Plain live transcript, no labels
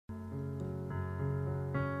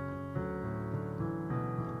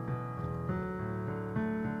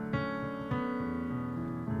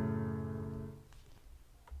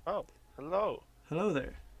Oh, hello. Hello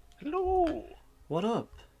there. Hello. What up?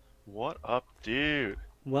 What up, dude?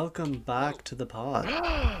 Welcome back to the pod.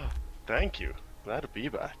 Thank you. Glad to be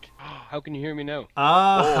back. How can you hear me now?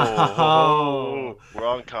 Oh, We're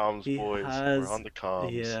on comms, he boys. has, We're on the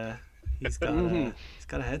comms. yeah, he's got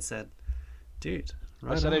a headset, dude.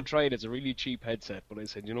 Right I said on. I'd try it. It's a really cheap headset, but I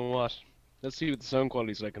said, you know what? Let's see what the sound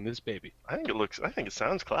quality's like on this baby. I think it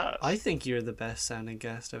sounds class. I think you're the best sounding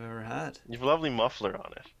guest I've ever had. You've a lovely muffler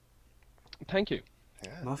on it. Thank you. Yeah.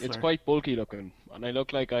 Muffler. It's quite bulky looking, and I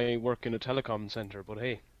look like I work in a telecom center, but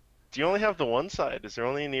hey. Do you only have the one side? Is there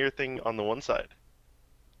only an ear thing on the one side?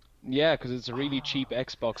 Yeah, because it's a really cheap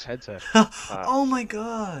Xbox headset. Oh my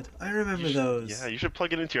god, I remember those. Yeah, you should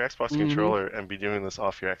plug it into your Xbox Mhm. controller and be doing this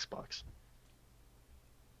off your Xbox.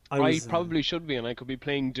 I probably should be, and I could be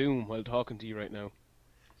playing Doom while talking to you right now.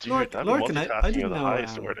 Dude, Lorcan, that'd be I multitasking didn't of the know.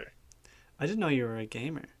 highest order. I didn't know you were a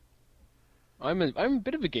gamer. I'm a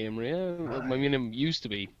bit of a gamer, yeah. I mean, I used to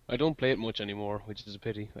be. I don't play it much anymore, which is a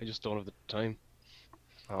pity. I just don't have the time.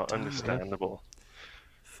 Oh, understandable.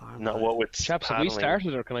 Far Not better. what with Chaps, have we paddling.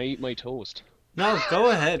 started, or can I eat my toast? No,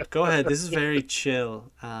 go ahead. Go ahead. This is very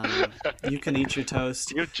chill. You can eat your toast.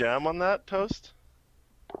 Do you have jam on that toast?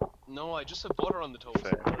 No, I just have butter on the toast.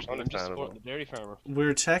 Fair, I'm just understandable. supporting the dairy farmer.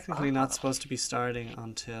 We're technically not supposed to be starting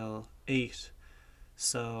until 8,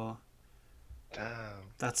 so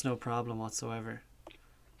Damn. that's no problem whatsoever.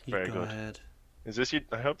 You Very go good. ahead. Is this your?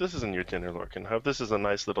 I hope this isn't your dinner, Lorcan. I hope this is a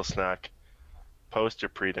nice little snack, post your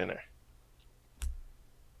pre-dinner.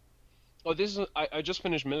 Oh, this is. I just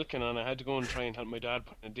finished milking and I had to go and try and help my dad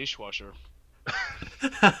put in a dishwasher.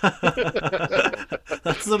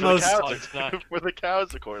 That's the For most. the Oh, cows, it's not. for the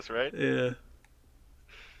cows, of course, right? Yeah.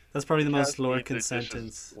 That's probably the most Cows need their Lorcan dishes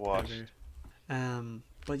sentence washed. ever.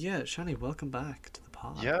 But yeah, Shanley, welcome back to the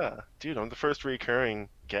pod. Yeah, dude, I'm the first recurring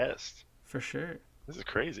guest. For sure. This is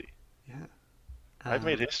crazy. Yeah. I've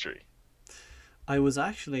made Um, history. I was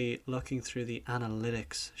actually looking through the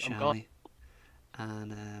analytics, I'm Shanley,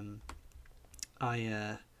 and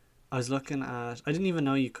I was looking at. I didn't even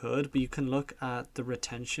know you could, but you can look at the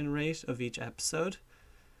retention rate of each episode,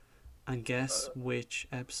 and guess which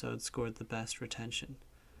episode scored the best retention.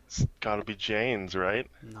 It's gotta be Jane's, right?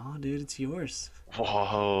 No, dude, it's yours.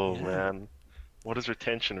 Whoa, Yeah. man. What does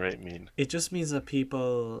retention rate mean? It just means that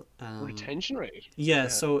people. Retention rate. Yeah,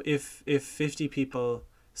 so if 50 people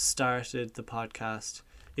started the podcast,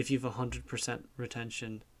 if you've 100%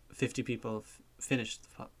 retention, 50 people finished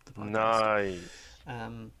the podcast.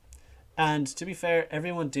 Nice. And to be fair,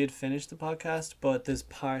 everyone did finish the podcast, but there's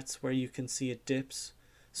parts where you can see it dips,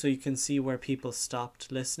 so you can see where people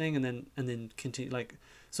stopped listening and then continue. Like,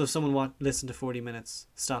 so if someone listened to 40 minutes,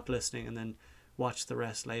 stopped listening, and then watched the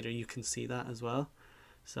rest later, you can see that as well.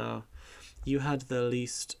 So you had the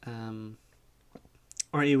least,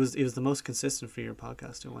 or it was the most consistent for your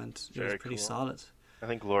podcast. It was Very pretty cool. solid. I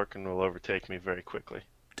think Lorcan will overtake me very quickly.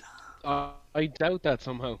 I doubt that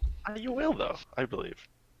somehow. You will, though, I believe.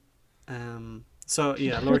 So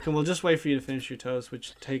yeah, Lorcan, we'll just wait for you to finish your toast,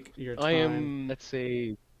 which take your time. I am, let's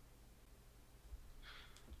say,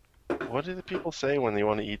 What do the people say when they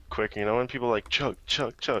want to eat quicker? You know, when people like chug,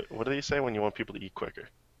 chug, chug. What do they say when you want people to eat quicker?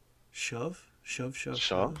 Shove. Shove?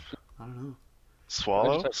 I don't know.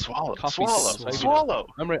 Swallow? I just have Swallow. coffee Swallow. side. Swallow.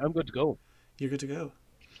 I'm right. I'm good to go. You're good to go.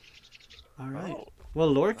 All right. Oh.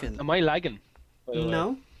 Well, Lorcan. Am I lagging? by the way?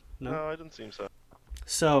 No. No, I didn't seem so.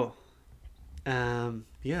 So,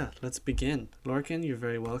 yeah, let's begin. Lorcan, you're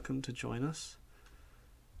very welcome to join us.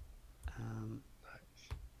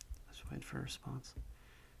 Let's wait for a response.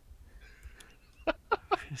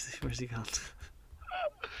 Where's he gone?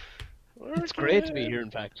 It's great to be here.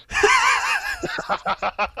 In fact,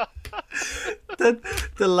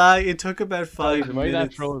 The lag, it took about 5 am I that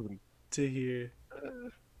minutes frozen? to hear.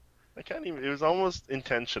 I can't even. It was almost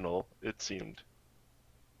intentional, it seemed.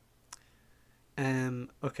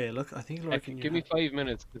 Okay, look, I think Heck, Lorcan, you give me have 5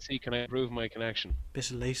 minutes to see can I improve my connection. a bit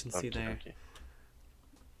of latency there. Okay.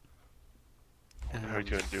 How are you Um,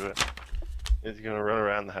 gonna do it? Is he gonna run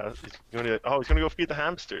around the house? He's gonna go feed the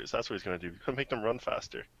hamsters. That's what he's gonna do. He's gonna make them run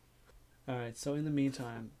faster. Alright, so in the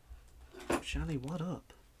meantime, Shanley, what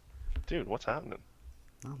up? Dude, what's happening?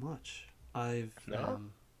 Not much. No?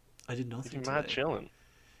 I did You're nothing mad today. chilling.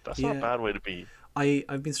 That's not a Yeah. bad way to be.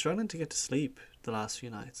 I've been struggling to get to sleep the last few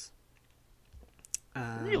nights.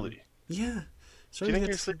 Really? Yeah. Do you Struggling think to you're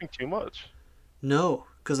get to sleep. sleeping too much? No,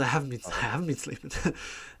 because I haven't been sleeping.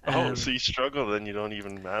 So you struggle, then you don't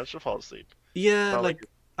even manage to fall asleep. Yeah, Not like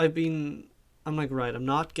I'm like, right, I'm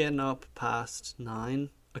not getting up past 9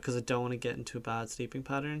 because I don't want to get into a bad sleeping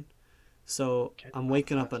pattern. So Getting I'm up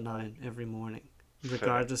waking up past at 9 every morning, Fair.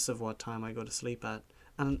 regardless of what time I go to sleep at.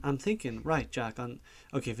 And I'm thinking, right, Jack,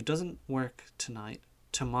 okay, if it doesn't work tonight,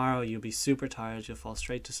 tomorrow you'll be super tired, you'll fall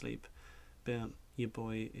straight to sleep. Boom, your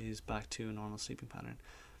boy is back to a normal sleeping pattern.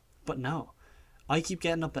 But no, I keep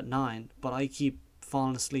getting up at 9, but I keep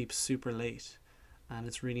falling asleep super late. And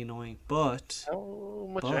it's really annoying. But How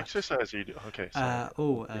much exercise do you do? Okay,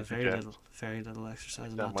 very little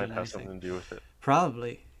exercise. I'm that not might doing have anything. something to do with it.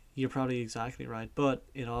 Probably. You're probably exactly right. But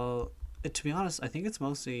to be honest, I think it's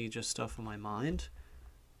mostly just stuff on my mind.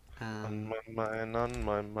 On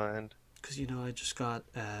my mind. Because, I just got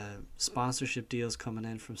sponsorship deals coming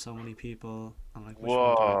in from so many people. I'm like, which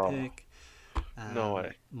Whoa. one do I pick? No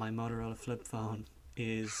way. My Motorola flip phone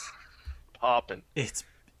is... Popping.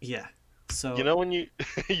 Yeah. So when you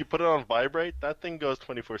you put it on vibrate, that thing goes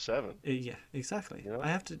 24/7. Yeah, exactly. I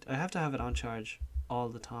have to have it on charge all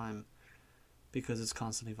the time because it's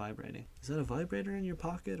constantly vibrating. Is that a vibrator in your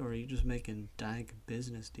pocket, or are you just making dank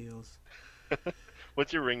business deals?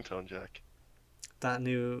 What's your ringtone, Jack? That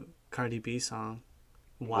new Cardi B song,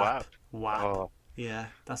 WAP. WAP. Oh. Yeah,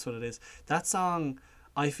 that's what it is. That song,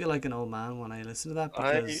 I feel like an old man when I listen to that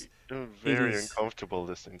because I'm very uncomfortable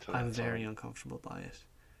listening to that. I'm very uncomfortable by it.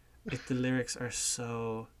 The lyrics are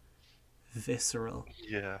so visceral.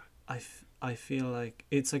 Yeah. I feel like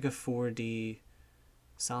it's like a 4D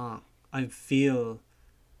song. I feel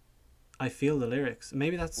the lyrics.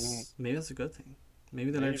 Maybe that's a good thing.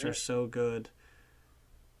 Maybe the lyrics are so good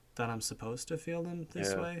that I'm supposed to feel them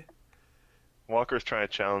this way. Walker's trying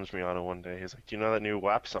to challenge me on it one day. He's like, "Do you know that new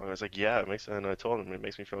WAP song?" I was like, "Yeah, and I told him it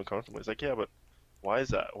makes me feel uncomfortable." He's like, "Yeah, but why is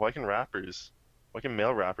that? Why can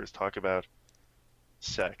male rappers talk about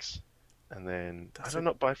sex, and then I don't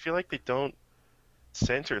know, but I feel like they don't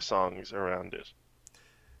censor songs around it."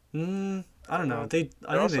 I don't know. I think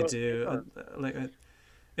they do.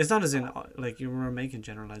 It's not as in like you were making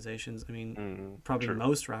generalizations. I mean, probably true.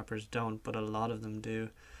 most rappers don't, but a lot of them do,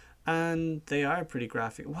 and they are pretty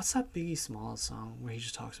graphic. What's that Biggie Smalls song where he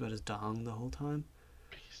just talks about his dong the whole time?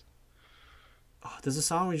 Oh, there's a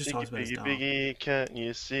song where he just talks about his dong. Biggie, can't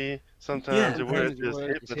you see? Sometimes the words just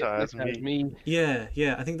hypnotize me.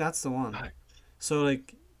 Yeah, I think that's the one. So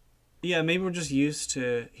maybe we're just used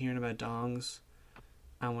to hearing about dongs,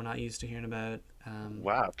 and we're not used to hearing about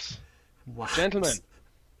WAPs. Gentlemen.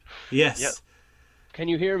 Yes. Yep. Can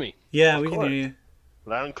you hear me? Yeah, we can hear you.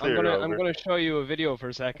 Loud and clear. I'm gonna show you a video for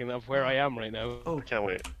a second of where I am right now. I can't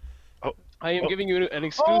wait. I am giving you an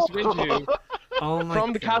exclusive interview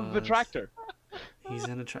from the cab of a tractor. He's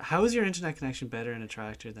in a tractor. How is your internet connection better in a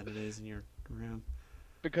tractor than it is in your room?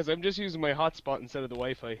 Because I'm just using my hotspot instead of the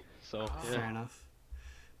Wi-Fi. So fair enough.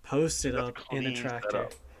 Posted up in a tractor.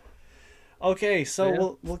 Okay,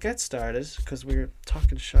 so we'll get started because we're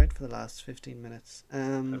talking shite for the last 15 minutes.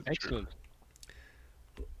 Excellent.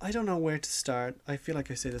 I don't know where to start. I feel like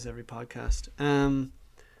I say this every podcast.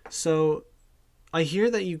 So I hear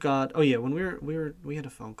that you got. Oh yeah, when we had a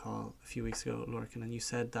phone call a few weeks ago, Lorcan, and you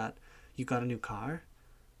said that you got a new car.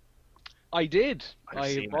 I did.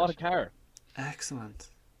 I bought a car. Excellent.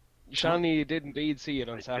 Shanley did indeed see it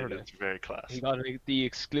on Saturday. It's very class. He got the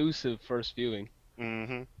exclusive first viewing.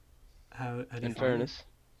 Mm-hmm. How do you in fairness.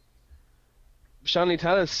 Shanley,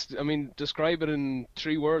 tell us. I mean, describe it in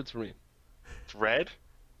 3 words for me. It's red.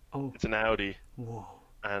 Oh. It's an Audi. Whoa.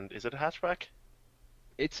 And is it a hatchback?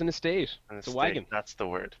 It's an estate. It's a wagon. That's the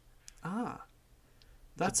word. Ah.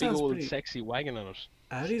 That it's a sounds big old pretty... sexy wagon on it.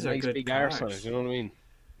 Audis are nice good big cars. arse on it, you know what I mean?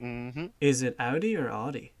 Mm-hmm. Is it Audi or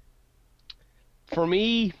Audi? For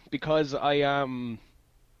me, because I am,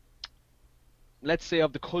 let's say,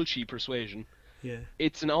 of the Culchie persuasion,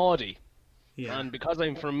 it's an Audi. Yeah. And because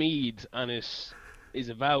I'm from Meath and it is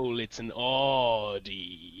a vowel, it's an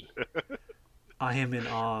Audi. I am in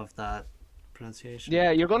awe of that pronunciation.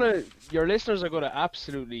 Yeah, your listeners are gonna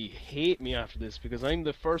absolutely hate me after this because I'm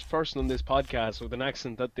the first person on this podcast with an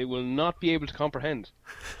accent that they will not be able to comprehend.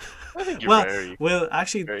 I think you're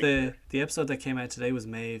actually, very the episode that came out today was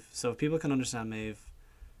Maeve, so if people can understand Maeve,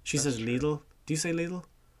 she says Lidl. Do you say Lidl?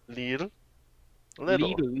 Lidl?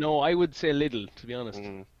 Lidl? No, I would say Lidl, to be honest.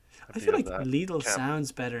 I feel like Lidl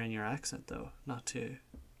sounds better in your accent, though. Not to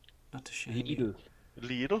shame you.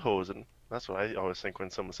 Lidlhosen. That's what I always think when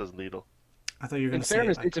someone says Lidl. I thought you were going to say. In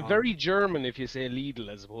fairness, it's a very German if you say Lidl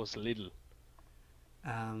as opposed to Lidl.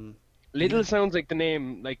 Lidl sounds like the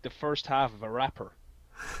name, like the first half of a rapper.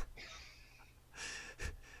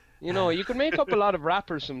 You know, you could make up a lot of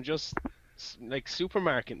rappers from just like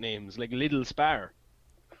supermarket names, like Lidl Spar.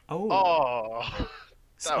 Oh.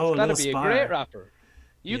 That'd be a great rapper.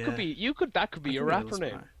 That could be your rapper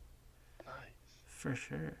name. Nice. For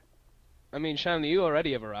sure. I mean, Shanley, you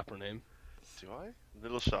already have a rapper name. Do I?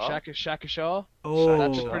 Little Shaw? Shaka Shaw? Oh.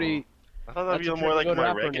 That's pretty... I thought that'd That's a be more pretty like good my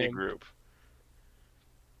rapper reggae name. group.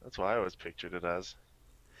 That's why I always pictured it as.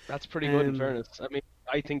 That's pretty good in Um, fairness. I mean,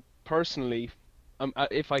 I think personally,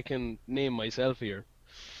 if I can name myself here,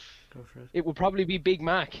 Go for it. it would probably be Big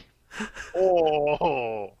Mac.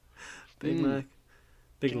 Oh! Big Mm. Mac.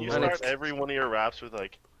 Big Can you And Lord. start every one of your raps with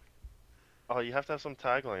like, oh, you have to have some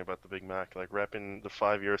tagline about the Big Mac, like repping the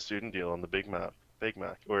 5-year student deal on the Big Mac,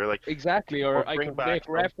 or like, Exactly, or or I bring could back make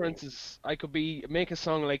something. references. I could make a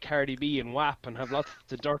song like Cardi B and WAP and have lots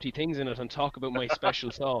of dirty things in it and talk about my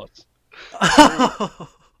special sauce.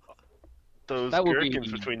 Those That would gherkins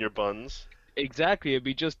be between your buns. exactly. It'd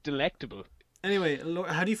be just delectable. Anyway,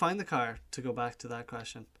 how do you find the car? To go back to that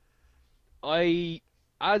question.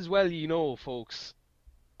 As well, you know, folks,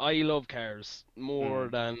 I love cars more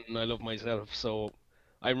Mm. than I love myself, so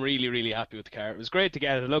I'm really, really happy with the car. It was great to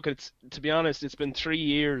get it. Look, to be honest, it's been 3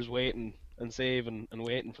 years waiting and saving and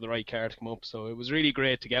waiting for the right car to come up, so it was really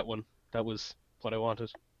great to get one. That was what I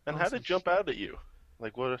wanted. And how did Awesome. it jump out at you?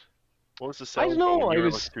 Like, what was the I selling don't point know. when you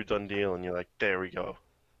were looking through Dundee and you're like, there we go.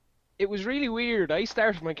 It was really weird. I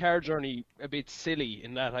started my car journey a bit silly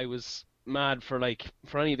in that I was mad for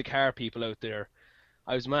any of the car people out there.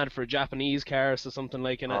 I was mad for a Japanese car, so something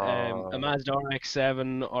like a Uh, Mazda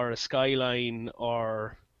RX-7 or a Skyline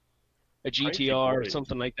or a Crazy GTR, boys.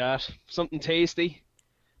 something like that, something tasty.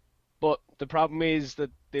 But the problem is that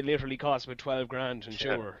they literally cost about 12 grand to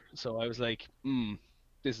Yeah. insure. So I was like,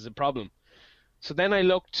 this is a problem. So then I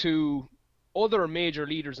looked to other major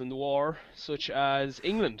leaders in the war, such as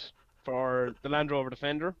England, for the Land Rover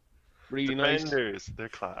Defender. Really nice. Defenders, they're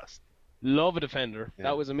class. Love a Defender. Yeah.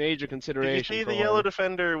 That was a major Did you consideration see the for. yellow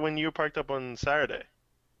Defender when you parked up on Saturday?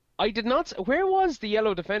 I did not. Where was the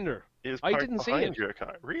yellow Defender? It was I parked didn't see behind it. your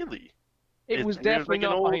car. Really? It was was definitely like an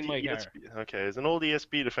not old behind my car. ESP. Okay, it's an old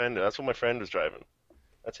ESP Defender. That's what my friend was driving.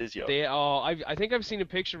 That's his yacht. I think I've seen a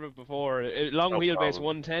picture of it before. A long No wheelbase problem.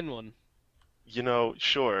 110 one. You know,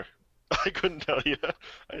 sure. I couldn't tell you.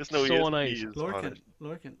 I just know So ESP nice. is on Lorcan, it.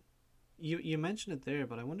 Lorcan, you mentioned it there,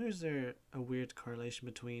 but I wonder, is there a weird correlation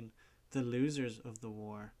between the losers of the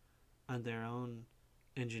war and their own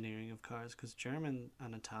engineering of cars? Because German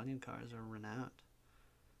and Italian cars are renowned.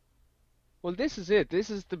 Well, this is it. This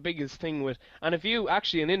is the biggest thing with. And if you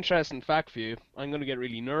actually an interesting fact for you, I'm going to get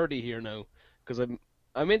really nerdy here now because I'm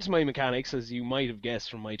into my mechanics, as you might have guessed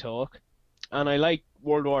from my talk, and I like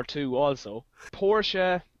World War II also.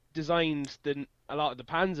 Porsche designed a lot of the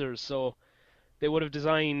Panzers, so they would have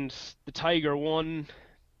designed the Tiger 1,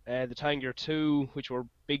 the Tiger 2, which were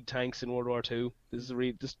big tanks in World War II.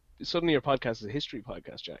 This suddenly your podcast is a history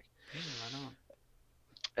podcast, Jack. Yeah, right on.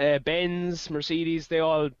 Benz, Mercedes,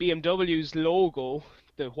 BMW's logo,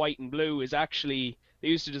 the white and blue, is actually they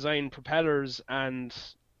used to design propellers and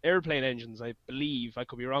airplane engines. I believe I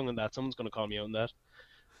could be wrong on that. Someone's going to call me on that,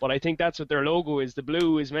 but I think that's what their logo is. The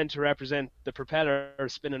blue is meant to represent the propeller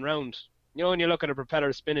spinning round. You know, when you look at a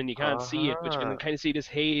propeller spinning, you can't see it, but you can kind of see this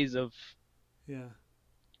haze of Yeah.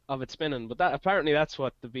 it spinning. But apparently that's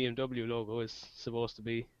what the BMW logo is supposed to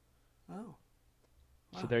be. Oh.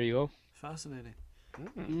 So Wow. there you go. Fascinating.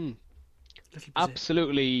 Mm. Little bit.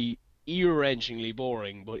 Absolutely ear-wrenchingly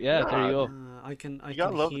boring, but yeah, there you go. I can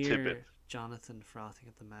gotta love the hear tidbit. Jonathan frothing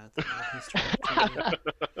at the mouth. About history.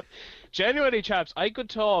 Genuinely, chaps, I could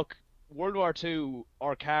talk World War II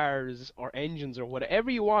or cars or engines or whatever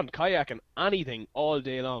you want, kayaking, anything all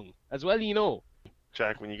day long. As well, you know.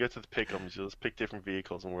 Jack, when you get to the pickums, you'll just pick different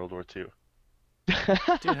vehicles in World War II. Dude,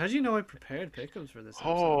 how do you know I prepared pickups for this episode?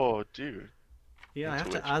 Oh, dude. Yeah, I have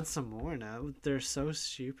to intuition. add some more now. They're so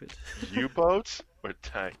stupid. U-boats or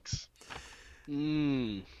tanks?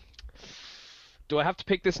 Do I have to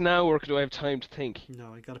pick this now, or do I have time to think?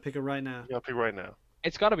 No, I gotta pick it right now. Yeah, I'll pick right now.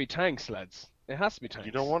 It's got to be tanks, lads. It has to be tanks.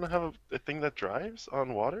 You don't want to have a thing that drives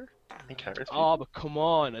on water and carries people? Oh, but come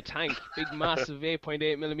on, a tank, big, massive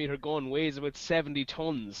 8.8mm gun, weighs about 70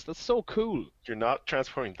 tons. That's so cool. You're not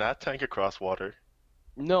transporting that tank across water.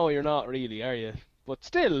 No, you're not really, are you? But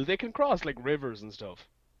still, they can cross like rivers and stuff.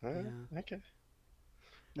 Yeah. Okay.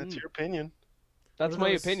 That's Mm. your opinion. That's What are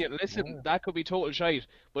my those- opinion. Listen, Yeah. that could be total shite,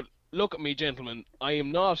 but look at me, gentlemen. I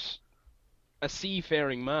am not a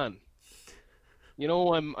seafaring man. You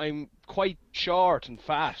know, I'm quite short and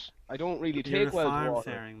fat. I don't really You're a take well to water.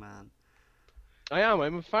 farm-faring man. I am.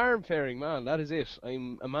 I'm a farm-faring man. That is it.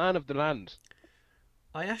 I'm a man of the land.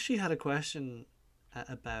 I actually had a question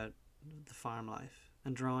about the farm life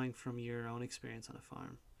and drawing from your own experience on a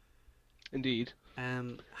farm. Indeed.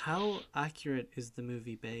 How accurate is the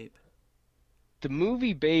movie Babe? The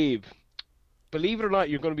movie Babe. Believe it or not,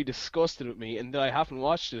 you're going to be disgusted with me, and that I haven't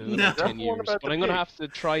watched it in No. about 10 That's the one years. about But the I'm going to pig. have to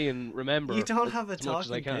try and remember You don't have a as much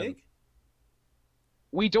as I talking can. pig?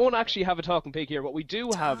 We don't actually have a talking pig here. What we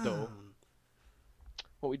do have, though, Damn.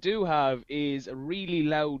 what we do have is a really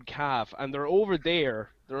loud calf, and they're over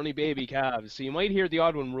there. They're only baby calves, so you might hear the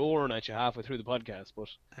odd one roaring at you halfway through the podcast, but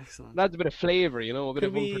Excellent. it adds a bit of flavour, you know, a bit Could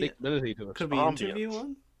of we unpredictability to it. could we interview Ambience.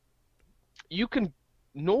 one? You can,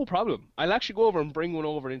 no problem. I'll actually go over and bring one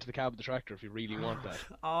over into the cab of the tractor if you really want that.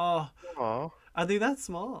 Oh, Aw. are they that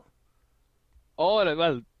small? Oh,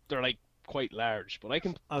 well, they're like quite large, but I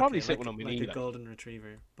can probably sit like, one on my like knee. a golden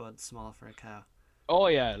retriever, but small for a cow. Oh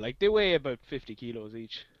yeah, like they weigh about 50 kilos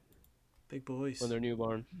each Big boys. when they're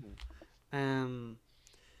newborn.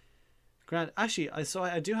 Grant, actually,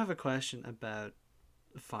 I do have a question about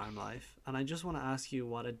farm life, and I just want to ask you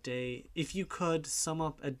what a day, if you could sum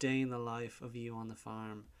up a day in the life of you on the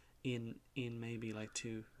farm in maybe like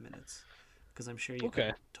 2 minutes, because I'm sure you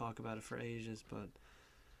Okay. could talk about it for ages, but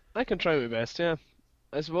I can try my best, yeah.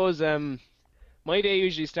 I suppose my day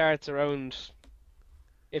usually starts around,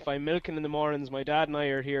 if I'm milking in the mornings, my dad and I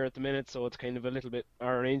are here at the minute, so it's kind of a little bit,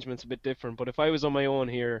 our arrangement's a bit different, but if I was on my own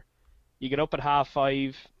here, you get up at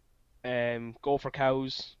 5:30, go for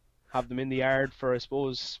cows, have them in the yard for, I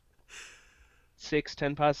suppose,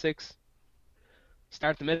 10 past 6.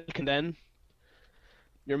 Start the milking then.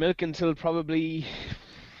 You're milking till probably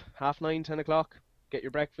 9:30, 10 o'clock. Get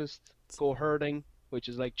your breakfast, go herding, which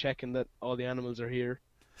is like checking that all the animals are here.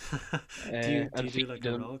 do you and do like feed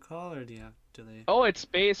a them. roll call, or do they? Oh, it's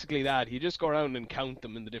basically that. You just go around and count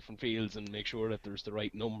them in the different fields and make sure that there's the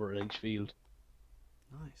right number in each field.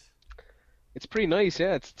 Nice. It's pretty nice,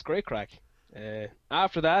 yeah. It's great crack.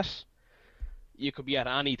 After that, you could be at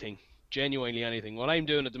anything, genuinely anything. What I'm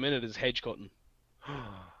doing at the minute is hedge cutting,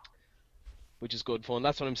 which is good fun.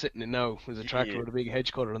 That's what I'm sitting in now. There's a tractor Yeah. with a big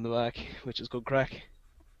hedge cutter on the back, which is good crack.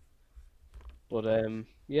 But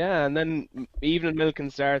yeah, and then evening milking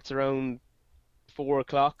starts around 4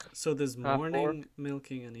 o'clock. So there's 4:30. morning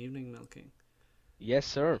milking and evening milking. Yes,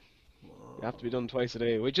 sir. Whoa. You have to be done twice a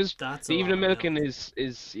day, which is That's the a lot evening of milking milk.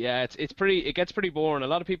 is yeah, it's pretty. It gets pretty boring. A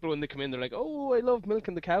lot of people when they come in, they're like, "Oh, I love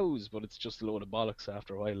milking the cows," but it's just a load of bollocks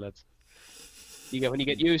after a while, lads. When you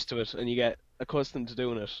get used to it and you get accustomed to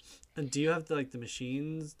doing it. And do you have the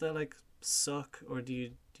machines that like suck, or do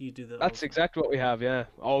you do the That's exactly what we have, yeah.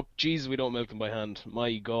 Oh, Jesus, we don't milk them by hand.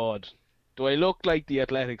 My God, do I look like the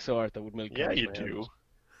athletic sort that would milk Yeah, cows you by do. hand?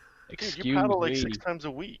 Dude, Excuse you paddle like me. 6 times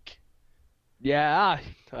a week. Yeah,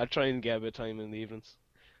 I try and get a bit of time in the evenings.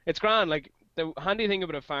 It's grand. Like the handy thing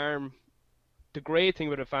about a farm, the great thing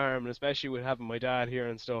about a farm, and especially with having my dad here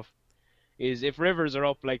and stuff, is if rivers are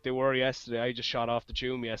up like they were yesterday. I just shot off the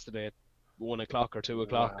tune yesterday at 1 o'clock or 2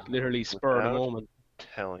 o'clock, Wow. literally spur of the Without moment.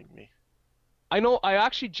 telling me. I know. I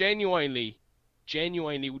actually genuinely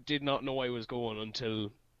did not know I was going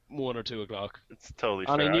until 1 or 2 o'clock. It's totally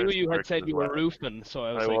And fair. I knew was you had working said as you were well. roofing, so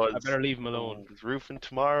I was I like, I was. better leave him alone. I was roofing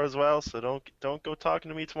tomorrow as well, so don't go talking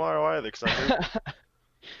to me tomorrow either, because I'm roofing.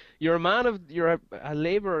 You're a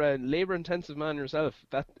labor intensive man yourself.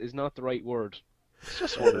 That is not the right word. It's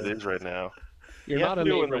just what it is right now. You're You not have a to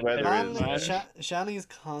do it when labor the weather intensive is, man. Shanley is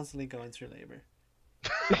constantly going through labor.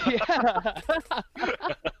 Yeah.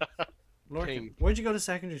 Lorcan, Thing. where'd you go to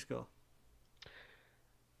secondary school?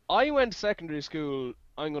 I went to secondary school,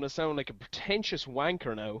 I'm going to sound like a pretentious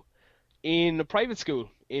wanker now, in a private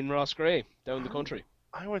school in Rossgrey, down the country.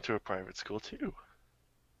 I went to a private school too.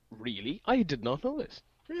 Really? I did not know this.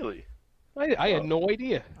 Really? I had no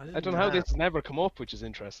idea. I I didn't don't know know how that. this has never come up, which is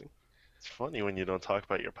interesting. It's funny when you don't talk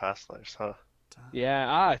about your past lives, huh?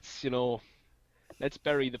 Yeah, it's, let's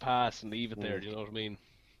bury the past and leave it there, Mm. do you know what I mean?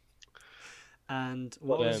 And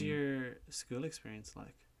what But, was your school experience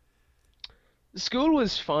like? School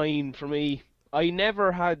was fine for me. I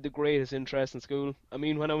never had the greatest interest in school. I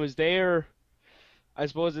mean, when I was there, I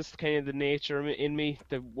suppose it's kind of the nature in me,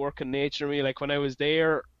 the working nature in me. Like when I was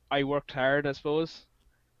there, I worked hard, I suppose,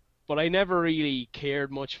 but I never really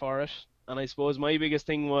cared much for it. And I suppose my biggest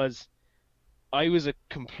thing was I was a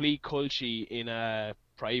complete culture in a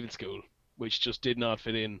private school, which just did not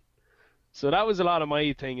fit in. So that was a lot of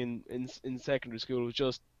my thing in secondary school, was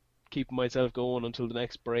just keeping myself going until the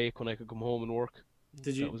next break when I could come home and work.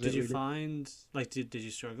 Did That you was did it, you really. find did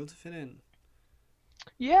you struggle to fit in?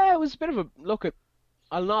 Yeah, it was a bit of a look at.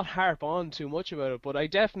 I'll not harp on too much about it, but I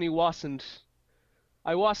definitely wasn't.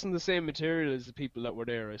 I wasn't the same material as the people that were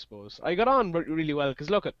there. I suppose I got on really well because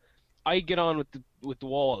look at, I get on with the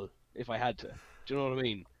wall if I had to. Do you know what I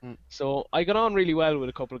mean? Mm. So I got on really well with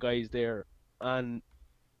a couple of guys there, and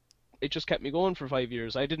it just kept me going for 5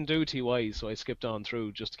 years. I didn't do TY, so I skipped on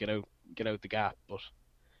through just to get out the gap. But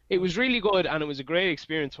it was really good, and it was a great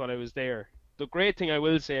experience while I was there. The great thing I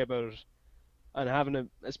will say about it, and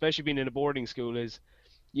especially being in a boarding school, is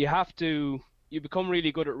you have to you become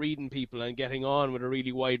really good at reading people and getting on with a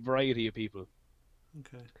really wide variety of people.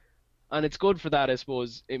 Okay. And it's good for that, I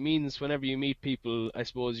suppose. It means whenever you meet people, I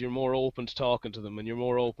suppose you're more open to talking to them and you're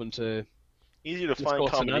more open to Easy to find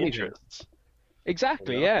discussing common anything. interests.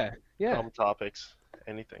 Exactly, yeah. Yeah. Common topics,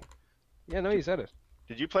 anything. Yeah, no, you said it.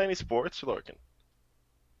 Did you play any sports, Lorcan?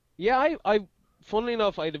 Yeah, funnily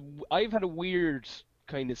enough, I've had a weird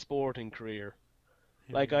kind of sporting career.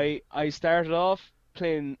 Here Like we I started off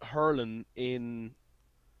playing hurling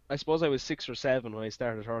I suppose I was 6 or 7 when I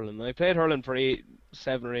started hurling. And I played hurling for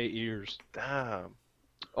 7 or 8 years, Damn.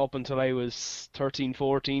 up until I was 13,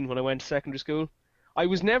 14 when I went to secondary school. I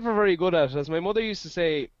was never very good at it, as my mother used to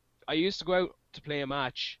say. I used to go out to play a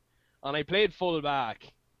match, and I played full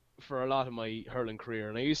back for a lot of my hurling career,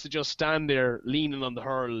 and I used to just stand there leaning on the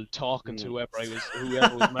hurl, talking to whoever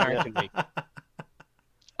was marking me.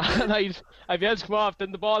 And I'd be able to come off,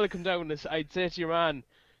 then the ball would come down, and I'd say to your man,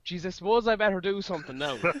 "Geez, I suppose I better do something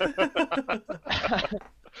now."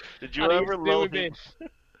 Did you And I ever used to do lull a him? bit. You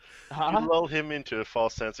Huh? lull him into a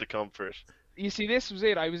false sense of comfort? You see, this was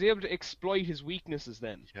it. I was able to exploit his weaknesses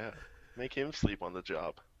then. Yeah. Make him sleep on the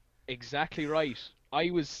job. Exactly right. I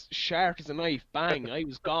was sharp as a knife, bang, I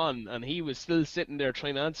was gone, and he was still sitting there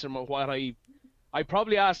trying to answer what I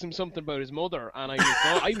probably asked him something about his mother, and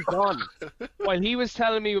I was gone. While he was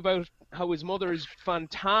telling me about how his mother is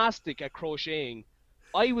fantastic at crocheting,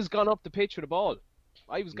 I was gone up the pitch with a ball.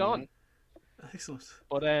 I was gone. Excellent.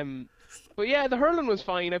 But yeah, the hurling was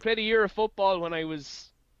fine. I played a year of football when I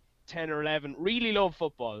was 10 or 11. Really loved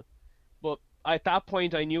football. But at that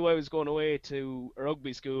point, I knew I was going away to a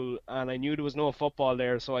rugby school, and I knew there was no football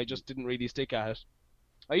there, so I just didn't really stick at it.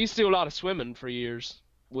 I used to do a lot of swimming for years.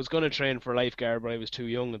 Was going to train for lifeguard, but I was too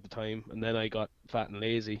young at the time, and then I got fat and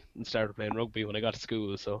lazy and started playing rugby when I got to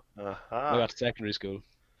school, so I got to secondary school.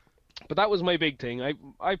 But that was my big thing.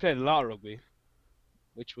 I played a lot of rugby,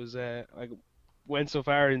 which was I went so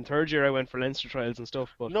far in third year I went for Leinster trials and stuff.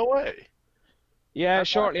 But No way. yeah, That's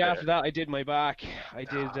shortly not after that I did my back. I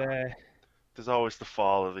did. There's always the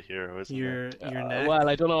fall of the hero, isn't Your there? neck. Well,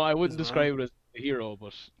 I don't know. I wouldn't as describe well. it as a hero,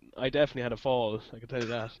 but I definitely had a fall. I can tell you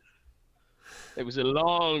that. It was a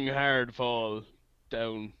long, hard fall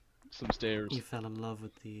down some stairs. You fell in love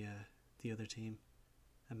with the other team.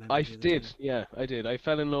 A member I of the other did, team, yeah, I did. I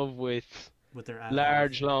fell in love with with their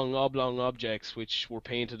large, long, oblong objects which were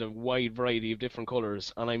painted a wide variety of different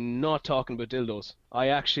colours, and I'm not talking about dildos.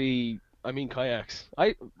 I mean kayaks.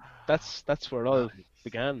 That's where it all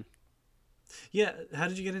began. Yeah. How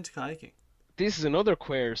did you get into kayaking? This is another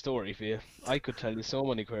queer story for you. I could tell you so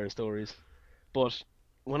many queer stories. But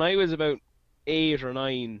when I was about 8 or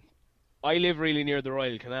 9, I live really near the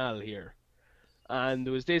Royal Canal here. And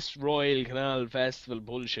there was this Royal Canal Festival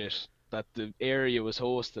bullshit that the area was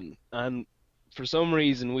hosting. And for some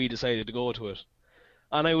reason, we decided to go to it.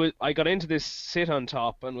 And I got into this sit on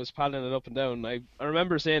top and was paddling it up and down. I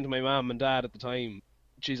remember saying to my mum and dad at the time,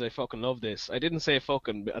 "Geez, I fucking love this." I didn't say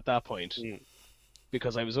fucking at that point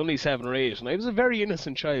because I was only 7 or 8 and I was a very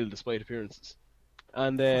innocent child despite appearances.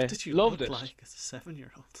 And What did you loved look it. like as a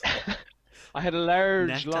 7-year-old? I had a large,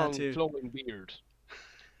 Neck long, tattoo. flowing beard,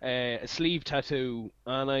 a sleeve tattoo,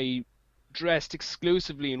 and I dressed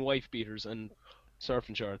exclusively in wife beaters and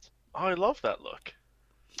surfing shorts. Oh, I love that look.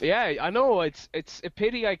 Yeah, I know. It's a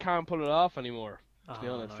pity I can't pull it off anymore. To be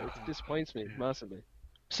Oh, honest, no. it disappoints me massively.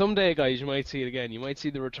 Someday, guys, you might see it again. You might see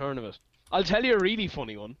the return of it. I'll tell you a really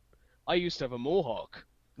funny one. I used to have a mohawk.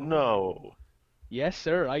 No. Yes,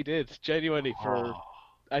 sir, I did. Genuinely, for Oh,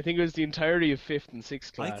 I think it was the entirety of 5th and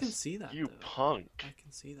 6th I class. can see that. you though. punk. I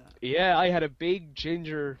can see that. Yeah, I had a big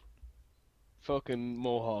ginger fucking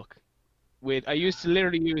mohawk. I used to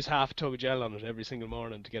literally use half a tub of gel on it every single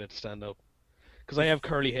morning to get it to stand up. Because I have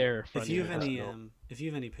curly hair. For If you anyone have who any doesn't if you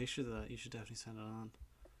have any pictures of that, you should definitely send it on.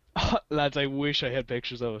 know. Lads, I wish I had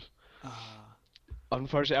pictures of it. Ah,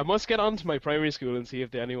 Unfortunately, I must get onto my primary school and see if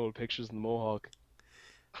they have any old pictures in the mohawk.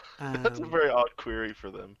 That's a um, very odd query for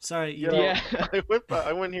them. sorry, You you know, know, Yeah.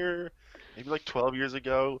 I went here maybe like 12 years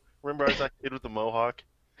ago. Remember I was that kid with the mohawk?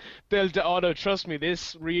 Oh no, trust me,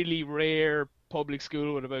 this really rare public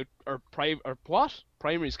school with about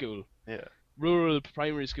primary school, Yeah. rural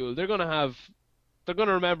primary school. They're gonna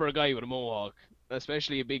remember a guy with a mohawk,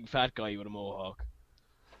 especially a big fat guy with a mohawk.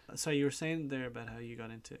 sorry, you were saying there about how you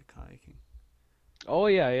got into kayaking. Oh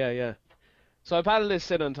yeah. So I paddled this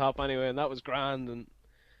sit on top anyway, and that was grand. And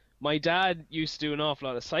my dad used to do an awful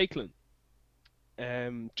lot of cycling.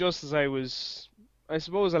 Just as I was, I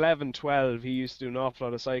suppose 11, 12, he used to do an awful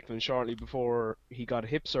lot of cycling shortly before he got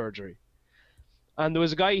hip surgery. And there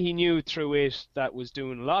was a guy he knew through it that was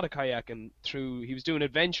doing a lot of kayaking he was doing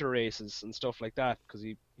adventure races and stuff like that because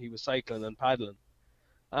he was cycling and paddling.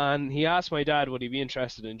 And he asked my dad would he be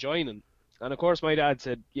interested in joining. And of course my dad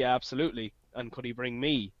said, yeah, absolutely. And could he bring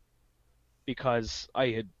me? Because I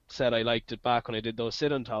had said I liked it back when I did those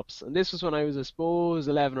sit-on tops. And this was when I was, I suppose,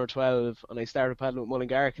 11 or 12, and I started paddling with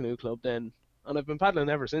Mullingar Canoe Club then. And I've been paddling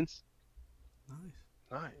ever since.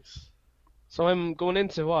 Nice. Nice. So I'm going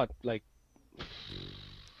into what, like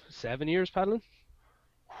 7 years paddling?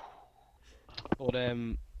 But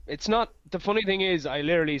it's not, the funny thing is I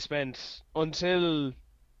literally spent until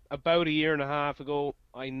about a year and a half ago,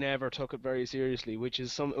 I never took it very seriously, which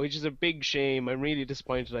is a big shame. I'm really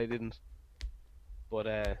disappointed I didn't.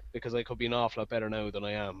 But because I could be an awful lot better now than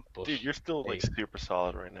I am. But Dude, you're still like hey. super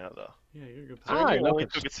solid right now, though. Yeah, you're a good So paddler. when you look only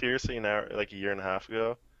at took it seriously like a year and a half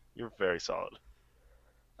ago, you're very solid.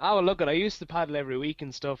 well, look at I used to paddle every week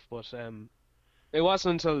and stuff, but it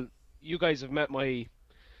wasn't until you guys have met my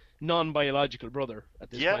non-biological brother at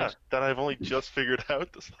this Yeah, point. that I've only just figured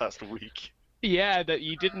out this last week. Yeah, that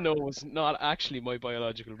you didn't know was not actually my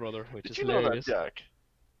biological brother, which Did is you know that, hilarious. Jack?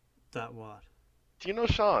 That what? Do you know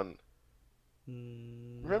Sean?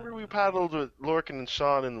 Mm, Remember we paddled with Lorcan and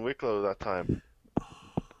Sean in Wicklow that time?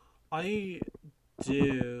 I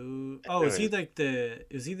do. Oh, is he Anyways. like the?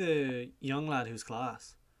 Is he the young lad who's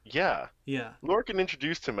class? Yeah. Yeah. Lorcan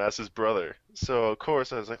introduced him as his brother. So, of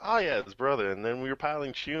course, I was like, oh, yeah, his brother. And then we were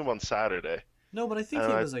paddling Tume on Saturday. No, but I think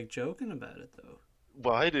And he was like joking about it though.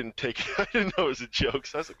 well, I didn't take it. I didn't know it was a joke.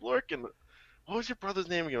 So I was like, Lorcan, what was your brother's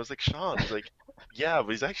name again? I was like, Sean. He's like, yeah,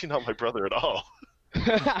 but he's actually not my brother at all.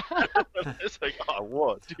 It's like, oh,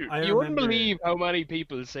 what, dude? I You wouldn't remember. believe how many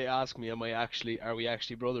people ask me, are we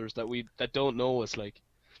actually brothers that don't know us? Like,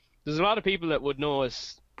 there's a lot of people that would know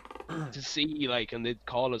us to see, like, and they'd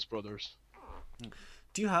call us brothers.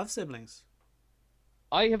 Do you have siblings?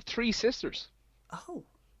 I have 3 sisters. Oh,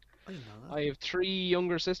 I didn't know that. I have 3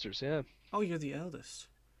 younger sisters, yeah. Oh, you're the eldest.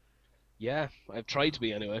 Yeah, I've tried to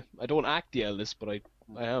be anyway. I don't act the eldest, but I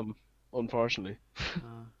am, unfortunately.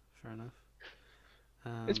 Fair enough.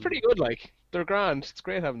 It's pretty good, like, they're grand. It's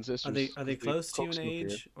great having sisters. Are they 'cause close to you cook in stuff here.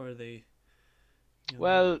 age, or are they? Younger?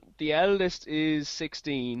 Well, the eldest is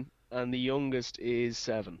 16, and the youngest is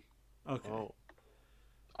 7, Okay. Oh,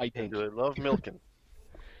 I and think. do I love milking?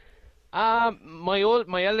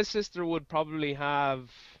 My eldest sister would probably have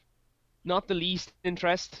not the least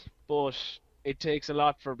interest, but it takes a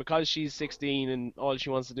lot because she's 16 and all she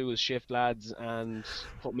wants to do is shift lads and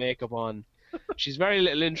put makeup on. She's very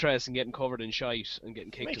little interest in getting covered in shite and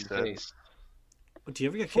getting kicked Makes in the sense. face. Oh, do you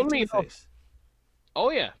ever get kicked Funnily in the enough- face? Oh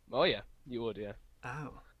yeah, you would, yeah.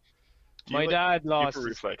 Ow. Do you My like dad lost super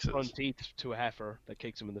his reflexes? front teeth to a heifer that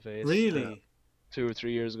kicked him in the face. Really? 2 or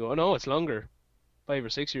 3 years ago. Oh no, it's longer. 5 or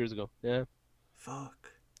 6 years ago. Yeah.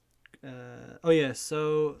 Fuck. Oh yeah.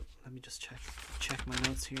 So let me just check my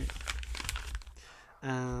notes here.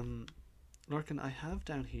 Lorcan, I have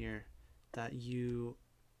down here that you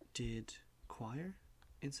did choir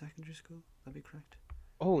in secondary school. That'd be correct.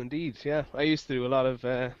 Oh, indeed. Yeah, I used to do a lot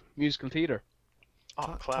of musical theatre.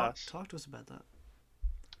 Oh, class. Talk to us about that.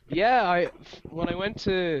 Yeah, when I went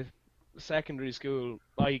to secondary school,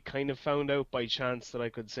 I kind of found out by chance that I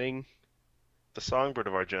could sing. The songbird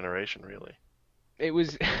of our generation, really. It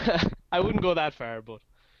was I wouldn't go that far, but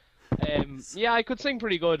yeah, I could sing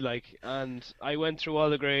pretty good, like, and I went through all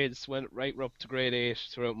the grades, went right up to grade 8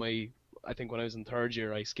 throughout I think when I was in 3rd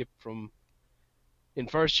year, I skipped in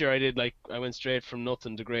 1st year I went straight from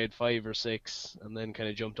nothing to grade 5 or 6, and then kind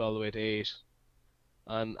of jumped all the way to 8.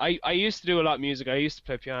 And I used to do a lot of music. I used to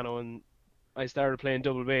play piano, and I started playing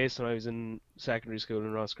double bass when I was in secondary school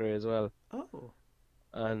in Rossgrey as well, Oh.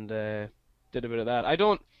 and did a bit of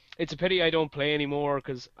that. It's a pity I don't play anymore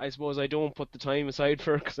because I suppose I don't put the time aside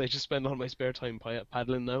for it because I just spend all my spare time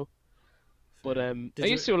paddling now. But I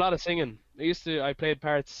used to do a lot of singing. I played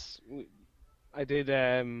parts. I did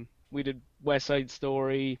we did West Side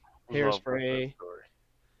Story, Love that Hairspray. story.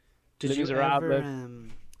 Did Les you Miserables. ever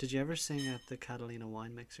did you ever sing at the Catalina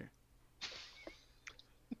wine mixer?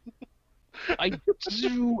 I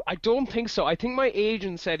don't think so. I think my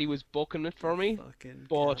agent said he was booking it for me. Fucking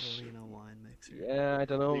but- Catalina wine mixer. Yeah, I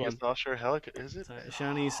don't know, man. It's not sure Helica, is it? Sorry,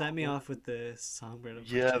 Shawnee, you sent me off with the songbird of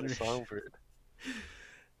Yeah, the generation. songbird.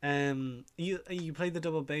 You play the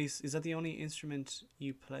double bass. Is that the only instrument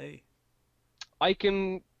you play? I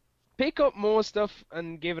can pick up more stuff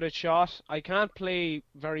and give it a shot. I can't play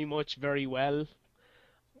very much very well.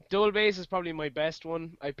 Double bass is probably my best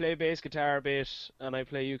one. I play bass guitar a bit and I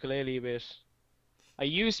play ukulele a bit. I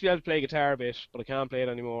used to be able to play guitar a bit, but I can't play it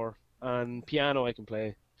anymore. And piano I can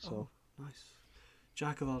play. So Oh, nice.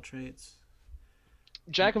 Jack of all trades.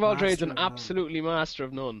 Jack of all trades Master and of none. absolutely master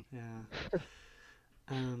of none. Yeah.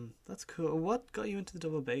 That's cool. What got you into the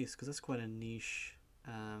double bass? Because that's quite a niche.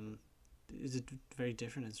 Is it a very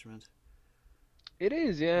different instrument? It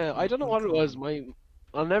is, yeah. I don't know what it was. Uncommon.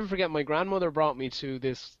 I'll never forget. My grandmother brought me to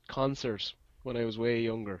this concert when I was way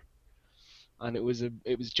younger, and it was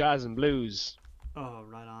jazz and blues, Oh,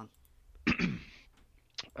 right on.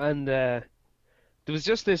 and there was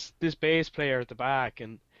just this bass player at the back,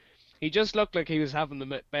 and he just looked like he was having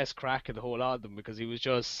the best crack of the whole lot of them because he was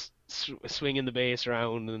just swinging the bass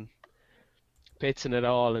around and pitching it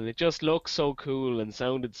all, and it just looked so cool and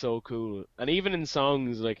sounded so cool. And even in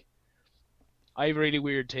songs, like I have really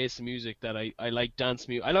weird taste in music that I like dance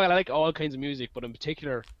music. I like all kinds of music, but in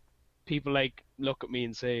particular, people like look at me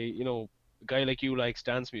and say, you know, a guy like you likes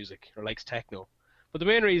dance music or likes techno. But the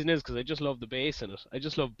main reason is because I just love the bass in it. I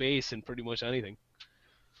just love bass in pretty much anything.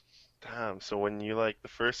 Damn. So when you like the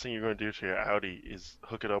first thing you're going to do to your Audi is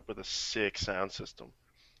hook it up with a sick sound system.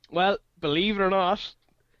 Well, believe it or not,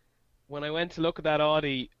 when I went to look at that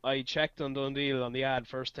Audi, I checked on Dundee on the ad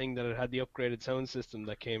first thing that it had the upgraded sound system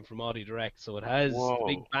that came from Audi Direct. So it has the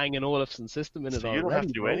big Whoa. Bang& Olufsen system in it So you don't have already,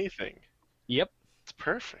 to do bro. anything. Yep. It's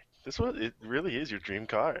perfect. This one, it really is your dream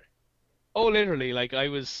car. Oh, literally, like I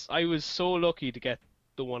was so lucky to get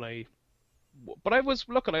the one but I was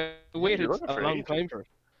looking, I Yeah, you're waited looking a for long anything. time for it.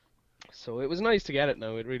 So it was nice to get it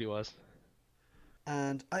now, it really was.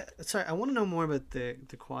 And I want to know more about the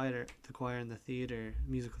choir and the theater,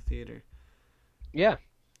 musical theater. Yeah,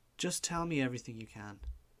 Just tell me everything you can.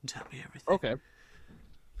 Tell me everything. okay.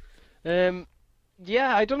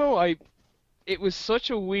 Yeah, I don't know, it was such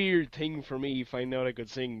a weird thing for me finding out I could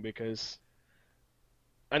sing because,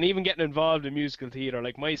 and even getting involved in musical theatre,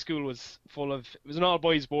 like my school was it was an all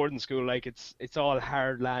boys boarding school, like it's all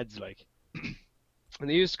hard lads, like, and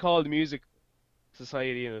they used to call the music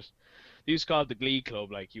society in it, they used to call it the Glee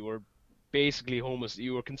Club, like you were basically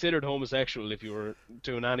you were considered homosexual if you were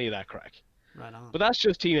doing any of that crack. Right on. But that's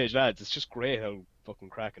just teenage lads. It's just great how fucking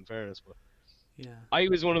crack in fairness. But Yeah. I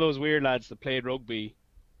was one of those weird lads that played rugby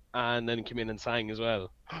and then came in and sang as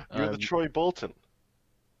well. You're the Troy Bolton.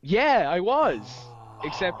 Yeah, I was.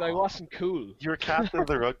 Except I Oh. wasn't cool. You were captain of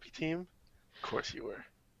the rugby team? Of course you were.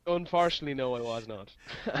 Unfortunately, no, I was not.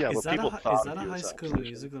 Yeah, Is but that people is thought that a he high was school actually.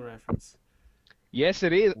 musical reference? Yes,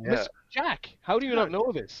 it is. Yeah. Mr. Jack, how do you not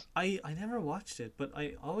know this? I never watched it, but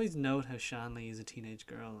I always note how Shanley is a teenage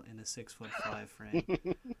girl in a 6'5"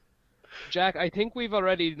 frame. Jack, I think we've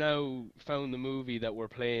already now found the movie that we're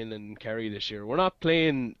playing in Kerry this year. We're not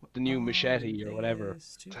playing the new All Machete or whatever.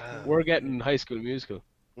 this to Damn. We're come. getting High School Musical.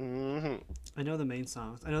 Hmm. I know the main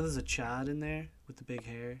songs. I know there's a Chad in there with the big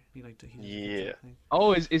hair. He like to. He does the Yeah. Chad thing.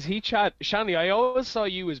 Oh, is he Chad? Shanley, I always saw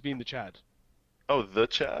you as being the Chad. Oh, the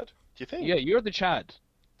Chad? Do you think? Yeah, you're the Chad.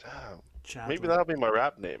 Damn. Chad. Maybe that'll be my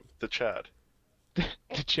rap name, the Chad.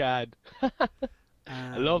 The Chad.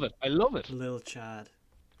 I love it. I love it. Lil Chad.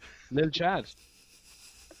 Lil Chad.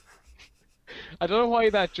 I don't know why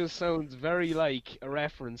that just sounds very like a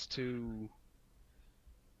reference to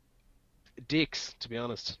dicks, to be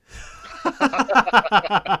honest.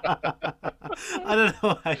 I don't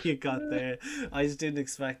know how you got there. I just didn't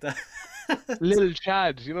expect that. Lil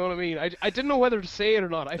Chad, you know what I mean? I didn't know whether to say it or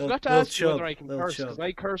not. I forgot to Lil ask you whether Chub, I can Lil curse, Chub. because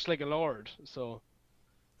I curse like a lord, so...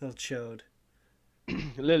 Lil Chode.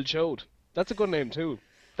 Lil Chode. That's a good name too.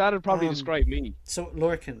 That'd probably describe me. So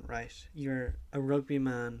Lorcan, right? You're a rugby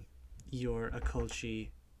man. You're a culture.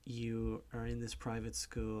 You are in this private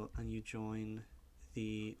school, and you join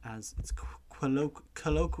as it's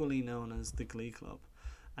colloquially known as the Glee Club.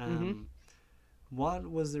 What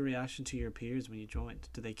was the reaction to your peers when you joined?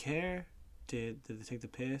 Did they care? Did they take the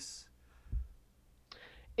piss?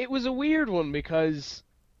 It was a weird one because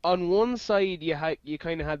on one side you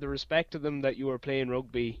kind of had the respect of them that you were playing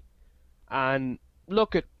rugby, and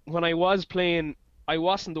look at when I was playing, I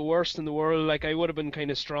wasn't the worst in the world. Like I would have been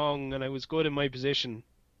kind of strong, and I was good in my position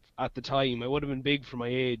at the time. I would have been big for my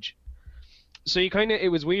age. So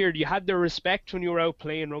it was weird. You had their respect when you were out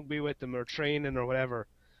playing rugby with them or training or whatever.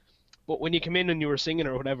 But when you come in and you were singing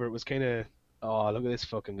or whatever, it was kind of, oh, look at this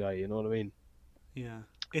fucking guy, you know what I mean? Yeah,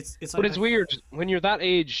 it's But like it's weird. When you're that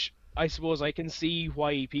age, I suppose I can see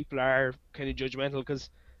why people are kind of judgmental, because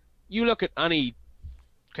you look at any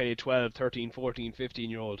kind of 12, 13, 14,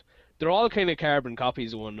 15-year-old, they're all kind of carbon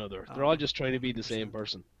copies of one another. They're all just trying to be the same 100%.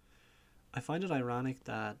 person. I find it ironic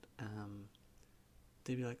that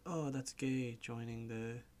they'd be like, "Oh, that's gay," joining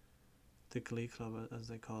the Glee Club as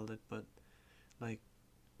they called it, but like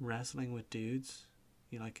wrestling with dudes,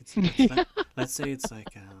 you know, like it's like, let's say it's like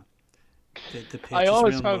the pitch I is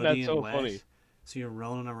always real found that muddy so and wet, funny. so you're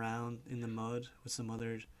rolling around in the mud with some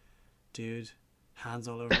other dude. hands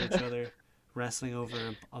all over each other, wrestling over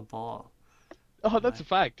a ball. Oh, that's a Like,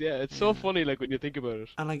 fact. Yeah, it's so yeah. funny. Like when you think about it.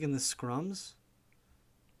 And like in the scrums,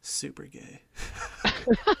 super gay.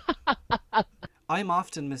 I'm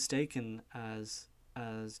often mistaken as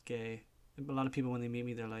gay. A lot of people when they meet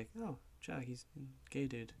me, they're like, "Oh, Jack, he's a gay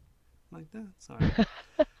dude." I'm like, "That's alright."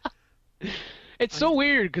 It's so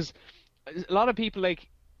weird because a lot of people like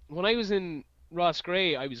when I was in Ross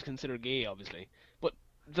Gray, I was considered gay, obviously. But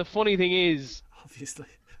the funny thing is, Obviously,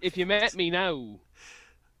 if you met me now,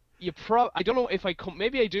 I don't know if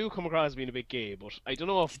maybe I do come across as being a bit gay, but I don't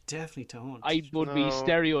know you if definitely don't. I would be No,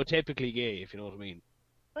 stereotypically gay, if you know what I mean.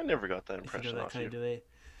 I never got that If you go impression that off kind you. of way.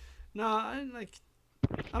 No, I'm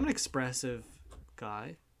an expressive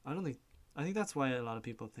guy. I think that's why a lot of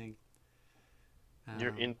people think.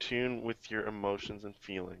 You're in tune with your emotions and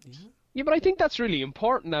feelings. Yeah, Yeah, but I think that's really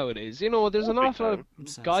important nowadays. You know, there's Oh, an big awful lot time. I'm of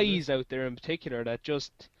sensitive. guys out there in particular that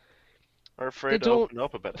just Are they afraid to don't. open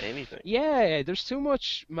up about anything. Yeah, there's too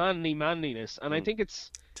much manliness, and I Mm. think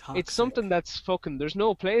it's Toxic. something that's fucking. There's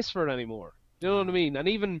no place for it anymore. You know what I mean? And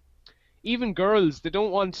even girls, they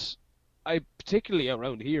don't want. I particularly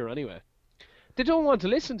around here anyway. They don't want to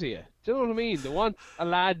listen to you. Do you know what I mean? They want a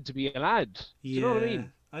lad to be a lad. Do you know what I Yeah,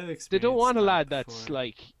 mean? I've experienced They don't want a that lad that's before.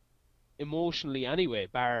 like emotionally anyway.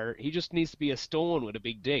 Bar he just needs to be a stone with a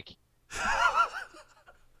big dick.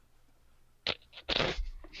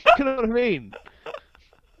 You know what I mean?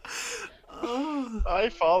 Oh. I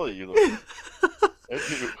follow you, though. I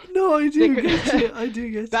do. No, I do They get can- you. I do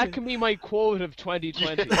get That you. can be my quote of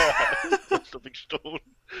 2020. Yeah. The big stone.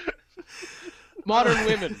 Modern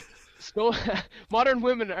women. Modern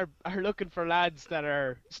women are looking for lads that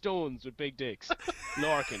are stones with big dicks.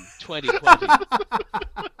 Lorcan, 2020.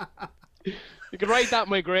 You can write that on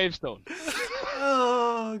my gravestone.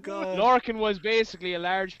 Oh god. Lorcan was basically a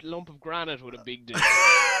large lump of granite with a big dick.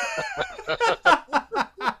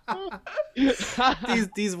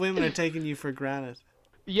 These women are taking you for granted.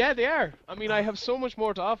 Yeah, they are. I mean, I have so much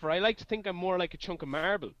more to offer. I like to think I'm more like a chunk of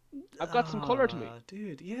marble. I've got some colour to me. Ah,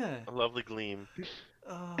 dude. Yeah. A lovely gleam.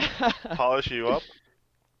 Oh, Polish you up.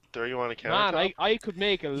 Throw you on a countertop. Man, I could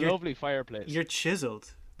make a You're- lovely fireplace. you're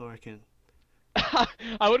chiseled, Lorcan.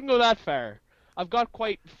 I wouldn't go that far. I've got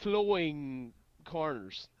quite flowing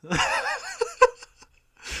corners.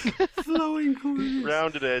 Flowing corners.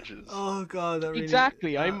 Rounded edges. Oh god, that really.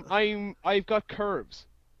 Exactly. I've got curves.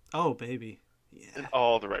 Oh baby. In Yeah,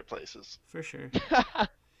 all the right places. for sure. I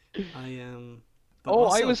am. Oh,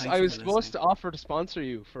 I was supposed to offer to sponsor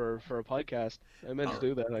you for a podcast. I meant Oh, to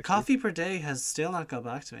do that actually. Coffee per day has still not got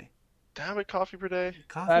back to me. Damn it, coffee per day.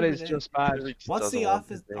 Coffee That per is day. just bad. Really just What's doesn't the want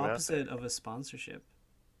his name out opposite of a sponsorship?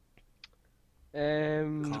 there.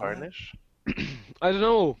 Um, Tarnish. I don't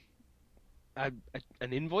know.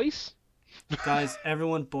 An invoice? Guys,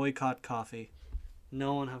 everyone boycott coffee.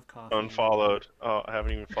 No one have coffee. Unfollowed. Oh, I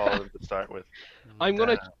haven't even followed to start with. I'm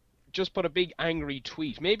gonna just put a big angry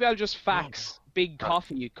tweet. Maybe I'll just fax Big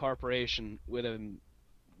Coffee Corporation with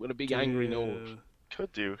a big angry note. Dude.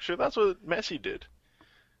 Could do. Sure, that's what Messi did.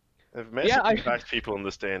 If Messi Yeah, can back people in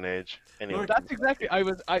this day and age, anyone. That's exactly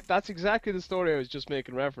that's exactly the story I was just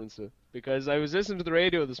making reference to, because I was listening to the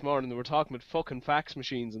radio this morning. They were talking about fucking fax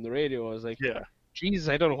machines on the radio. I was like, Yeah. Jesus,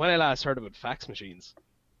 I don't know when I last heard about fax machines.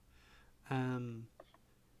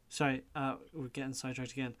 Sorry, we're getting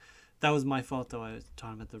sidetracked again. That was my fault though. I was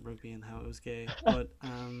talking about the rugby and how it was gay. But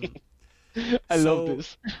I love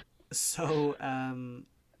this. So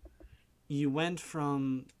you went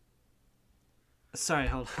from. Sorry,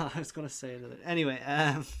 hold on. I was gonna say another. Anyway,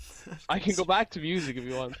 I can go back to music if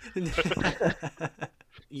you want.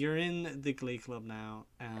 You're in the Glee Club now.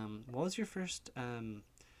 What was your first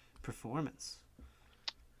performance?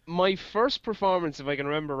 My first performance, if I can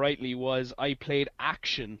remember rightly, was I played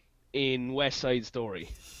Action in West Side Story.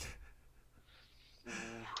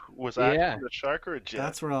 Was that Yeah. a shark or a jet?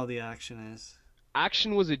 That's where all the action is.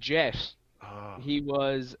 Action was a jet. Oh. He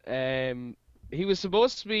was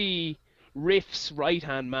supposed to be Riff's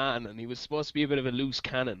right-hand man, and he was supposed to be a bit of a loose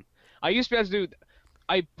cannon. I used to be able to do.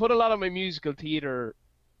 I put a lot of my musical theatre.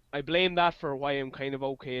 I blame that for why I'm kind of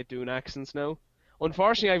okay at doing accents now.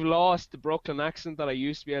 Unfortunately, I've lost the Brooklyn accent that I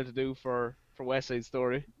used to be able to do for West Side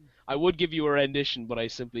Story. I would give you a rendition, but I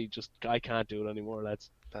simply I can't do it anymore,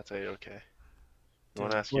 lads. That's a-okay. Do No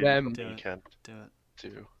one it. asks But, you um, something you Do can't Do it.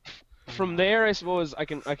 do. From there, I suppose I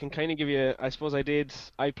can kind of give you. I suppose I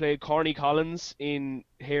played Corny Collins in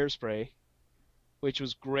Hairspray, which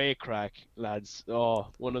was great crack, lads. Oh,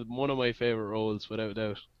 one of my favorite roles without a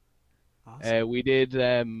doubt. Awesome. We did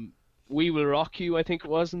We Will Rock You, I think it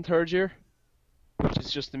was in third year, which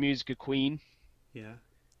is just the music of Queen. Yeah.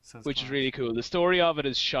 Sounds which is class. really cool. The story of it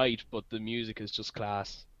is shite, but the music is just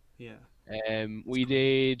class. Yeah. We cool.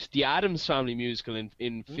 did the Addams Family musical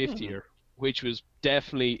in fifth Mm. year, which was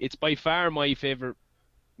definitely, it's by far my favorite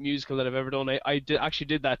musical that I've ever done. Actually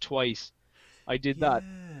did that twice. I did that.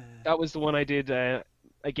 Yeah. That was the one I did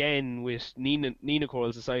again with Nina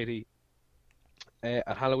Choral Society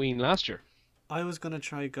at Halloween last year. I was gonna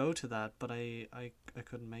try go to that, but I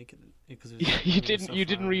couldn't make it because You we were didn't so you far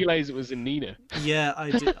didn't away. realize it was in Nina. Yeah,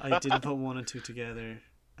 I didn't put one and two together.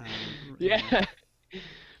 Yeah. Yeah.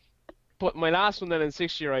 But my last one then in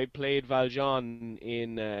sixth year I played Valjean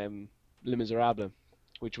in Les Miserables,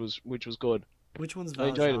 which was good. Which one's I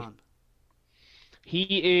enjoyed it. Valjean?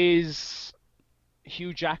 He is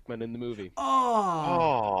Hugh Jackman in the movie. Oh,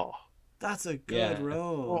 Oh, that's a good Yeah.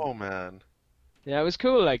 role. oh man, Yeah, it was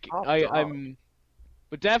cool. Like top I, dog. I'm,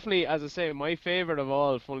 but definitely, as I say, my favorite of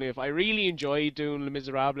all. Funnily enough, I really enjoyed doing Les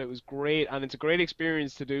Miserables. It was great, and it's a great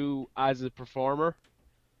experience to do as a performer.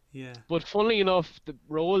 Yeah. But funnily enough, the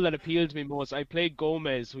role that appealed to me most, I played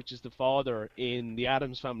Gomez, which is the father in The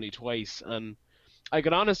Addams Family twice, and I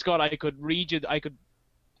could, honest to God, I could read it, I could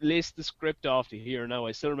list the script off to here now.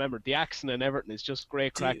 I still remember the accent and everything. It's just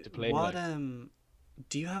great crack to play. What Like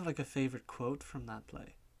do you have like a favorite quote from that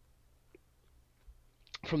play?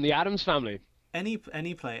 from The Addams Family. Any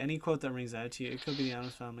play, any quote that rings out to you. It could be the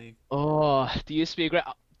Addams Family. Oh, there used to be a great.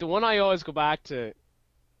 The one I always go back to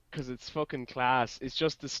because it's fucking class. It's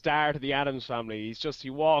just the start of the Addams Family. He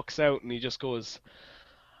walks out and he just goes,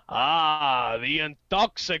 "Ah, the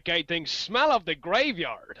intoxicating smell of the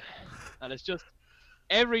graveyard," and it's just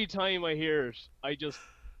every time I hear it,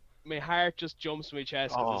 my heart just jumps to my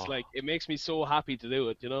chest because it's Oh, like it makes me so happy to do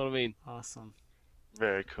it. You know what I mean? Awesome.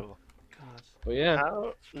 very cool. God, But yeah,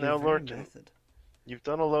 How you're now, very Lorcan? method. You've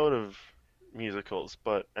done a load of musicals,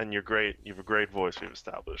 and you're great. You have a great voice. We've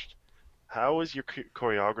established. How is your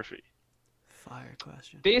choreography? Fire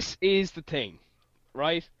question. this is the thing,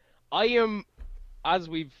 right? I am, as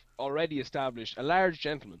we've already established, a large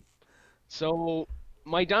gentleman. So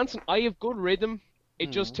my dancing, I have good rhythm.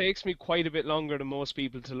 It just Hmm. takes me quite a bit longer than most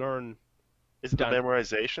people to learn Is it the dance.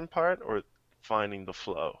 memorization part or finding the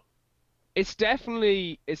flow? It's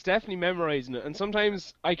definitely memorizing it, and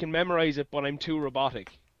sometimes I can memorize it, but I'm too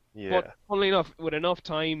robotic. But Yeah. funnily enough, with enough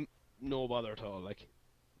time, no bother at all. Like,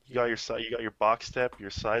 You got your side. You got your box step,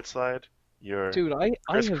 your side, your dude,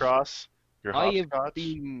 crisscross, your I have hopscotch,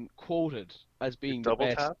 been quoted as your being the double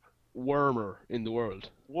best tap. wormer in the world.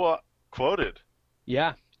 What? Quoted.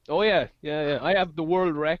 Yeah. Oh yeah, yeah, yeah. I have the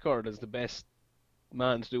world record as the best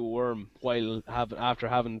man to do a worm while after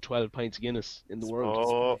having 12 pints of Guinness in the world.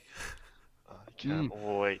 Oh, I Mm. can't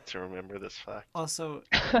wait to remember this fact. Also,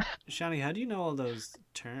 Shani, how do you know all those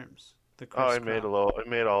terms? The Oh, I made crisscross. I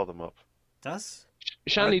made all of them up. That's I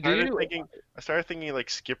Shanley, do started you? thinking. I started thinking like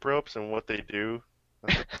skip ropes and what they do,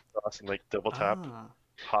 like cross and like double tap,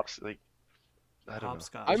 hops. Like I don't know.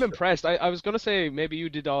 hopscotch. I'm impressed. I was gonna say maybe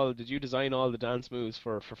did you design all the dance moves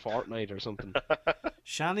for Fortnite or something?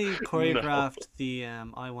 Shani No. choreographed the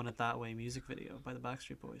 "I Want It That Way" music video by the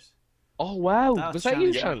Backstreet Boys. Oh wow, That was was that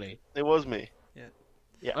you, Shanley's Yeah. work. Shanley? It was me. Yeah.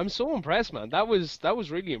 Yeah. I'm so impressed, man. That was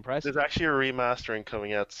really impressive. There's actually a remastering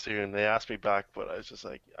coming out soon. They asked me back, but I was just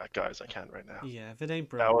like, guys, I can't right now. Yeah, if it ain't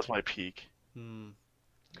That was broke. my peak. Hmm.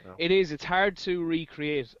 No. It is. It's hard to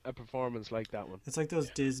recreate a performance like that one. It's like those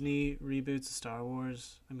Disney reboots of Star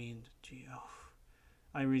Wars. I mean, gee,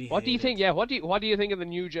 I really What do you hate think? it. Yeah, what do you think of the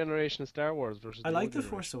new generation of Star Wars versus I the like old The generation?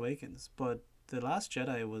 Force Awakens, but The Last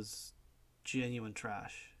Jedi was genuine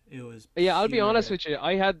trash. It was Yeah, I'll be honest pure. with you.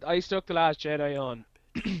 I stuck the Last Jedi on.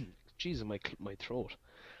 Jesus, my throat.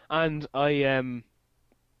 And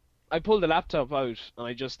I pulled the laptop out and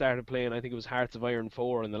I just started playing. I think it was Hearts of Iron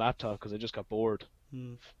 4 on the laptop because I just got bored.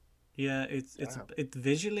 Hmm. Yeah, Damn. it's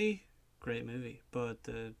visually great movie, but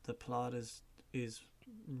the plot is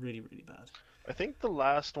really really bad. I think the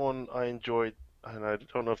last one I enjoyed, and I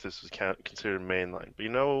don't know if this is considered mainline, but you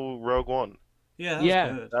know Rogue One. Yeah, that Yeah,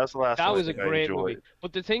 was good. That was the last that one I was a think I great movie. enjoyed.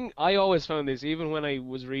 But the thing I always found is even when I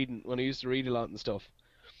used to read a lot and stuff,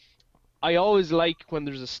 I always like when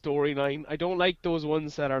there's a storyline. I don't like those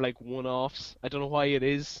ones that are like one-offs. I don't know why it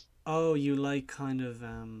is. Oh, you like kind of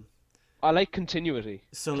I like continuity.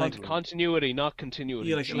 so like Continuity, not continuity.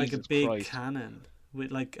 you like a Jesus big Christ. canon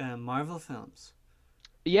with like Marvel films.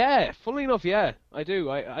 Yeah, funnily enough, yeah, I do.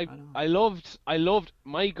 I don't. I loved,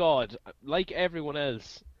 my God, like everyone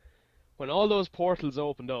else, when all those portals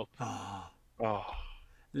opened up. Oh, Oh,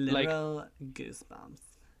 literal goosebumps,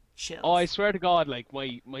 chills. Oh, I swear to God, like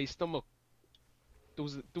my stomach, it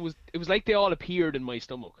was like they all appeared in my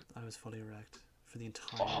stomach. I was fully erect for the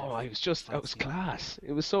entire. Oh, I was fight just, it was scene. class.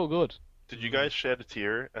 It was so good. Did you guys shed a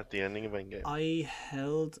tear at the ending of Endgame? I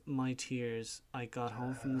held my tears. I got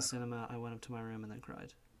home from the cinema. I went up to my room and then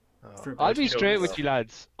cried. Oh, For I'll about be 2 straight minutes. with you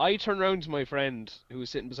lads. I turned round to my friend who was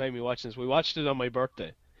sitting beside me watching this. We watched it on my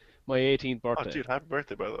birthday, my 18th Oh, birthday. dude, happy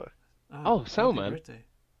birthday, by the way. Oh, so, happy man. birthday.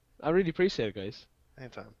 I really appreciate it, guys.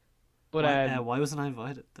 Anytime. But Why wasn't I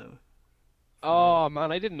invited though? oh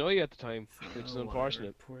man, I didn't know you at the time, which is Oh, unfortunate.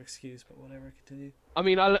 whatever. Poor excuse, but whatever. Continue. I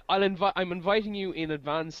mean, I'm inviting you in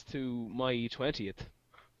advance to my 20th.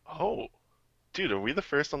 Oh, dude, are we the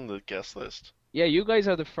first on the guest list? Yeah, you guys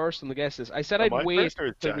are the first on the guest list. I said Am I'd I wait first or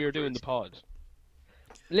is till Jack we were doing the first? pod.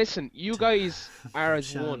 Listen, you guys are as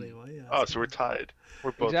Shanley, one. why you Oh, asking so we're me? tied.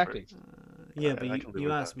 We're both Exactly. first. Yeah, I but can you, live you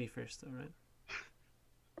with asked that. me first, though, right?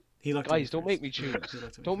 He looked Guys, at me don't make first. me choose. He looked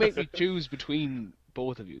at me Don't first. make me choose between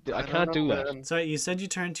both of you. I don't can't do know, that. man. Sorry, you said you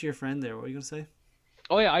turned to your friend there. What were you gonna say?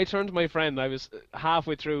 Oh yeah, I turned to my friend. I was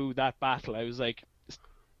halfway through that battle. I was like,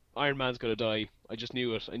 Iron Man's gonna die. I just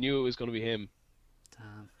knew it. I knew it was gonna be him.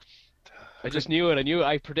 Damn. I just knew it.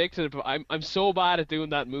 I predicted it. But I'm so bad at doing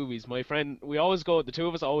that in movies. My friend, the two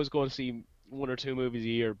of us always go to see 1 or 2 movies a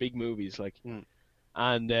year, big movies like,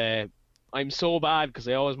 and I'm so bad because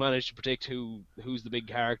I always manage to predict who's the big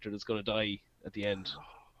character that's gonna die at the end,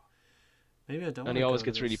 Maybe I don't. and he wanna always go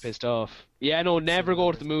gets to really this. pissed off. Yeah, no, never So go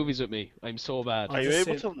bad to the this movies with me. I'm so bad. I'll Are you just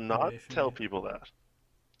able sit to not away from tell you. people that?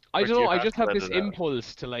 I Or don't do you know. I have just to have let this it out?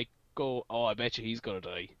 impulse to like go. Oh, I bet you he's gonna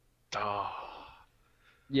die. Oh,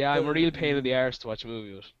 Yeah, I'm a real pain in the arse to watch a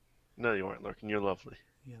movie with. no, you weren't, Lorcan. You're lovely.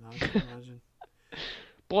 Yeah, no, I can imagine.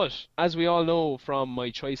 But as we all know from my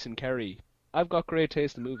choice in Kerry, I've got great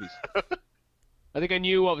taste in movies. I think I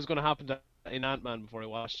knew what was going to happen in Ant-Man before I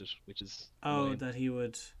watched it, which is Oh, annoying. that he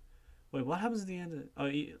would. Wait, what happens at the end?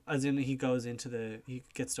 As in he goes into he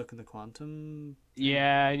gets stuck in the quantum.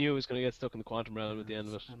 Yeah, I knew it was going to get stuck in the quantum realm at the end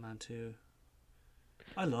of it. Ant-Man 2.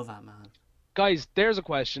 I love Ant-Man. Guys, there's a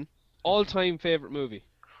question. All-time favorite movie?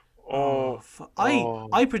 Oh,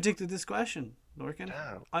 I predicted this question, Lorcan.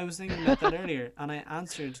 damn. I was thinking about that earlier, and I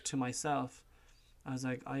answered to myself. I was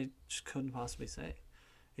like, I just couldn't possibly say.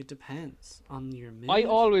 It depends on your mood. I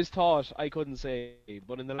always thought I couldn't say,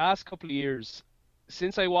 but in the last couple of years,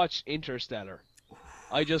 since I watched Interstellar,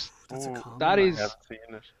 I just That's a Ooh, common that one. is- I have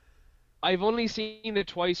seen it. I've only seen it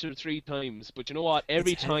twice or 3 times, but you know what?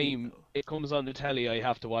 Every It's heavy, time though. it comes on the telly, I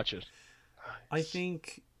have to watch it. I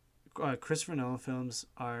think Christopher Nolan films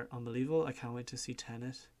are unbelievable. I can't wait to see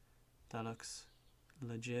Tenet. That looks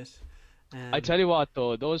legit. I tell you what,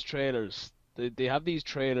 though, those trailers, they have these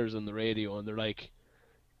trailers on the radio, and they're like,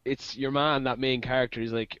 it's your man, that main character.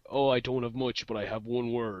 He's like, oh, I don't have much, but I have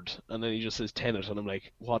 1 word, and then he just says Tenet, and I'm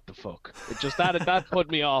like, what the fuck? It just that put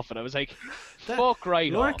me off, and I was like, fuck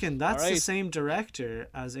right off. Lorcan, that's the alright? same director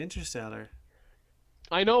as Interstellar.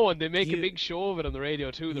 I know, and they make a You- big show of it on the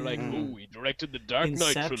radio too. They're like, oh, he directed the Dark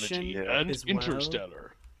Knight Inception trilogy Yeah. and as well.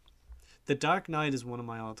 Interstellar. The Dark Knight is one of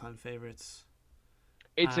my all-time favorites.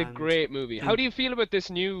 It's a And great movie. How in- do you feel about this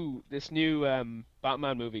new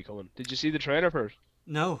Batman movie coming? Did you see the trailer for it?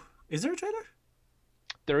 No, is there a trailer?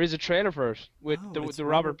 There is a trailer for it with Oh, it's the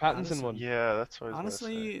Robert Robert Pattinson Pattinson. one. Yeah, that's what I was gonna say.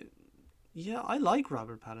 Honestly, yeah, I like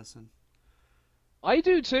Robert Pattinson. I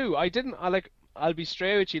do too. I'll be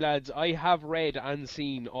straight with you lads. I have read and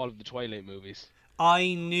seen all of the Twilight movies.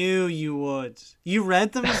 I knew you would. You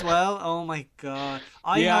read them as well? Oh my god.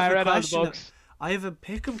 I have a read all the question. books. I have a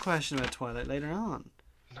pick-em question about Twilight later on.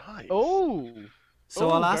 Nice. Oh, So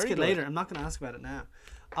Oh, I'll ask very it good. later. I'm not going to ask about it now.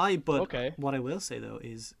 But Okay. what I will say though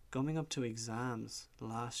is coming up to exams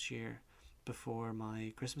last year before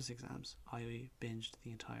my Christmas exams, I binged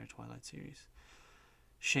the entire Twilight series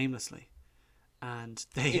shamelessly. And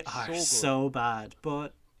they It's are so good. so bad,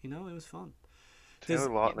 but you know, it was fun. Taylor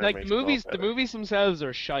Lautner like makes the it all movies, the better. movies themselves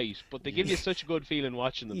are shite, but they give you such a good feeling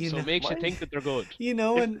watching them. You So know- it makes you Why- think that they're good. You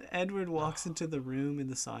know when Edward walks into the room in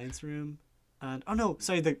the science room and oh no,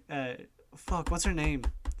 sorry, what's her name?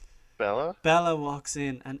 Bella? Bella walks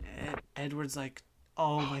in and Edward's like,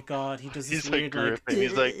 oh my god, he does this He's, like, weird gripping.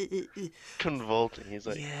 He's, like, Convulsing. He's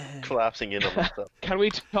like yeah. collapsing in on himself. Can we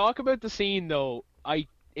talk about the scene though?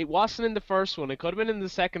 It wasn't in the first one. It could have been in the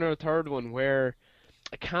second or third one where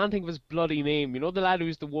I can't think of his bloody name. You know the lad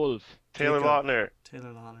who's the wolf. Taylor Jacob. Lautner.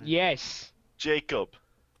 Taylor Lautner. Yes, Jacob.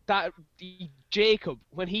 Jacob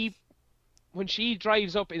when she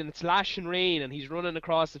drives up and it's lashing rain and he's running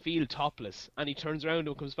across the field topless and he turns around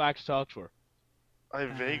and comes back to talk to her. I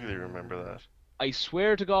vaguely remember that. I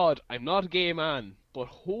swear to God, I'm not a gay man, but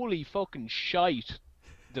holy fucking shite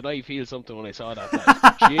did I feel something when I saw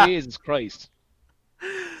that. Like, Jesus Christ.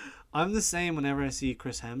 I'm the same whenever I see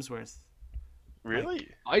Chris Hemsworth. Really?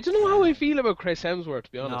 I don't know how I feel about Chris Hemsworth,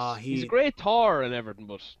 to be honest. Nah, He's he- a great Thor and everything,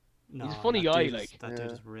 but No, He's a funny that guy, dude like. that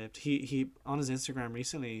dude is ripped. He on his Instagram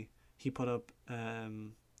recently, he put up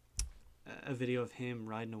a video of him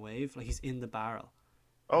riding a wave, like he's in the barrel.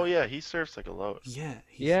 Oh yeah, he surfs like a load. Yeah,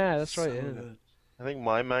 he's Yeah, that's so right, yeah. good. I think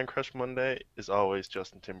my man crush Monday is always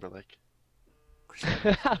Justin Timberlake.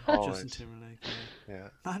 Justin Always. Timberlake, Yeah.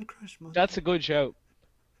 Man Crush Monday. That's a good shout.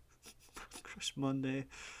 Man Crush Monday.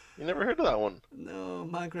 You never heard of that one? No,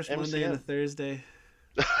 Man Crush Monday and a MCM. Thursday.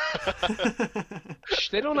 Shh,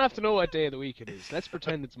 they don't have to know what day of the week it is. Let's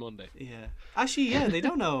pretend it's Monday. Yeah. Actually, yeah, they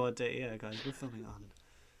don't know what day. Yeah, guys, we're filming on.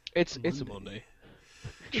 It's a Monday.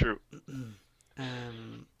 True.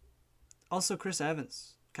 Also, Chris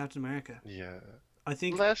Evans, Captain America. Yeah. I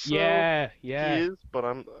think. Less so. Yeah. He is, but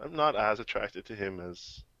I'm not as attracted to him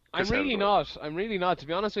as. I'm Chris really Hemsworth. not. I'm really not. To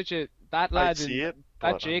be honest with you, that I lad, see it.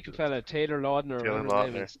 that but Jacob I'm fella, Taylor Lautner, or Taylor whatever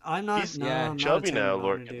his name Lautner. is. I'm not. He's No, yeah, I'm chubby not a Taylor now,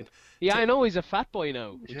 Lautner Lorcan. dude. Yeah, I know he's a fat boy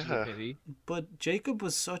now, which is Yeah. a pity. But Jacob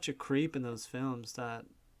was such a creep in those films that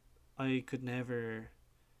I could never.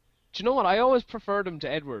 Do you know what? I always preferred him to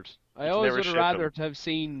Edward. I You always never would have ship rather him. to have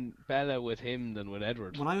seen Bella with him than with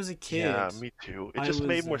Edward. When I was a kid. Yeah, me too. It I just was,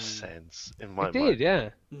 made more sense in my It did, mind. yeah.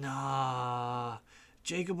 Nah,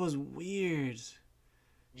 Jacob was weird.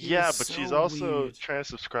 He Yeah, was but she's so also weird. trying to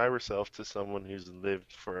subscribe herself to someone who's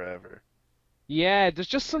lived forever. Yeah, there's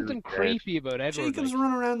just something dead. creepy about Edward. Jacob's like.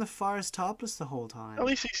 running around the forest topless the whole time. At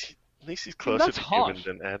least he's mean, closer that's to hot.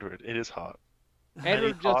 human than Edward. It is hot. Edward And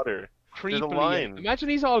he's just hotter. There's a creepily. line. Imagine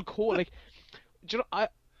he's all cold. Like, do you know?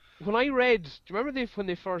 When I read, do you remember when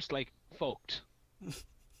they first like fucked,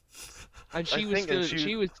 and she I was think- still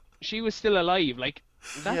and she was still alive. Like,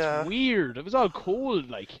 that's Yeah. weird. It was all cold.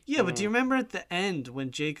 Like, Yeah, but do you remember at the end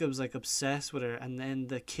when Jacob's like obsessed with her and then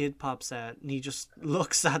the kid pops out and he just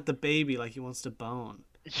looks at the baby like he wants to bone?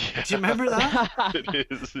 Yeah. Do you remember that? It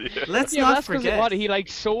is. Yeah. Let's yeah, not that's because forget. what he like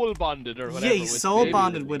soul bonded or whatever. Yeah, he with the soul baby,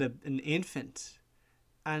 bonded didn't with he? an infant.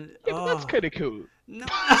 And Yeah, but that's kind of cool. no.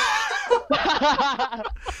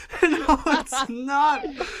 No, it's not.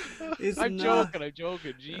 It's I'm not.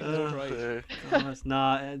 joking. Jesus Uh, Christ. Uh,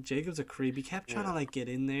 Nah, Jacob's a creep. He kept trying to like get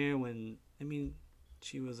in there when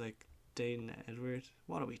she was like dating Edward.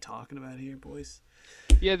 What are we talking about here, boys?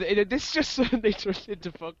 Yeah, this just they turned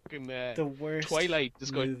into fucking The worst Twilight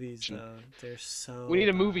discussion. movies though. They're so. We need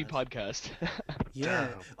a movie bad. podcast. Yeah.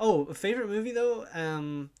 Damn. Oh, a favorite movie though.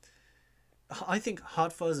 I think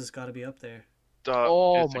Hot Fuzz has got to be up there.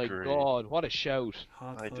 Oh my disagree. god, what a shout!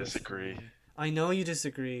 Hot I Fuzz for disagree. me. I know you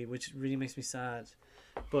disagree, which really makes me sad.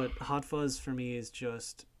 But Hot Fuzz for me is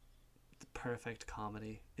just the perfect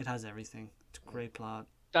comedy. It has everything. It's a great plot.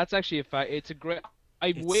 That's actually a fact. It's a great. I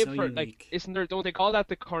It's wait so for like, unique. isn't there? Don't they call that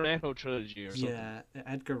the Cornetto trilogy or something? Yeah,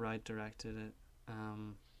 Edgar Wright directed it.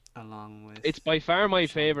 Along with. It's by far my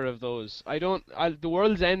Shaun. favorite of those. The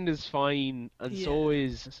World's End is fine, and so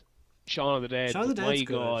is Shaun of the Dead. Shaun of the but my Dead's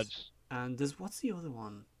good. god. And there's what's the other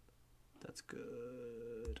one? That's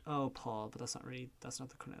good. Oh, Paul, but that's not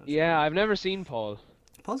the Cornetto. Yeah, I've never seen Paul.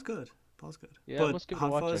 Paul's good. Paul's good. Yeah, I but must give it a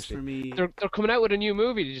Hot watch, Fuzz actually. for me. They're coming out with a new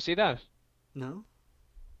movie. Did you see that No.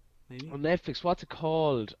 Maybe. on Netflix? What's it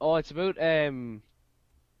called? Oh, it's about I love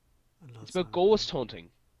it's about Sonic. ghost hunting.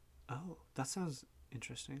 Oh, that sounds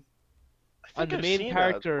interesting. I And think the I've main seen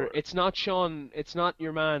character, that it's not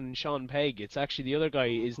your man Sean Pegg. It's actually the other guy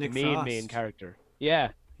is Nick the main Frost. character. Yeah.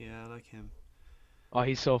 Yeah, I like him. Oh,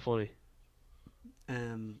 he's so funny.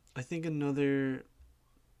 I think another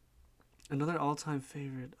all-time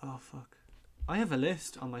favorite. Oh fuck, I have a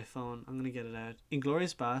list on my phone. I'm gonna get it out.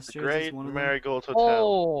 Inglorious Bastards is Great one of Marigold Hotel.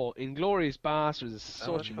 Oh, Inglorious Bastards is that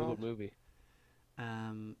what such a it's good called? movie.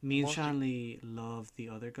 them. Me and What's it- Shanley love The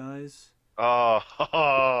Other Guys.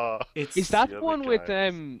 Oh, It's Is that The the Other one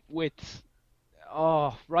Guys. with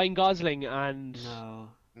Ryan Gosling and no.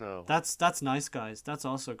 no. That's Nice Guys. That's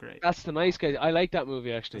also great. that's the nice guy. I like that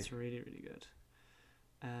movie actually. That's really really good.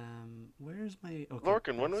 Where's my okay?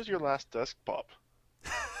 Lorcan, when was your last desk pop?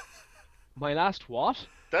 My last what?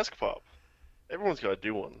 Desk pop. Everyone's got to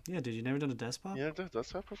do one. Yeah, did you never done a desk pop? You never done a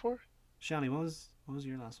desk pop before? Shanley, what was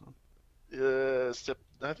your last one? I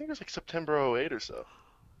think it was like September '08 or so.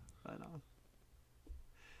 Right on.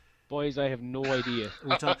 Boys, I have no idea.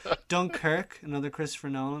 We talk Dunkirk, another Christopher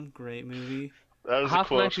Nolan, great movie. That I was a haven't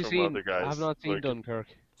quote actually from seen. other guys. I have not seen Like, Dunkirk.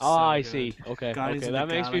 So Oh, I good. see. Okay, Guardians okay, of that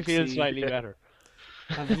the makes me feel Galaxy. slightly better.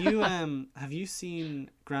 Have you seen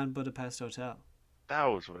Grand Budapest Hotel? That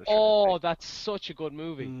was what I should Oh, that's such a good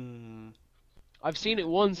movie. Mm. I've seen it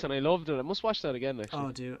once and I loved it. I must watch that again actually.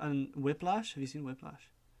 Oh, dude, and Whiplash. Have you seen Whiplash?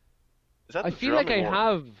 Is that I the feel like I drumming one?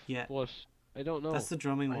 have, Yeah, but I don't know. that's the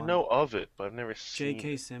drumming I one. know of it, but I've never seen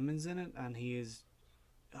J.K. it. Simmons in it, and he is.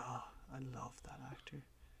 Oh, I love that actor.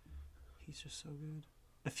 He's just so good.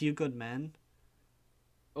 A Few Good Men.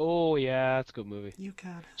 Oh yeah, that's a good movie. You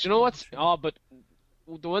can't. Do you know what's? Sure. Oh, but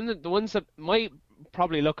the ones that might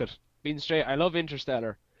probably look at being straight. I love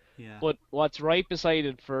Interstellar, Yeah. but what's right beside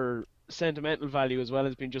it for sentimental value as well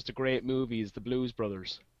as being just a great movie is The Blues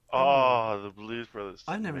Brothers. Oh, Oh, the Blues Brothers is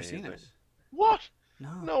I've never seen amazing. it. What?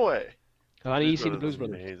 No. No way. Have any of Blues you seen The Brothers Blues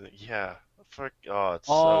is Brothers? amazing. Yeah. Oh, it's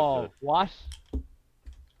so Oh, good. what?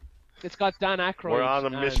 It's got Dan We're Aykroyd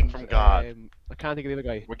on a mission and from God. I can't think of the other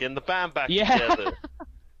guy. We're getting the band back Yeah. together.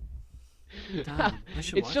 Damn, I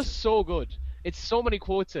should It's watch just it. so good. It's so many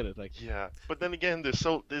quotes in it. Like, Yeah, but then again, there's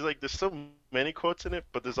so many quotes in it,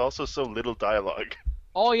 but there's also so little dialogue.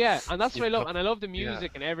 oh yeah, and that's what I You love. know? And I love the Yeah.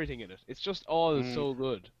 music and everything in it. It's just all Mm. so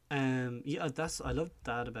good. Yeah, I love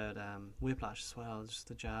that about Whiplash as well. Just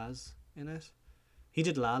the jazz in it. He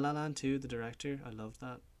did La La Land too. The director, I love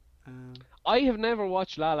that. Um, I have never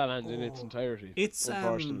watched La La Land in its Oh, entirety. it's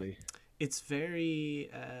unfortunately. it's very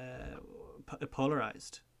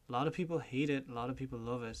polarized. A lot of people hate it. A lot of people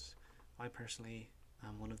love it. I personally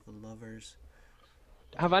am one of the lovers.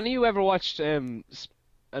 Have any of you ever watched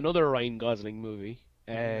another Ryan Gosling movie?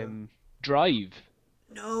 Drive.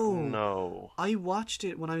 No. No. I watched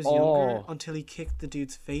it when I was Oh. younger until he kicked the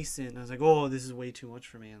dude's face in. I was like, "Oh, this is way too much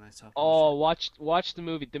for me," and I stopped. Oh, watching watch the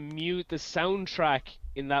movie. The soundtrack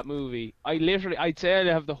in that movie. I'd say I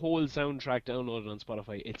have the whole soundtrack downloaded on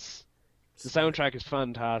Spotify. it. The soundtrack is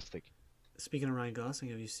fantastic. Speaking of Ryan Gosling,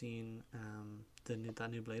 have you seen that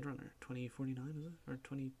new Blade Runner 2049? Is it or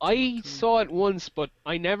 20? I saw it once, but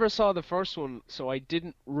I never saw the first one, so I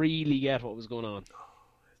didn't really get what was going on.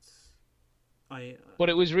 I But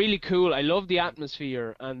it was really cool. I love the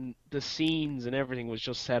atmosphere and the scenes and everything was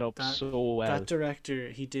just set up That- so well. that director,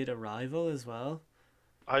 he did Arrival as well.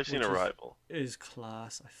 I've seen Which is- Arrival. It is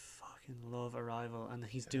class. I fucking love Arrival, and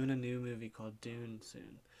he's doing a new movie called Dune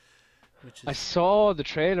soon, which I is saw the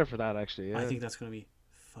trailer for that actually. Yeah. I think that's gonna be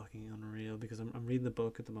fucking unreal because I'm reading the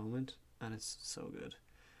book at the moment and it's so good.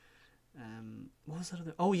 What was that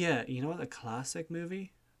other? Oh yeah, you know what? A classic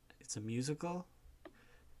movie. It's a musical,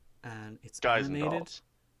 and it's Guys and animated. Dolls.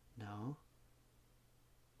 No,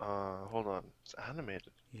 Hold on. It's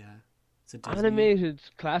animated. yeah, it's a Disney. Animated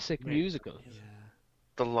classic Wait. musical. Yeah,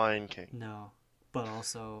 The Lion King. no, but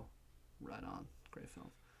also, right on, great film.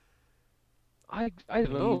 I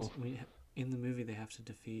don't know. In the movie, they have to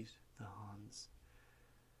defeat the Huns.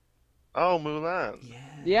 Oh, Mulan. Yeah.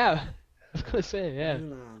 Yeah, I was gonna say yeah.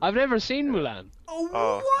 Mulan. I've never seen Mulan. Oh,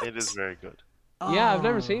 Oh, what? it is very good. Yeah, I've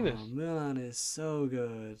never seen it. Oh, Mulan is so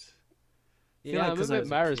good. feel Yeah, like I'm 'cause a I bit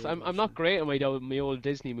was a embarrassed. kid I'm watching not it. great at my old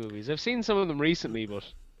Disney movies. I've seen some of them recently,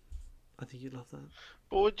 but I think you'd love that.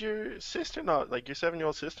 But would your sister not, like your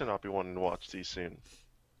 7-year-old sister, not be wanting to watch these soon?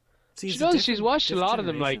 See, she it's a does. She's different- watched a different lot of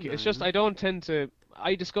them. Like generation it's now, just you know? I don't tend to.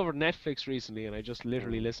 I discovered Netflix recently, and I just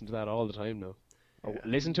literally Mm. listen to that all the time now. I Yeah.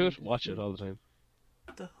 listen to it, watch it all the time.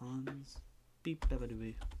 The Huns. Beep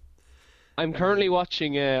babadoo. I'm currently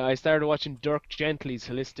watching. I started watching Dirk Gently's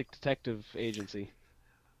Holistic Detective Agency.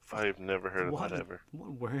 I've never heard of What? that ever.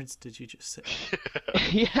 What words did you just say?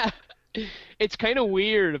 Yeah, it's kind of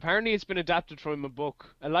weird. Apparently, it's been adapted from a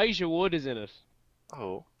book. Elijah Wood is in it.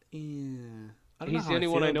 Oh, Yeah. I don't He's know the how only I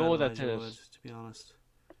one feel I know about that's Elijah in it. Wood, to be honest.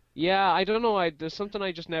 Yeah, I don't know. There's something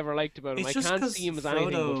I just never liked about him. It's I just can't 'cause see him as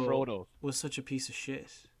anything but Frodo. Was such a piece of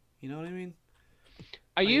shit. You know what I mean?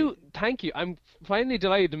 Are you? Thank you. I'm finally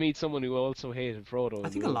delighted to meet someone who also hated Frodo. I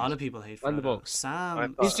think a lot of people hate Frodo. And the books.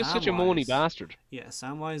 Sam. thought- He's just such a moany Samwise- bastard. Yeah,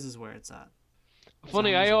 Samwise is where it's at.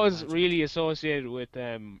 Funny, Samwise I is always magic. really associated with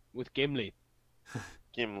Gimli.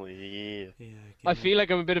 Gimli. Yeah. Yeah. I feel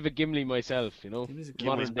like I'm a bit of a Gimli myself, you know. Gimli's a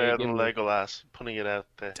Gimli's Modern day better than Gimli. Legolas. Putting it out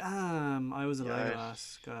there. Damn, I was a Yeah.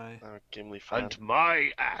 Legolas guy. I'm a Gimli fan.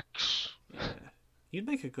 my axe. Yeah. You'd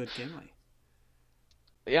make a good Gimli.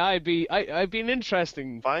 Yeah, I'd be an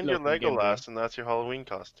interesting. Find your looking Gimli. Legolas, and that's your Halloween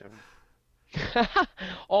costume.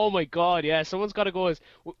 Oh my God! Yeah, someone's got to go as.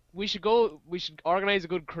 We should go. We should organize a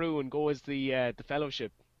good crew and go as the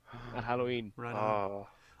Fellowship at Halloween. Right on. Oh,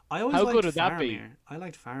 I always How liked good would that be? Faramir. I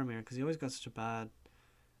liked Faramir because he always got such a bad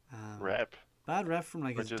rep. bad rep from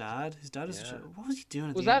like Or his just- dad. His dad is such a, yeah. what was he doing?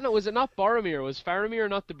 At Was the that end? not? Was it not Boromir? Was Faramir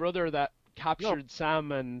not the brother that captured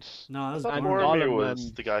Sam and? No, that was I thought And Boromir Gollum was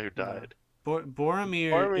and- the guy who died. Boromir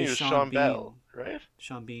Boromir is was Sean Sean Bean. Bell, right?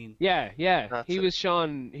 Sean Bean. Yeah, yeah. That's He it. was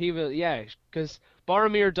Sean. He was because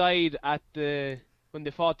Boromir died at when they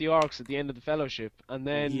fought the orcs at the end of the Fellowship, and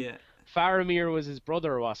then Yeah, Faramir was his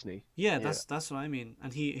brother, wasn't he? yeah, that's what I mean.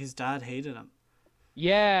 And his dad hated him.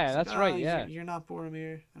 Yeah, He's that's like, right. "Ah, Yeah. you're not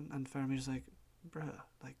Boromir, and Faramir's like, bruh,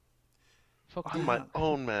 like, Fuck I'm you. my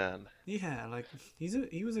own man. yeah, like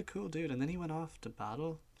he was a cool dude, and then he went off to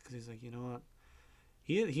battle because he's like, you know what,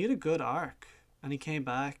 he had a good arc, and he came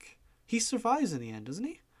back. He survives in the end, doesn't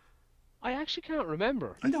he? I actually can't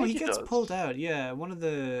remember. I think He he gets does. pulled out. Yeah, one of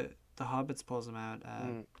the hobbits pulls him out.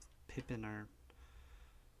 Mm. Pippin or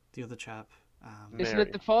the other chap. Isn't Mary.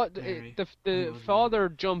 it Mary. the I think it was father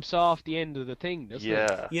jumps off the end of the thing, doesn't he?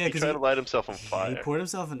 Yeah. Yeah, he 'cause tried he- to light himself on He fire. poured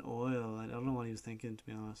himself in oil. I don't know what he was thinking, to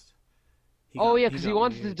be honest. Oh yeah, because he got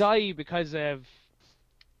wanted to weird. die because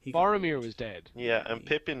He got Boromir weird. was dead. Yeah, and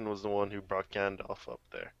Pippin was the one who brought Gandalf up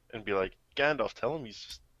there and be like, Gandalf, tell him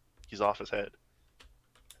he's off his head.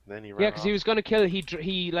 And then he ran Yeah, because he off. was gonna kill.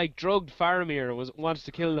 He like drugged Faramir. Wanted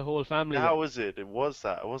to kill the whole family. That was it. It was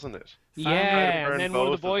that, wasn't it? Yeah, Faramir and then one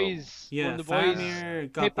of the burned both of them. boys, Yeah, one of the boys,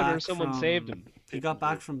 Faramir got Pippin back or someone from, saved him. He got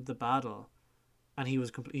back from the battle, and he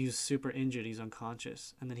was super injured. He's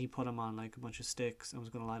unconscious, and then he put him on like a bunch of sticks and was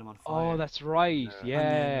going to light him on fire. Oh, that's right. Yeah. And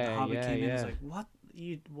then the Yeah, Hobbit yeah, came in and was yeah.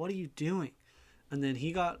 like, what are you doing? And then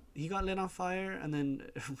he got lit on fire and then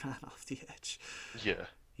ran off the edge. Yeah.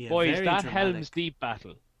 Yeah, Boys, very that dramatic. Helm's Deep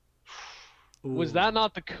battle, was Ooh. that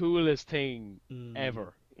not the coolest thing Mm,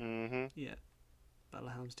 ever? Mm-hmm. Yeah, Battle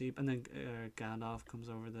of Helm's Deep, and then Gandalf comes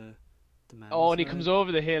over the mountain. Oh, and he comes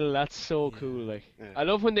over the hill. That's so Yeah. cool. Like, Yeah. I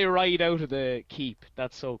love when they ride out of the keep.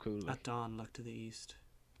 That's so cool. Like. At dawn, look to the east.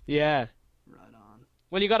 Yeah. Right on.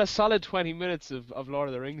 Well, you got a solid 20 minutes of Lord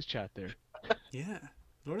of the Rings chat there. Yeah,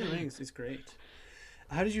 Lord of the Rings is great.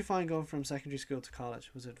 How did you find going from secondary school to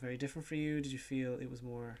college? Was it very different for you? Did you feel it was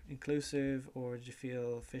more inclusive, or did you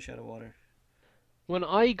feel fish out of water? When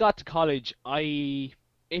I got to college,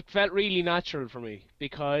 it felt really natural for me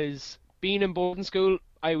because being in boarding school,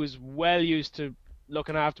 I was well used to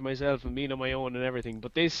looking after myself and being on my own and everything.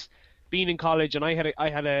 But this, being in college, and I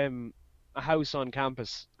had a house on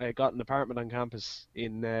campus. I got an apartment on campus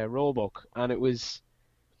in Roebuck, and it was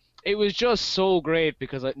just so great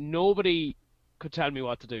because nobody could tell me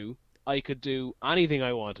what to do. I could do anything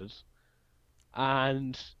I wanted,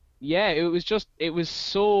 and yeah, it was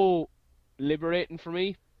so liberating for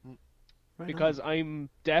me Right because I'm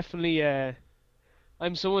definitely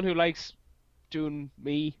I'm someone who likes doing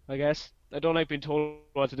me, I guess. I don't like being told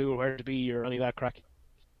what to do or where to be or any of that crack.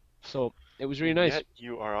 So it was really nice. Yet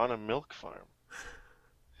you are on a milk farm.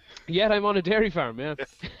 Yet I'm on a dairy farm, yeah.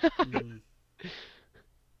 Mm.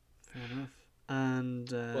 Fair enough. And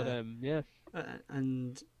But yeah.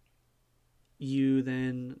 and you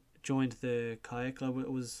then joined the kayak club.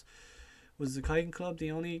 Was the kayaking club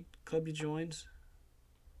the only club you joined?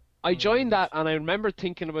 I joined that and I remember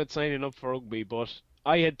thinking about signing up for rugby, but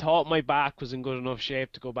I had thought my back was in good enough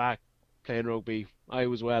shape to go back playing rugby. I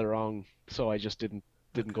was well wrong, so I just didn't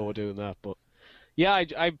go doing that. But yeah,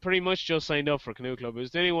 I pretty much just signed up for canoe club. It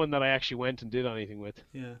was the only one that I actually went and did anything with.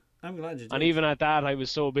 Yeah, I'm glad you did. And even at that, I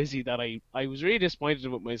was so busy that I was really disappointed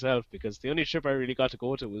with myself because the only trip I really got to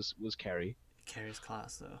go to was Kerry. Kerry's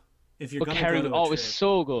class though. If you're But gonna Kerry, go to a it was trip,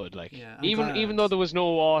 so good. Like Yeah, I'm even glad. though there was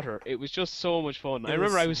no water, it was just so much fun. I It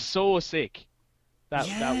remember was I was so sick that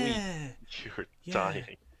week. yeah, You were Yeah.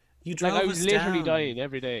 dying. you drove Like I was us literally down. dying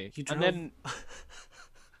every day. You And drove. then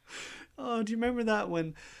Oh, do you remember that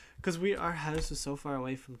when? Because our house was so far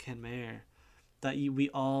away from Kenmare that we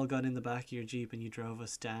all got in the back of your Jeep and you drove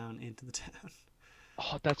us down into the town.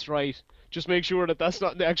 oh, that's right. Just make sure that that's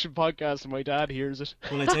not the actual podcast and my dad hears it.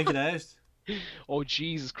 Will I take it out? Oh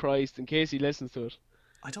Jesus Christ! In case he listens to it.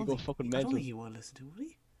 I don't go think. fucking I don't mental. think he will listen to it, will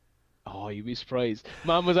he? Oh, you'd be surprised.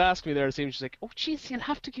 Mom was asking me there, she's like, "Oh, jeez, you'll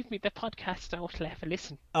have to give me the podcast now to have a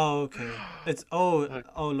listen." Oh, okay. It's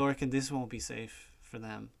Lorcan, this won't be safe for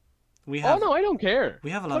them. We Oh have no, I don't care. we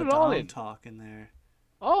have a Put lot of it all dog in. talk in there.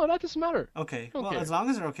 Oh, that doesn't matter. Okay, Don't well, care. as long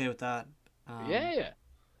as they're okay with that. Yeah.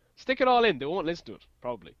 Stick it all in. They won't listen to it,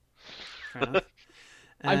 probably. Fair enough.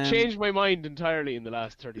 I've changed my mind entirely in the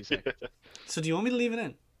last 30 seconds. So do you want me to leave it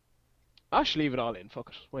in? I should leave it all in. Fuck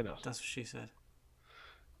it. Why not? That's what she said.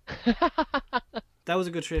 That was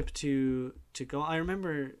a good trip to go. I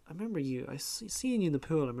remember you. Seeing you in the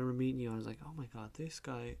pool. I remember meeting you. And I was like, oh my god, this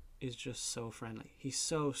guy is just so friendly. He's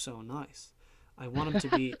so nice. I want him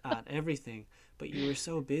to be at everything, but you were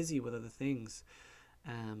so busy with other things.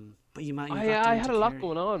 But you might. I had a lot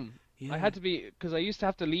going on. Yeah. I had to be because I used to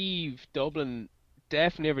have to leave Dublin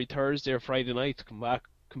definitely every Thursday or Friday night to come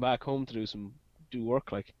back home to do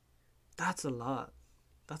work like. That's a lot.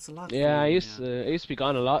 That's a lot. Yeah, for I you, used to be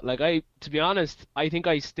gone a lot. Like to be honest, I think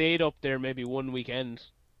I stayed up there maybe one weekend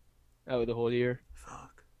out of the whole year.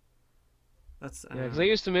 Fuck. That's Yeah, because I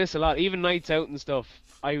used to miss a lot, even nights out and stuff.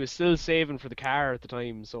 I was still saving for the car at the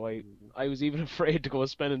time, so I was even afraid to go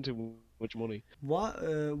spending too much money.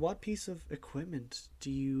 what piece of equipment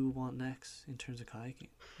do you want next in terms of kayaking?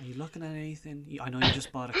 Are you looking at anything? I know you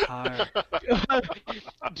just bought a car.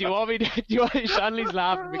 Do you want me to, do you want Shanley's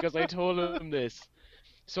laughing because I told him this.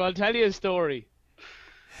 So I'll tell you a story.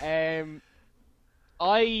 I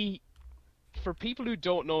For people who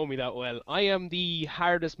don't know me that well, I am the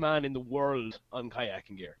hardest man in the world on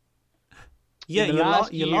kayaking gear. Yeah, In the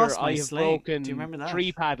last you year, lost my I have sling. broken Do you remember that?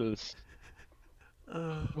 3 paddles.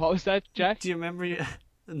 Uh, What was that, Jack? do you remember?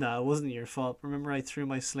 No, it wasn't your fault. Remember, I threw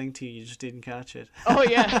my sling to you. You just didn't catch it. Oh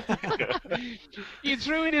yeah. You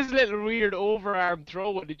threw in his little weird overarm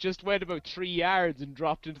throw and it just went about 3 yards and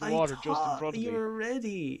dropped into the water just in thought front of you me. were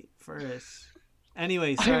ready for it.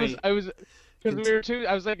 Anyway, I sorry. was because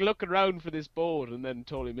I was like looking around for this boat and then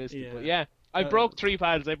totally missed it. But yeah, I broke 3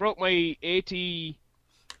 paddles. I broke my AT.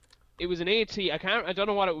 It was an AT. I don't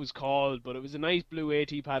know what it was called, but it was a nice blue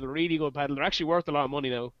AT paddle, really good paddle. They're actually worth a lot of money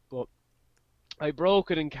now. But I broke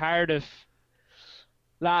it in Cardiff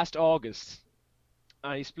last August.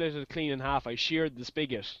 I split it clean in half. I sheared the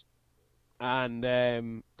spigot, and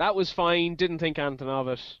that was fine. Didn't think anything of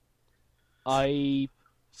it. I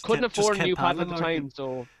couldn't afford a new paddle at the time,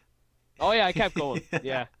 so. Oh yeah, I kept going.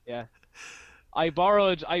 Yeah. I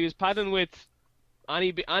was paddling with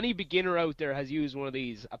any beginner out there has used one of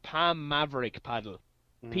these, a Palm Maverick paddle.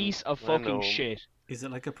 Piece of fucking shit. Is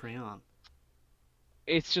it like a Prion?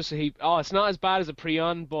 It's just a heap. Oh, it's not as bad as a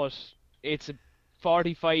Prion, but it's a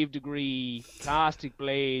 45-degree plastic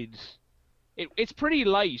blade. It's pretty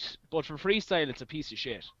light, but for freestyle, it's a piece of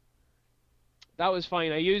shit. That was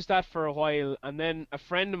fine. I used that for a while, and then a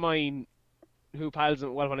friend of mine who paddles,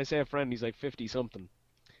 well, when I say a friend, he's like 50-something.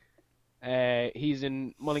 He's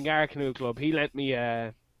in Mullingar Canoe Club. He lent me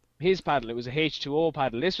his paddle. It was a H2O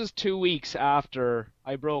paddle. This was 2 weeks after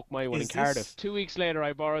I broke my one in Cardiff. 2 weeks later,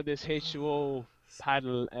 I borrowed this H2O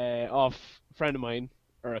paddle off a friend of mine,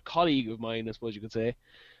 or a colleague of mine, I suppose you could say.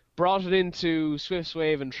 Brought it into Swift's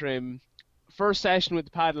Wave and Trim. First session with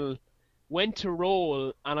the paddle, went to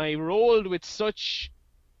roll, and I rolled with such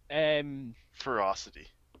ferocity.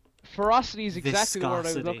 Ferocity is exactly the word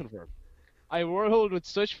I was looking for. I rolled with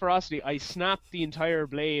such ferocity, I snapped the entire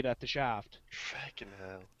blade at the shaft. Fucking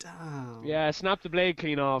hell. Damn. Yeah, I snapped the blade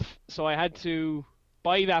clean off, so I had to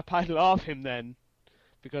buy that paddle off him then,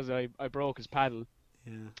 because I broke his paddle.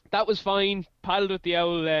 Yeah. That was fine. Paddled with the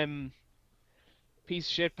old piece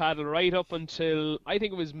of shit paddle right up until, I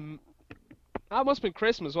think it was, that must have been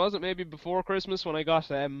Christmas, wasn't it? Maybe before Christmas when I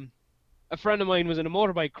got, a friend of mine was in a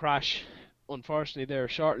motorbike crash, unfortunately there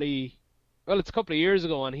shortly, well, it's a couple of years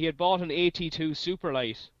ago, and he had bought an AT2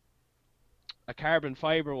 Superlight, a carbon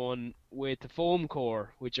fibre one with a foam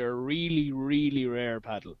core, which are really, really rare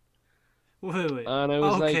paddle. Wait. And I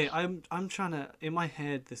was okay, like, I'm trying to, in my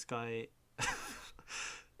head, this guy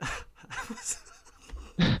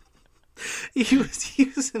he was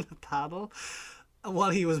using a paddle while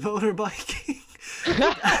he was motorbiking.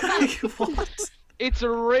 Like, what? It's a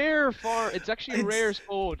rare it's actually a rare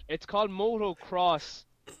sport. It's called Motocross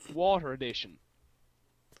Water Edition.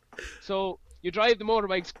 So you drive the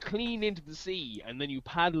motorbikes clean into the sea, and then you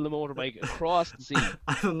paddle the motorbike across the sea.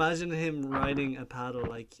 I'm imagining him riding a paddle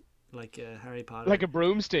like Harry Potter. Like a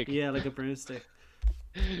broomstick. Yeah, like a broomstick.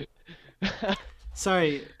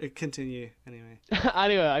 Sorry, continue anyway.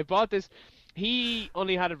 Anyway, I bought this. He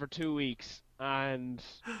only had it for 2 weeks, and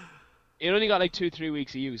it only got like 2-3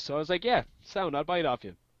 weeks of use. So I was like, yeah, sound, I'll buy it off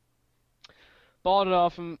you. Bought it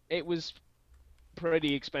off him. It was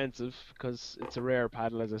pretty expensive because it's a rare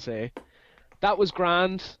paddle, as I say. That was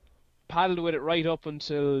grand. Paddled with it right up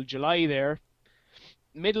until July there.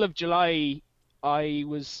 Middle of July,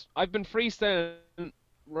 I've been freestyling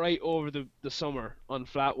right over the summer on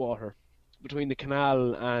flat water between the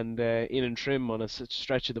canal and in and Trim on a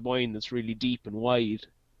stretch of the Boyne that's really deep and wide.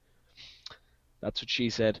 That's what she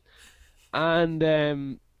said.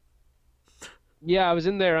 And yeah, I was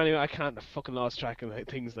in there anyway. I fucking lost track of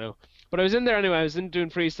things now. But I was in there anyway. I was doing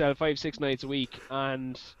freestyle 5-6 nights a week,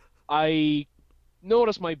 and I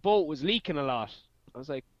noticed my boat was leaking a lot. I was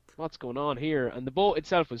like, what's going on here? And the boat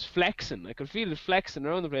itself was flexing. I could feel it flexing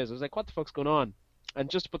around the place. I was like, what the fuck's going on? And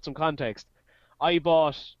just to put some context, I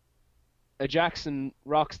bought a Jackson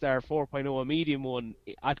Rockstar 4.0, a medium one,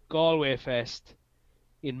 at Galway Fest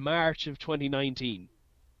in March of 2019.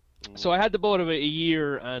 So I had the boat about a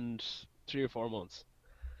year and 3 or 4 months.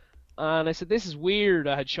 And I said, this is weird.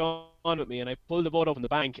 I had Sean with me, and I pulled the boat up on the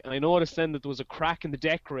bank, and I noticed then that there was a crack in the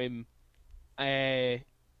deck rim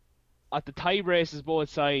at the tie braces both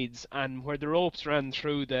sides, and where the ropes ran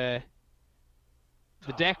through the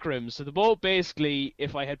the deck rim. So the boat basically,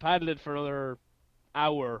 if I had paddled it for another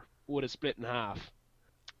hour, would have split in half.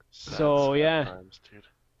 So, Sad yeah. times, dude.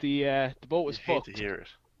 The boat You was hate fucked. to hear it.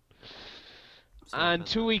 Sorry And about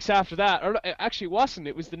 2 that. weeks after that, or actually it wasn't,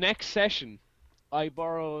 it was the next session. I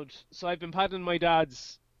borrowed, so I've been paddling my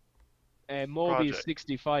dad's Mobius Project.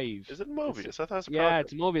 65. Is it Mobius? I thought it was a Yeah, project.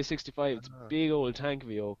 it's a Mobius 65. It's a Ah. big old tank of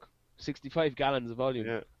a yoke. 65 gallons of volume.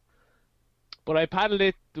 Yeah. But I paddled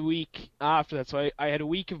it the week after that, so I had a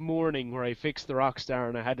week of mourning where I fixed the Rockstar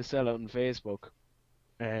and I had to sell it on Facebook.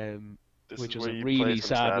 This Which is was where a you really play some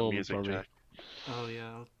sad sad moment music, for me. Jack. Oh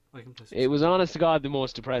yeah, I can play some It was songs. honest to God the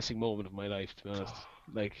most depressing moment of my life, to be honest.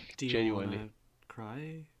 Like, Do you genuinely. wanna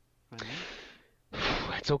cry right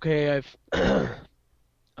now? It's okay, I've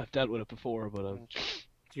I've dealt with it before, but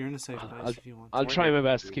You're in a safe place if you want. I'll When try you're my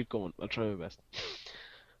best to dude. keep going. I'll try my best.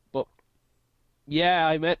 But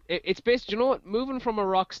yeah, it's based. You know what? Moving from a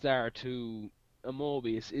Rockstar to a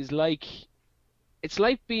Mobius is like, it's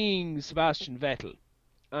like being Sebastian Vettel,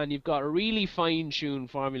 and you've got a really fine-tuned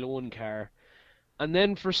Formula One car, and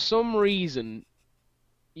then for some reason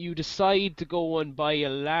you decide to go and buy a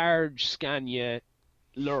large Scania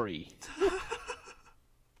lorry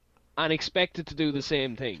and expect it to do the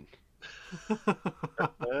same thing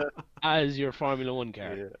as your Formula One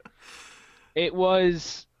car. Yeah.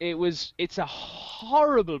 It's a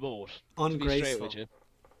horrible boat, to be straight Ungraceful. with you.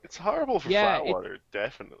 It's horrible for Yeah, flat water,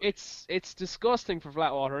 definitely. It's disgusting for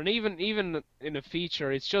flat water, and even in a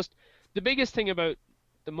feature, it's just the biggest thing about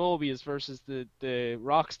the Mobius versus the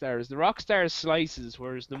Rockstar is the Rockstar slices,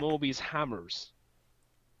 whereas the Mobius hammers.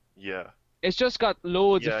 Yeah. It's just got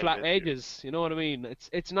loads Yeah, of I flat get you. edges, you know what I mean?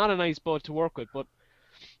 It's not a nice boat to work with, but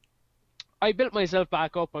I built myself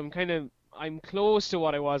back up. I'm close to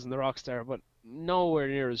what I was in the Rockstar, but nowhere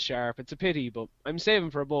near as sharp. It's a pity, but I'm saving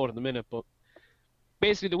for a boat at the minute. But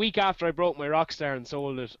basically, the week after I broke my Rockstar and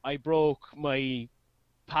sold it, I broke my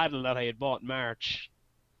paddle that I had bought in March.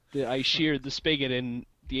 I sheared the spigot in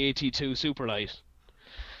the AT2 Superlight.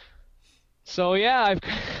 So yeah,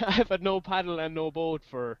 I've had no paddle and no boat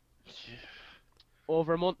for Yeah.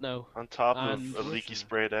 over a month now. On top And- of a leaky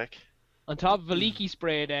spray deck. On top of a leaky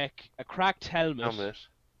spray deck, a cracked helmet, Helmet.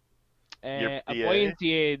 Your a BA?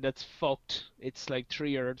 buoyancy aid that's fucked. It's like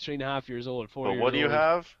 3.5 years old, 4 But years what do you old.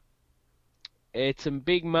 have? It's a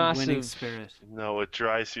big, Winning massive. spirit. No, a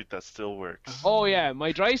dry suit that still works. Oh yeah,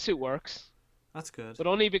 my dry suit works, That's good. but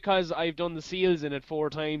only because I've done the seals in it 4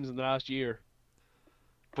 times in the last year.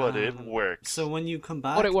 But it Um, works. So when you come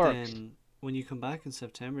back, But it works. then when you come back in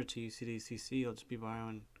September to UCDCC, you'll just be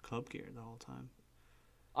borrowing club gear the whole time.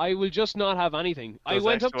 I will just not have anything. I Those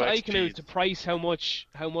went up to XOXGs. Iconoo to price how much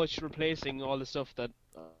replacing all the stuff that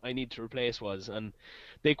I need to replace was, and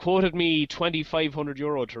they quoted me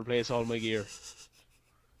 €2,500 to replace all my gear.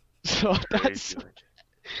 So that's, Crazy, like.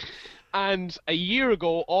 and a year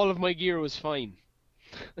ago all of my gear was fine.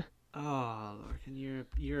 Oh, Lorcan,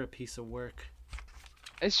 you're a piece of work.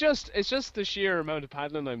 It's just the sheer amount of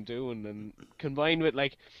paddling I'm doing, and combined with,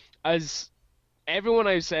 like, as everyone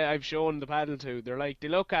I've shown the paddle to, they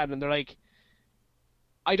look at it and they're like,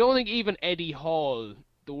 I don't think even Eddie Hall,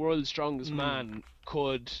 the world's strongest man,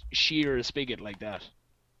 could shear a spigot like that.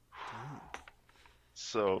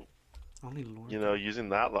 So, Only Lorcan. you know, using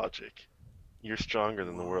that logic, you're stronger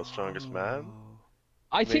than the world's strongest man. Whoa.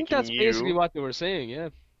 I think Making that's basically you- what they were saying, yeah.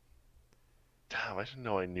 Damn, I didn't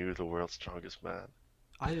know I knew the world's strongest man.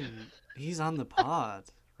 I didn't. He's on the pod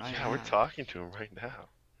right Yeah, now. we're talking to him right now.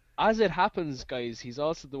 As it happens, guys, he's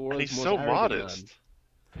also the And world's he's most so arrogant modest.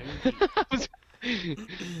 man.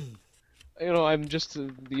 You know, I'm just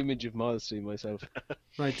the image of modesty myself.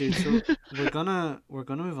 Right, dude. So we're gonna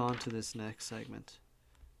move on to this next segment.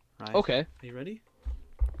 Right. Okay. Are you ready?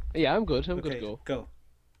 Yeah, I'm good. I'm okay, good to go. Go.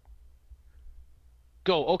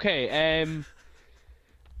 Go. Okay.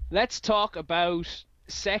 Let's talk about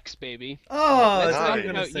sex, baby. Oh, Let's I thought talk you were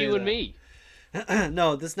gonna about say you and that. me.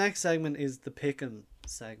 No, this next segment is the pick'em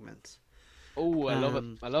segment. Oh, I love it.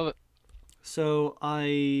 I love it. So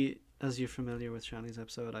as you're familiar with Shani's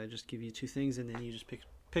episode, I just give you 2 things and then you just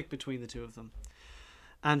pick between the 2 of them.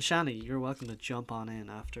 And Shani, you're welcome to jump on in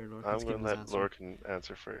after Lorcan's I'm given gonna his let answer. Lorcan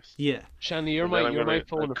answer first. Yeah. Shani, you're And then my I'm you're my gonna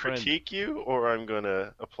phone a friend. critique you, or I'm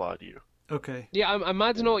gonna applaud you. Okay. Yeah, I'm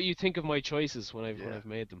mad to know what you think of my choices when I've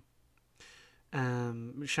made them.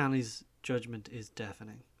 Shani's judgment is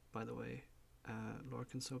deafening, by the way.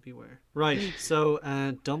 Lorcan, so beware. Right. So,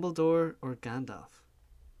 Dumbledore or Gandalf?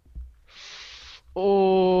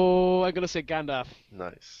 Oh, I'm gonna say Gandalf.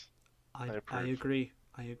 Nice. I I approve. agree.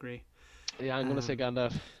 I agree. Yeah, I'm gonna say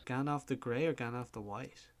Gandalf. Gandalf the Grey or Gandalf the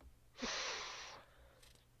White?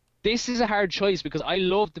 This is a hard choice because I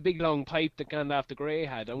love the big long pipe that Gandalf the Grey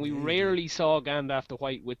had, and we Yeah, you rarely saw Gandalf the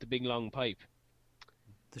White with the big long pipe.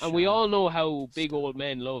 The And we shadow. all know how big old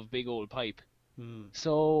men love big old pipe. Hmm.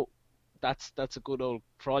 So that's a good old,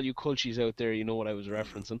 for all you culchies out there, you know what I was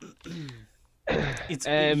referencing.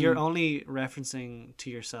 You're only referencing to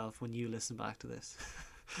yourself when you listen back to this.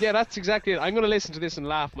 Yeah, that's exactly it. I'm going to listen to this and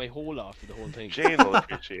laugh my whole off for the whole thing. Jane will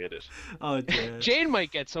appreciate it. Oh dear. Jane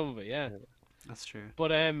might get some of it, yeah. That's true.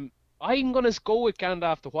 But I'm going to go with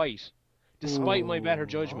Gandalf the White, despite my better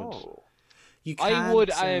judgment. Oh. You can't, I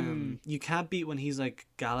would. You can't beat when he's like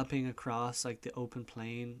galloping across like the open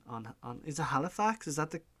plain on. Is it Halifax? Is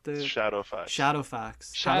that the Shadowfax.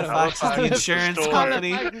 Shadowfax? Shadowfax. Halifax is the insurance Store.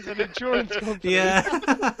 company. Halifax is an insurance company. Yeah.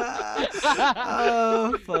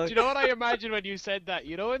 Oh fuck. Do you know what I imagine when you said that?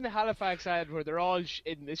 You know, in the Halifax ad where they're all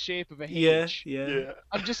in the shape of a Yeah, H. yeah. Yeah.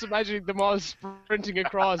 I'm just imagining them all sprinting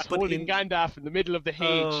across, But holding in- Gandalf in the middle of the H.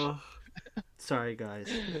 Oh, sorry guys.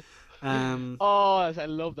 Oh, I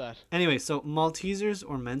love that. Anyway, so Maltesers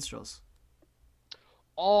or minstrels?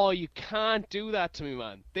 Oh, you can't do that to me,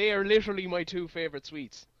 man. They are literally my two favorite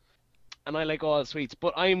sweets. And I like all sweets.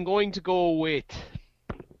 But I am going to go with...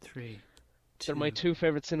 3, 2. They're my two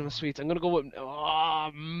favorite cinema sweets. I'm going to go with...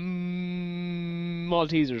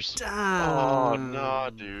 Maltesers. Oh, Damn. no,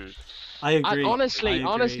 dude. I agree.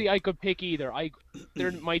 Honestly, I could pick either.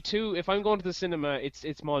 They're my two. If I'm going to the cinema, it's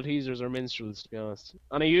Maltesers or minstrels, to be honest.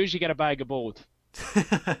 And I usually get a bag of both,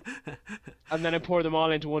 and then I pour them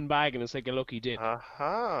all into one bag, and it's like a lucky dip.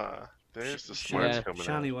 Aha. There's the smarts Yeah. coming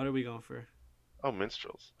Shanley, out. what are we going for? Oh,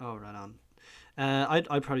 minstrels. Oh, right on.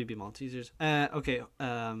 I'd probably be Maltesers. Okay.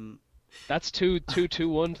 That's 2-1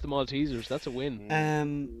 to the Maltesers. That's a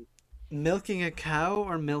win. Milking a cow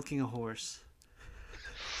or milking a horse?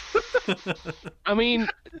 I mean,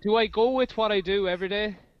 do I go with what I do every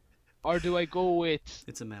day, or do I go with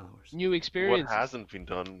It's a male horse. new What experiences? hasn't been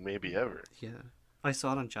done, maybe ever. Yeah. I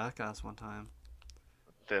saw it on Jackass one time.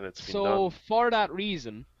 Then it's been So done. for that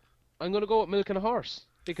reason, I'm gonna go with milking a horse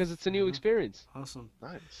because it's a new experience. Awesome.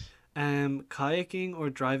 Nice. Kayaking or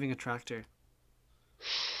driving a tractor?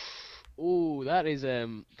 Oh, that is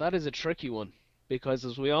a tricky one because,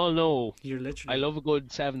 as we all know, You're literally. I love a good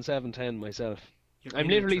 7-7-10 myself. you're I'm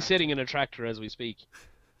in a literally tractor. sitting in a tractor as we speak.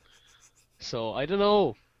 So I don't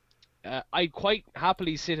know. I'd quite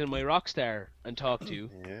happily sit in my Rockstar and talk to you,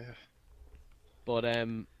 Yeah. but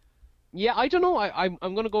yeah, I don't know. I'm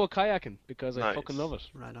gonna go with kayaking because I Nice. fucking love it.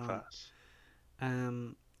 Right on. Pass.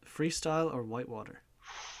 Freestyle or whitewater?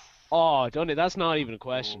 Oh, don't it? That's not even a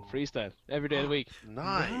question. Oh. Freestyle every day of the week.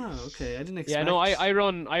 Nice. Wow, okay. I didn't expect. Yeah, no, I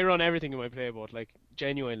run everything in my playboat. Like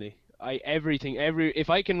genuinely, if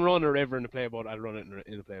I can run a river in a playboat, I'll run it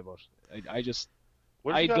in a playboat. I just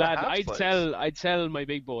What if you got a half slice? I'd sell my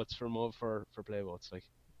big boats for playboats. Like,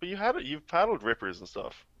 But you've paddled rippers and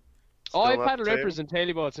stuff. oh, Still I not paddle the same? rippers and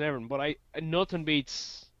taily boats and everything, but nothing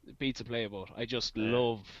beats a playboat. I just Yeah.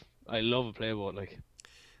 love a playboat. Like,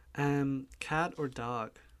 Cat or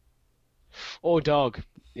dog? oh, dog,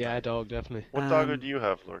 yeah, dog, definitely. What dog Um, do you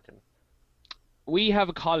have, Lorcan? We have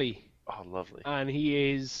a collie, Oh, lovely. and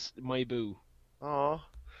he is my boo. Oh,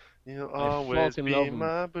 you'll I always fucking be love him.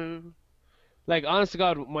 my boo. Like, honest to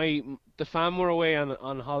God, the fam were away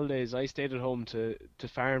on holidays. I stayed at home to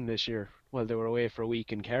farm this year while they were away for a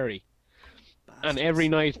week in Kerry. And every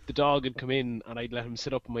night the dog would come in and I'd let him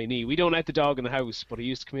sit up on my knee. We don't let the dog in the house, but he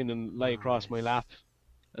used to come in and lie across my lap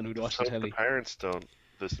and we'd watch the Hope the telly. parents don't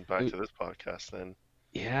listen back to this podcast then.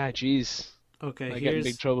 Yeah, jeez. Okay, I get in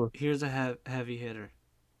big trouble. here's a heavy hitter.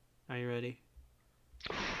 Are you ready?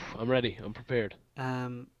 I'm ready. I'm prepared.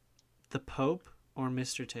 The Pope or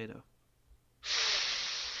Mr. Tato?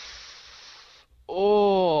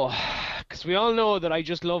 Oh, because we all know that I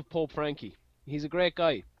just love Pope Frankie. He's a great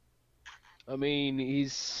guy. I mean,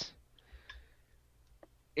 is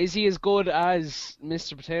he as good as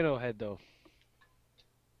Mr. Potato Head, though?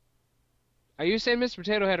 Are you saying Mr.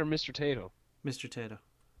 Potato Head or Mr. Tato? Mr. Tato.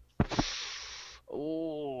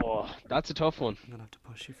 Oh, that's a tough one. I'm gonna have to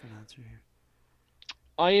push you for an answer here.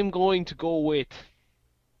 I am going to go with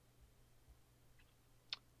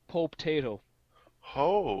Pope Tato.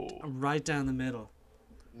 Oh, Right down the middle.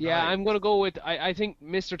 Yeah, nice. I'm going to go with... I think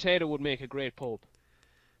Mr. Tato would make a great Pope.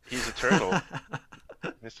 He's eternal.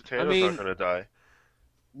 Mr. Tato's mean- not gonna die.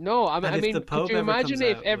 No, And I if mean, the Pope could you ever imagine comes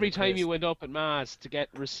if out every with a time you crisp? went up at Mass to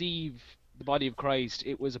receive the body of Christ,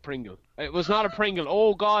 it was a Pringle? It was not a Pringle.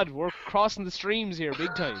 Oh God, we're crossing the streams here,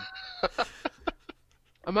 big time.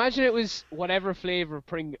 Imagine it was whatever flavor of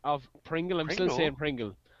Pringle. I'm still Pringle? saying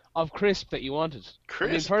Pringle. Of crisp that you wanted. I mean,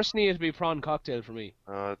 Crisp? personally, it'd be prawn cocktail for me.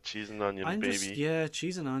 Cheese and onion, I'm baby. just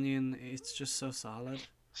cheese and onion. It's just so solid.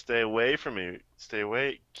 Stay away from me. Stay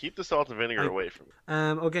away. Keep the salt and vinegar I- away from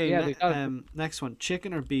me. Okay. Yeah, they got- Next one: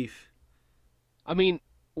 chicken or beef? I mean,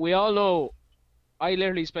 we all know I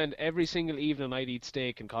literally spend every single evening I'd eat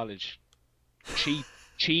steak in college. Cheap,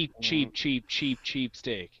 cheap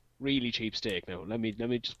steak. Really cheap steak. Now, let me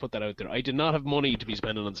just put that out there. I did not have money to be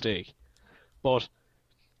spending on steak, but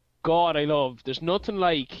God, I love. There's nothing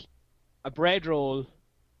like a bread roll.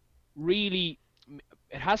 Really,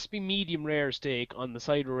 it has to be medium rare steak on the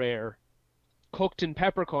side of rare, cooked in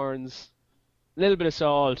peppercorns, a little bit of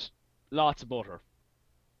salt, lots of butter.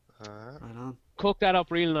 Right on. Cook that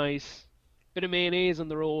up real nice. Bit of mayonnaise on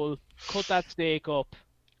the roll. Cut that steak up.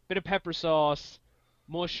 Bit of pepper sauce,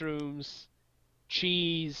 mushrooms,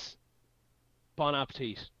 cheese. Bon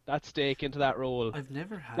appetit. That steak into that roll. I've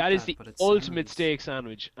never had That is the but it ultimate sounds- steak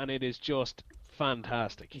sandwich, and it is just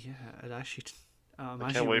fantastic. Yeah, it actually. I'm I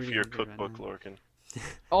actually can't wait really for your hungry right cookbook, now. Lorcan.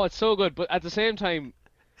 Oh, it's so good, but at the same time,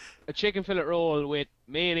 a chicken fillet roll with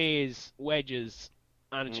mayonnaise, wedges,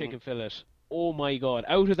 and a chicken fillet. Oh my God!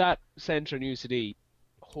 Out of that centre in UCD,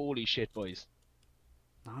 holy shit, boys!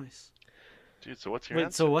 Nice. Dude, so what's your Wait,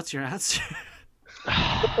 answer? so what's your answer?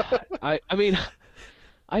 I mean,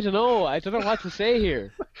 I don't know. I don't know what to say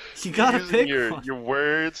here. You gotta Using pick your, one. your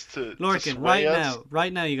words to Lorcan, sway us.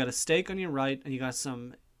 right now, you got a steak on your right, and you got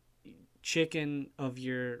some chicken of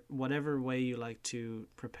your whatever way you like to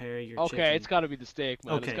prepare your Okay, chicken. it's got to be the steak,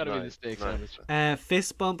 man. Okay. It's got to be the Nice, steak nice. sandwich.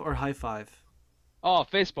 Fist bump or high five? Oh,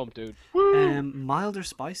 fist bump, dude. Mild or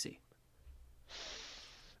spicy?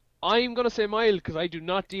 I'm gonna say mild because I do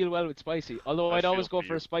not deal well with spicy. Although I I'd always feel go for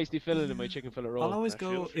for you. a spicy filling in my chicken fillet I'll roll. always I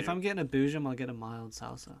feel go for if you. I'm getting a boujum, I'll get a mild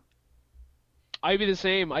salsa. I'd be the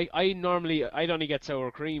same. I normally I'd only get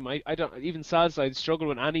sour cream. I don't even salsa. I'd struggle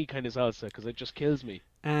with any kind of salsa because it just kills me.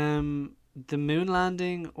 The moon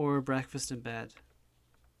landing or breakfast in bed?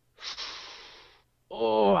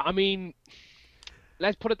 Oh, I mean,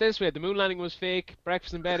 let's put it this way: the moon landing was fake.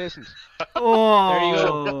 Breakfast in bed isn't. Oh, There you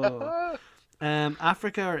go.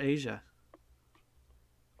 Africa or Asia?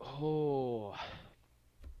 Oh.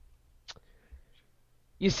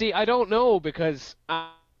 You see, I don't know because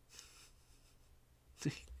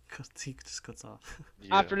He just cuts off.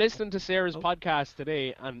 Yeah. after listening to Sarah's Oh. podcast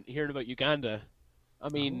today and hearing about Uganda, I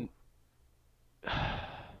mean,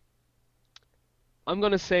 I'm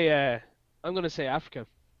gonna say Africa.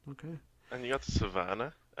 Okay. And you got the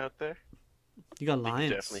savannah out there. You got You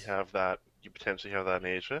lions. definitely have that. You potentially have that in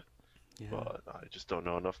Asia, Yeah. but I just don't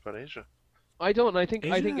know enough about Asia. I don't. I think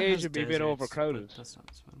has Asia would be a bit deserts, overcrowded. but that's not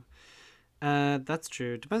as fun. That's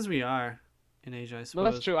true. Depends where you are in Asia, I suppose.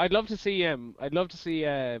 No, that's true. I'd love to see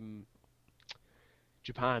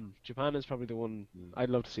Japan. Japan is probably the one I'd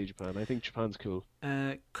love to see. Japan. I think Japan's cool.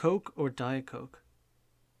 Coke or Diet Coke?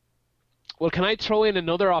 Well, can I throw in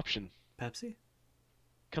another option? Pepsi?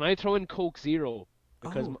 Can I throw in Coke Zero?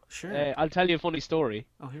 Because Oh, sure. I'll tell you a funny story.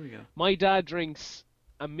 Oh, here we go. My dad drinks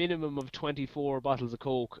a minimum of 24 bottles of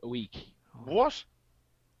Coke a week. Oh. What?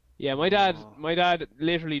 Yeah, my dad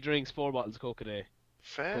literally drinks 4 bottles of Coke a day.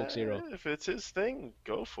 Fair. Coke Zero. If it's his thing,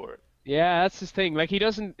 go for it. Yeah, that's his thing. Like he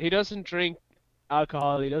doesn't drink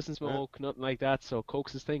alcohol, he doesn't smoke, nothing like that, so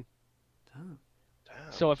Coke's his thing. Damn.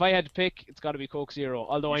 Damn. So if I had to pick, it's got to be Coke Zero,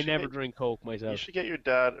 although You I should never get- drink Coke you myself. should get your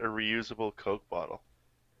dad a reusable Coke bottle.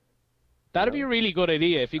 That'd be a really good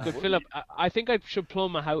idea if you could Would fill up. be. I think I should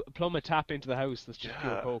plumb a tap into the house that's just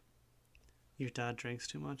pure Yeah. Coke. Your dad drinks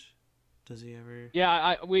too much? Does he ever?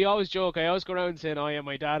 Yeah, we always joke. I always go around saying, "Oh yeah,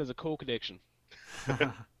 my dad has a Coke addiction."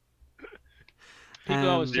 People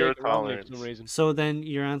always Zero take it wrongly for tolerance. some reason. So then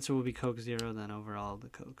your answer will be Coke Zero then over all the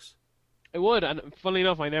Cokes. It would, and funnily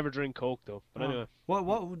enough, I never drink Coke though. But Oh. anyway,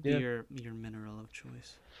 What would be Yeah. your mineral of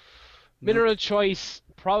choice? mineral choice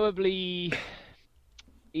probably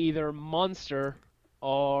either Monster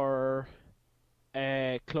or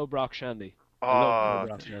Club Rock Shandy. I love Oh,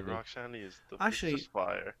 Rock dude, Shandy. Rock Shandy is the Actually- just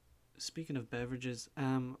fire. Speaking of beverages,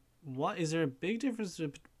 what is there a big difference?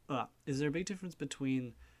 Is there a big difference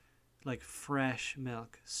between like fresh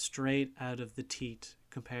milk straight out of the teat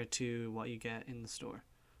compared to what you get in the store?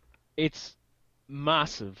 It's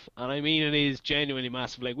massive, and I mean it is genuinely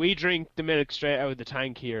massive. Like we drink the milk straight out of the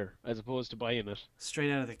tank here, as opposed to buying it,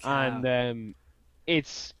 Straight out of the cow. and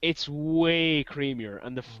it's way creamier,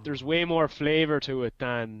 and there's way more flavor to it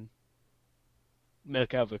than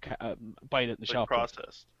milk out of buying it in the Like shop.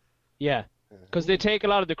 processed. Yeah, because they take a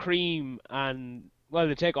lot of the cream and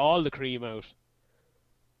they take all the cream out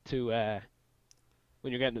to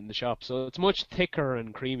when you're getting it in the shop, so it's much thicker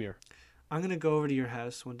and creamier. I'm gonna go over to your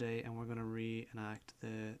house one day and we're gonna reenact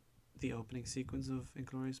the opening sequence of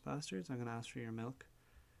Inglourious Bastards. I'm gonna ask for your milk.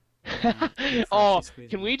 Oh, squeezed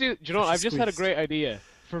can milk. we do? Do you know? Freshly I've just had a squeezed. great idea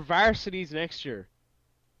for varsities next year,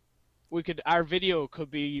 our video could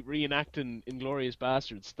be reenacting Inglorious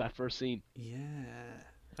Bastards, that first scene. Yeah,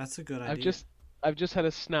 that's a good I've idea. just had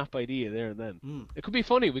a snap idea there and then. Mm, It could be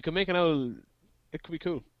funny. We could make an old. It could be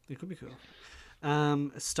cool. it could be cool.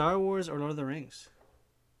 Star Wars or Lord of the Rings?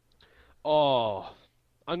 Oh,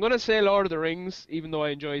 I'm gonna say Lord of the Rings, even though I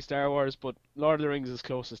enjoy Star Wars, but Lord of the Rings is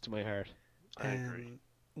closest to my heart. I agree.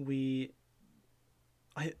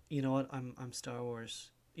 You know what? I'm Star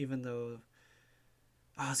Wars, even though.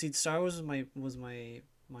 See, Star Wars was my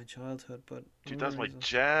childhood, but Dude, Lord that's of my the Rings-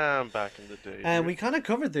 jam back in the day. And we kind of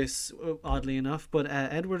covered this, oddly enough, but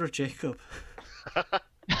Edward or Jacob?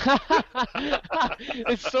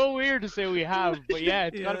 It's so weird to say we have, but yeah,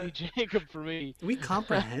 it's gotta Yeah. be Jacob for me. We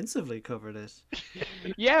comprehensively covered it.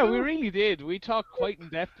 Yeah, we really did. We talked quite in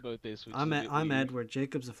depth about this. Which I'm is a bit I'm weird. Edward.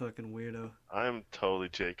 Jacob's a fucking weirdo. I'm totally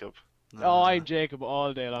Jacob. Oh, I'm Jacob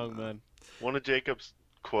all day long, man. One of Jacob's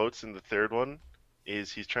quotes in the third one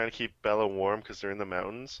is he's trying to keep Bella warm because they're in the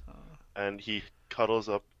mountains, and he cuddles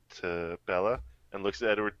up to Bella and looks at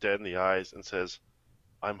Edward dead in the eyes and says,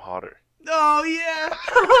 "I'm hotter." Oh yeah.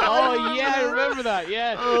 Oh yeah, I remember that.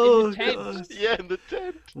 Yeah, Oh, in the tent. God. Yeah, in the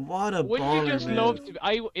tent. What a Wouldn't baller you just move. love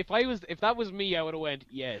to? If that was me, I would have went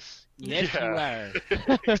yes, yes Yeah. you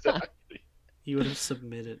are. Exactly. You would have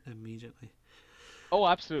submitted immediately. Oh,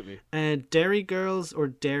 absolutely. And Dairy Girls or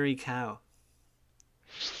Dairy Cow?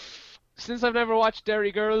 Since I've never watched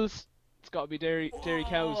Dairy Girls, it's got to be Dairy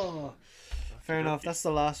Cows. Oh, fair enough. That's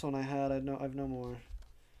the last one I had. I've no more.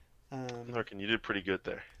 Lorcan, you did pretty good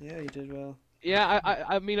there. Yeah, you did well. Yeah,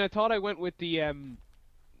 I mean, I thought I went with the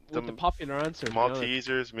The popular answer. to be honest.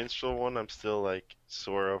 Maltesers, minstrel one, I'm still like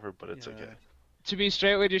sore over, but it's Yeah. okay. To be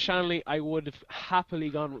straight with you, Shanley, I would have happily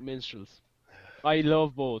gone with minstrels. I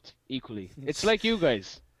love both equally. It's like you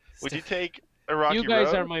guys. Would you take a Rocky You guys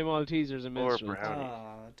Road are my Maltesers and or minstrels.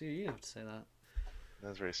 brownie? Dude, you didn't have to say that.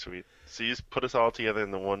 That's very sweet. So you just put us all together in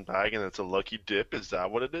the one bag, and it's a lucky dip. Is that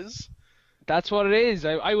what it is? That's what it is.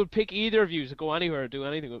 I would pick either of you to go anywhere or do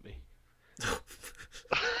anything with me.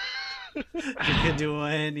 You can do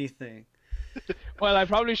anything. Well, I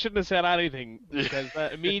probably shouldn't have said anything because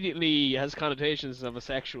that immediately has connotations of a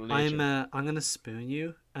sexual nature. I'm gonna spoon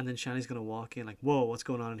you, and then Shani's gonna walk in like, "Whoa, what's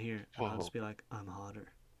going on in here?" And I'll Whoa. just be like, "I'm hotter."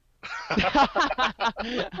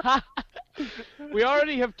 We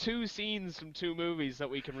already have two scenes from two movies that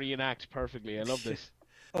we can reenact perfectly. I love this.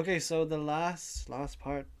 Okay, so the last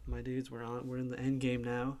part, my dudes, we're in the end game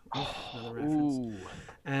now. Oof, another reference.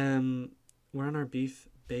 Ooh. We're on our beef,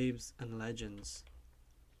 babes, and legends.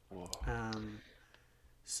 Whoa.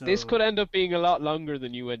 So This could end up being a lot longer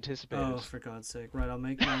than you anticipated. Oh, for God's sake! Right, I'll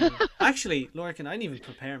make mine. Actually, Lorcan, I didn't even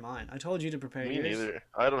prepare mine. I told you to prepare Me yours. neither.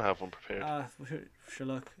 I don't have one prepared. Sure.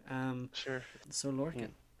 Look. Sure. So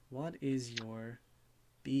Lorcan, what is your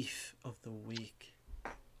beef of the week?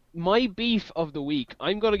 My beef of the week.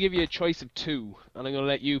 I'm going to give you a choice of two, and I'm going to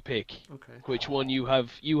let you pick Okay. which one you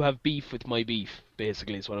have. You have beef with my beef.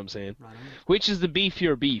 Basically, is what I'm saying. Right on. Which is the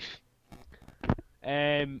beefier beef?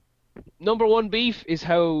 Number one beef is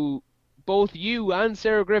how both you and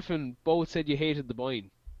Sarah Griffin both said you hated the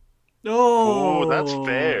boyne. Oh, Oh, that's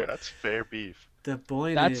fair. That's fair beef. The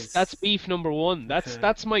boy That's beef number one. Okay.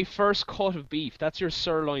 That's my first cut of beef. That's your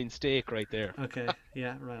sirloin steak right there. Okay,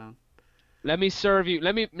 yeah, right on. Let me serve you.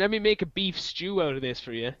 Let me make a beef stew out of this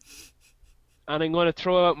for you. And I'm going to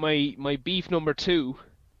throw out my beef number two,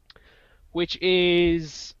 which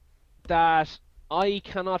is that I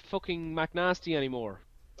cannot fucking McNasty anymore,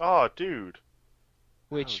 Oh, dude.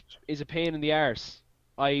 which Ouch. is a pain in the arse.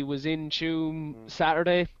 I was in Tuam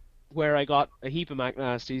Saturday, where I got a heap of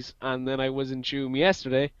McNasties, and then I was in Tuam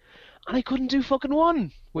yesterday, and I couldn't do fucking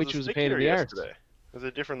one, which was a pain in the arse. yesterday. It was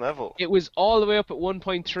a different level. It was all the way up at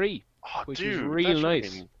 1.3. Oh, which dude, was real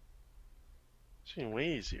nice. It's been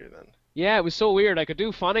way easier then. Yeah, it was so weird. I could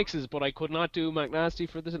do phonics's, but I could not do McNasty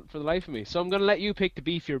for the life of me. So I'm gonna let you pick the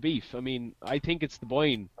beefier beef. I mean, I think it's the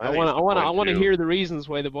boyne. I I think want it's the boyne I want to too. hear the reasons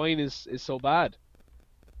why the boyne is so bad.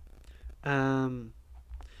 I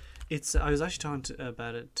was actually talking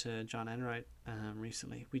about it to John Enright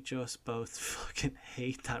recently. We just both fucking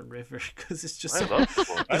hate that river because it's just I so, love the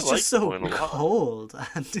boyne. I it's like just the so boyne a lot. cold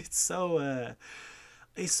and it's so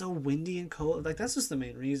windy and cold. Like that's just the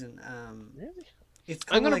main reason. Really? It's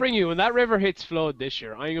I'm gonna like, bring you when that river hits flood this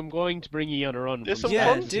year. I am going to bring you on a run. There's from some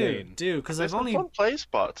yeah, fun Slane. dude, because There's I've some only fun play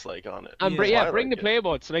spots like on it. And Yeah. bring the it.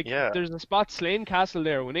 playboats. Like Yeah. there's a spot Slane Castle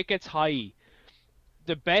there. When it gets high,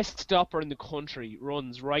 the best stopper in the country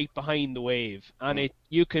runs right behind the wave, and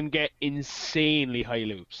you can get insanely high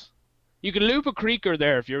loops. You can loop a creeker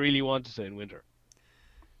there if you really wanted to in winter.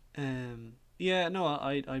 Yeah, no,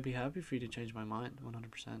 I'd be happy for you to change my mind,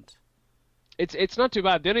 100%. It's not too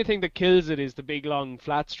bad. The only thing that kills it is the big long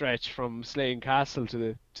flat stretch from Slane Castle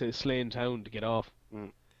to Slane Town to get off.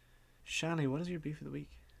 Mm. Shanley, what is your beef of the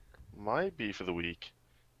week? My beef of the week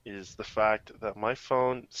is the fact that my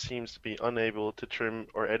phone seems to be unable to trim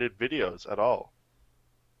or edit videos at all.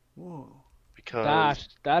 Whoa. Because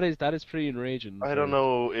That is pretty enraging. I don't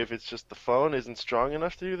know if it's just the phone isn't strong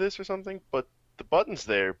enough to do this or something, but the button's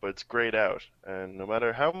there, but it's grayed out. And no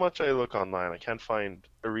matter how much I look online, I can't find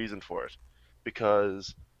a reason for it.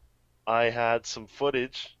 Because I had some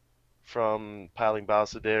footage from Paling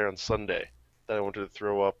Balsadare on Sunday that I wanted to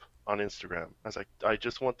throw up on Instagram. I was like, I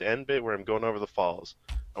just want the end bit where I'm going over the falls.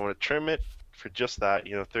 I want to trim it for just that,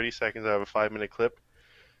 30 seconds out of a 5-minute clip.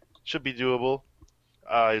 Should be doable.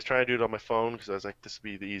 I was trying to do it on my phone because I was like, this would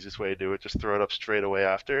be the easiest way to do it. Just throw it up straight away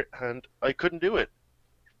after, and I couldn't do it.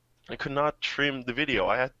 I could not trim the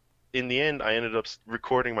video. In the end, I ended up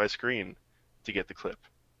recording my screen to get the clip.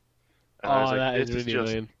 And I was like, that is this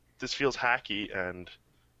really annoying. this feels hacky, and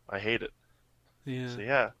I hate it. Yeah. So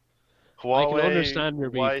yeah, I can Huawei, understand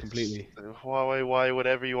your beef completely. Huawei, why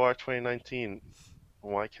whatever you are, 2019,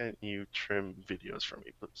 why can't you trim videos for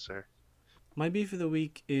me, sir? My beef of the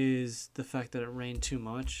week is the fact that it rained too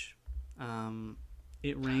much.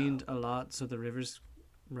 It rained a lot, so the rivers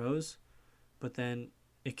rose, but then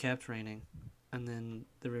it kept raining, and then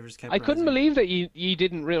the rivers kept I couldn't rising. believe that you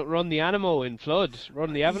didn't run the Animo in flood,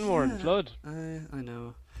 run the Avonmore in flood. I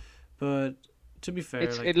know, but to be fair,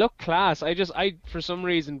 It looked class. I for some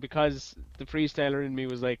reason, because the freestyler in me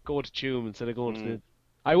was like, go to Tume instead of going to the...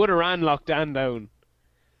 I would have ran Lockdown down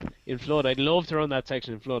in flood. I'd love to run that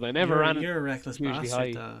section in flood. I never ran it. You're a reckless usually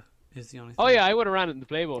bastard, high. though, is the only thing. Oh yeah, I would have ran it in the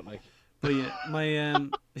playboat, like. But yeah, my yeah,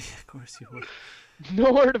 of course you would.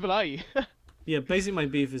 No word of a lie. Yeah, basically my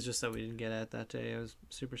beef is just that we didn't get out that day. I was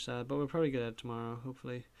super sad, but we'll probably get out tomorrow,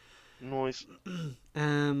 hopefully. Noise.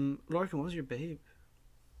 Lorcan, what was your babe?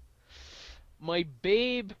 My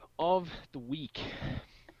babe of the week.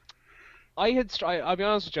 I'll be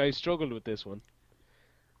honest with you, I struggled with this one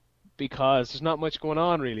because there's not much going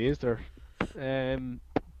on, really, is there?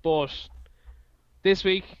 But this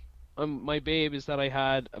week, my babe is that I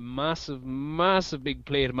had a massive, massive big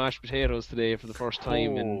plate of mashed potatoes today for the first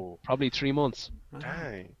time in probably 3 months.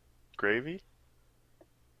 Dang. Gravy?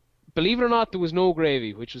 Believe it or not, there was no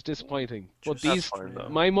gravy, which was disappointing. But That's fine, though.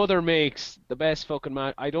 my mother makes the best fucking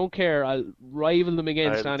mash. I don't care. I'll rival them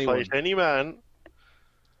against I'll anyone. fight any man.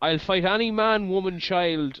 I'll fight any man, woman,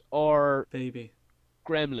 child, or Baby.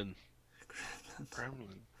 gremlin.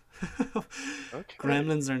 Gremlin. Okay.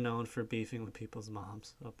 Gremlins are known for beefing with people's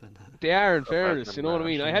moms up in They are, in Apart fairness. from You know what I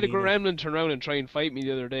mean? mash, I had a neither. gremlin turn around and try and fight me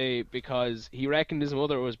the other day because he reckoned his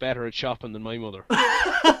mother was better at shopping than my mother.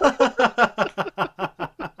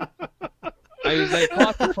 I was like,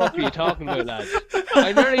 what the fuck are you talking about, lad?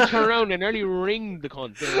 I nearly turned around and nearly ringed the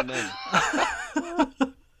cunt there and then.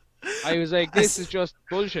 I was like, this is just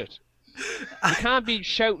bullshit. You can't be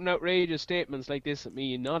shouting outrageous statements like this at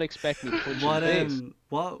me and not expect me to punch you in the face.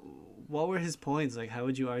 What were his points? Like, how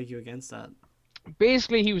would you argue against that?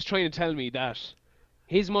 Basically, he was trying to tell me that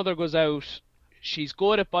his mother goes out, she's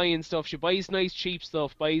good at buying stuff, she buys nice cheap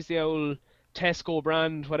stuff, buys the old Tesco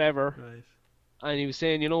brand, whatever. Right. And he was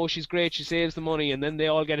saying, she's great, she saves the money, and then they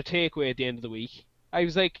all get a takeaway at the end of the week. I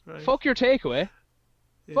was like, Right. fuck your takeaway.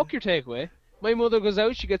 Yeah. Fuck your takeaway. My mother goes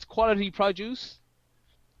out, she gets quality produce.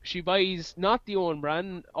 She buys not the own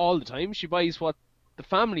brand all the time, she buys what the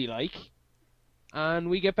family like. And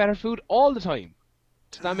we get better food all the time.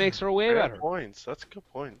 So that makes her way Fair better. points. That's good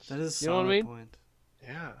points. That is a You know what I solid mean? point.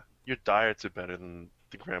 Yeah. Your diets are better than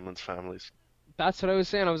the Gremlins families. That's what I was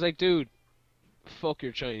saying. I was like, dude, fuck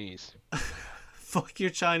your Chinese. Fuck your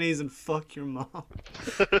Chinese and fuck your mom.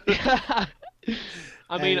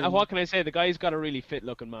 I mean, what can I say? The guy's got a really fit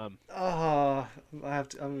looking mom. Oh, I have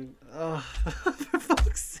to. I mean, for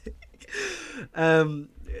fuck's sake.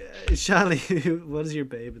 Shanley, what is your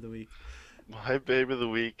babe of the week? My babe of the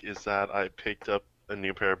week is that I picked up a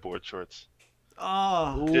new pair of board shorts.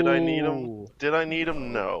 Oh, Did I need them? Ooh. Did I need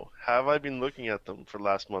them? No. Have I been looking at them for the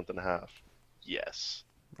last month and a half? Yes.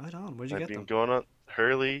 right on. Where'd you I've get been them? going on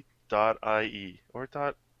Hurley.ie or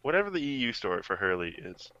whatever the EU store for Hurley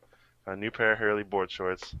is. A new pair of Hurley board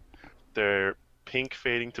shorts. They're pink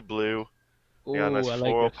fading to blue. They got a nice I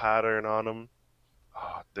floral like it. pattern on them.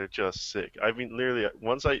 Oh, they're just sick. I mean, literally,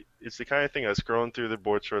 it's the kind of thing I was scrolling through the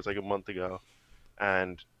board shorts like a month ago,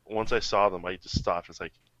 and once I saw them, I just stopped. It's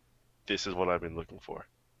like, this is what I've been looking for.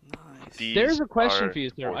 Nice. These There's a question are for you,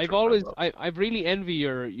 sir. board I've shorts always, love. I've really envy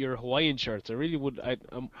your Hawaiian shirts. I really would. I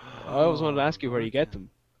always wanted to ask you where you get them.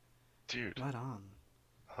 Dude, Right on.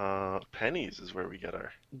 Pennies is where we get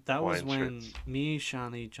our That was Hawaiian when shirts. me,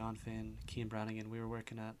 Shanley, John Finn, Keane Brannigan, we were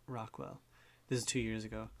working at Rockwell. This is 2 years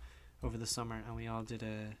ago, over the summer, and we all did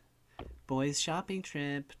a boys shopping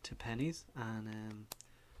trip to Penny's, and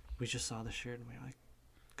we just saw the shirt and we were like,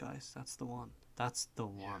 guys, that's the one. That's the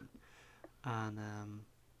one. And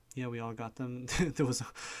yeah, we all got them. There was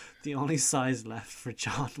the only size left for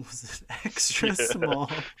John was an extra Yeah.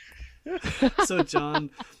 small. So John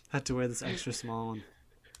had to wear this extra small one.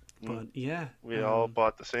 But yeah, We all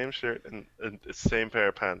bought the same shirt and the same pair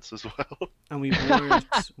of pants as well. and we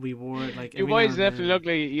wore it like You every now boys and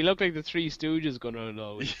definitely then look like the Three Stooges going around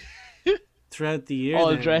always. throughout the year. All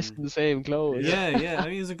then- dressed in the same clothes. Yeah, I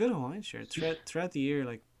mean, it was a good Hawaiian shirt. Throughout the year,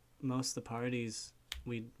 like most of the parties,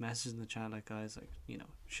 we'd message in the chat like, guys, like,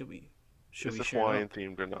 should we Is it shirt Hawaiian up?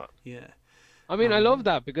 themed or not? Yeah, I mean, I love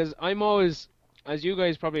that because I'm always, as you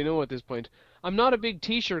guys probably know at this point, I'm not a big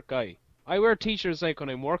t-shirt guy. I wear t-shirts like when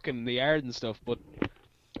I'm working in the yard and stuff, but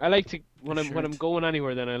I like to when I'm shirt. going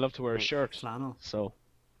anywhere, then I love to wear a shirt. flannel. So,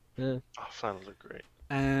 yeah. Oh, flannels are great.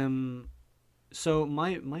 So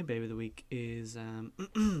my baby of the week is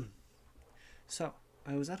so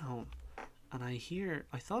I was at home and I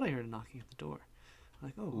thought I heard a knocking at the door. I'm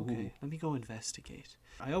like, oh, okay, Ooh. let me go investigate.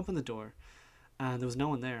 I opened the door and there was no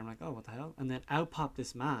one there. I'm like, oh, what the hell? And then out popped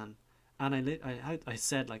this man, and I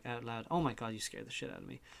said like out loud, oh my god, you scared the shit out of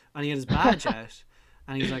me. And he had his badge out,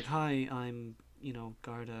 and he's like, hi, I'm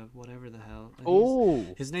Garda, whatever the hell. And Oh,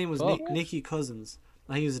 his name was fuck. Nicky Cousins.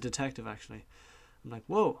 He was a detective actually. I'm like,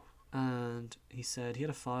 whoa. And he said he had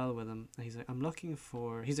a file with him. And he's like, I'm looking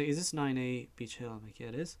for. He's like, is this 9A Beach Hill? I'm like, yeah,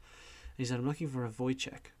 it is. And he said, I'm looking for a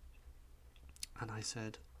Wojciech. And I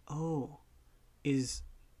said, oh,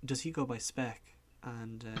 does he go by Spec?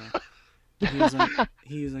 And he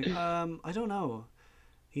was like, I don't know.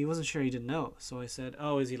 He wasn't sure. He didn't know. So I said,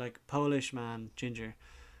 oh, is he like Polish man, ginger?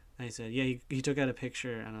 And he said, yeah. He took out a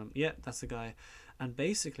picture, and yeah, that's the guy. And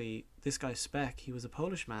basically, this guy Spec, he was a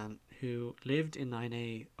Polish man who lived in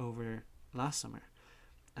 9A over last summer,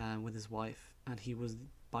 with his wife, and he was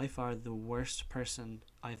by far the worst person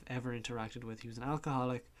I've ever interacted with. He was an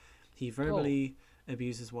alcoholic. He verbally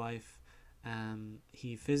abused his wife.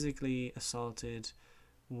 He physically assaulted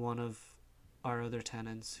one of our other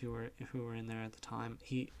tenants who were in there at the time.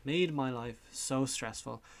 He made my life so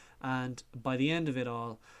stressful, and by the end of it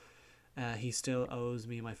all, he still owes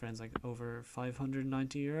me and my friends like over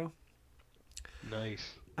 €590.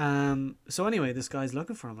 nice. So anyway, this guy's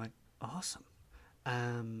looking for him. Like, awesome.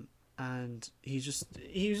 And he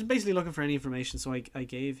was basically looking for any information. So I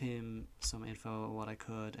gave him some info what I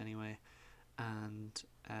could anyway, and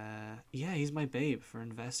yeah, he's my babe for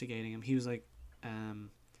investigating him. He was like,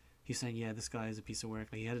 he's saying, yeah, this guy is a piece of work.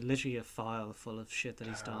 Like, he had literally a file full of shit that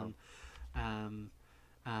he's done.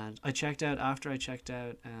 And after I checked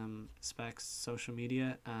out Spec's social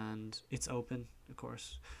media, and it's open, of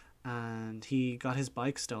course. And he got his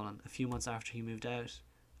bike stolen a few months after he moved out.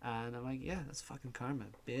 And I'm like, yeah, that's fucking karma,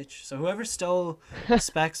 bitch. So whoever stole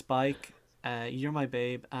Spec's bike, you're my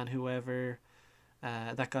babe. And whoever,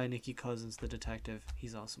 that guy Nicky Cousins, the detective,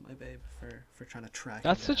 he's also my babe for trying to track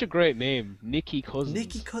That's him such a down. great name, Nicky Cousins.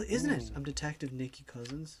 Isn't it? I'm Detective Nicky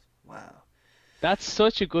Cousins. Wow. That's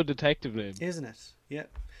such a good detective name. Isn't it? Yeah.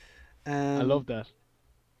 I love that.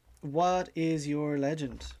 What is your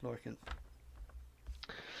legend, Lorcan?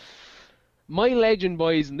 My legend,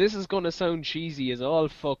 boys, and this is gonna sound cheesy as all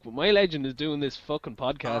fuck, but my legend is doing this fucking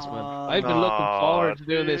podcast, man. I've been looking forward to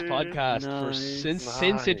doing this dude. podcast Nice.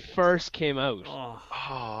 since it Nice. first came out. Oh,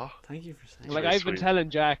 Aw. thank you for saying Like, very I've been sweet. telling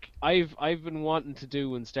Jack, I've been wanting to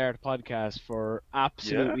do and start a podcast for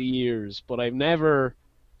absolutely years, but I've never,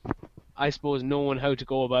 I suppose, known how to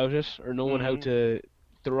go about it, or known how to,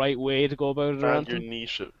 the right way to go about it or Found your anything.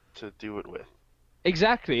 niche to do it with.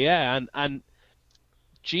 Exactly, yeah, and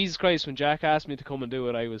Jesus Christ, when Jack asked me to come and do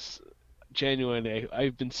it, I was genuinely,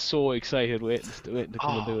 I've been so excited waiting to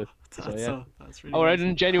come and do it. So yeah. that's really Oh, I awesome.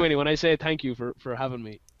 didn't genuinely, when I say thank you for having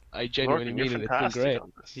me, I genuinely Lorcan, you're mean it. It's been fantastic great.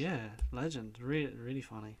 on this. Yeah, legend. Really, really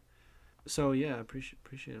funny. So yeah, appreciate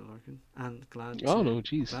it, Lorcan, and glad. Oh to, no,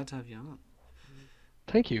 jeez. glad to have you on.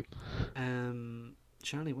 Thank you.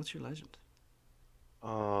 Shanley, what's your legend?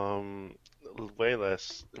 Way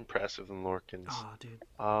less impressive than Lorcan's. Oh, dude,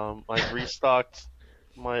 I've restocked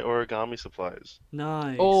my origami supplies.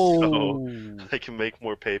 nice. Oh, I can make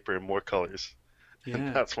more paper in more colors.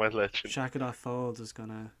 yeah. That's my legend. Shaka Folds is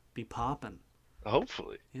gonna be popping.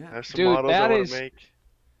 Hopefully. I Yeah. have some Dude, models I that want is- to make.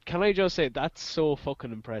 can I just say, that's so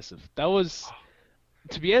fucking impressive. That was,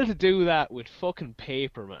 to be able to do that with fucking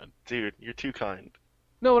paper, man. Dude, you're too kind.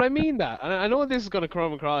 No, but I mean that. And I know this is going to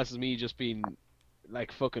come across as me just being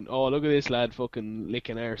like fucking, oh, look at this lad fucking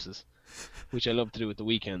licking arses, which I love to do at the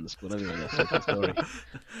weekends. But anyway, that's a different story.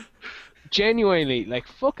 Genuinely, like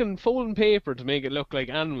fucking folding paper to make it look like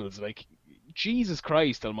animals. Like Jesus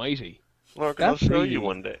Christ Almighty. Look, I'll That's show really- you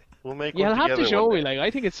one day. We'll make Yeah, one I'll have to together show one me. day. Like,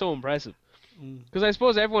 I think it's so impressive. Mm. Because I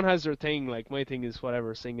suppose everyone has their thing. Like, my thing is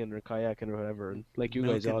whatever, singing or kayaking or whatever. And like you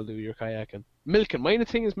guys Milking. all do your kayaking. Milking. My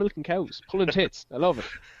thing is milking cows. Pulling tits. I love it.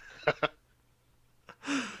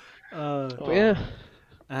 But yeah.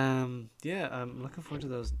 Yeah, I'm looking forward to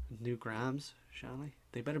those new grams, Shanley.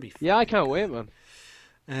 They better be. Yeah, I fucking can't good. wait,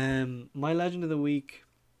 man. My legend of the week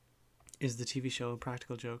is the TV show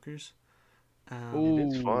Practical Jokers.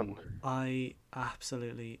 It's fun. I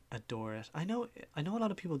absolutely adore it. I know a lot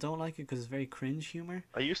of people don't like it because it's very cringe humor.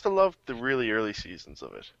 I used to love the really early seasons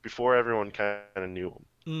of it before everyone kind of knew them.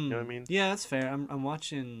 You know what I mean? Yeah, that's fair. I'm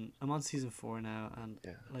on season 4 now, and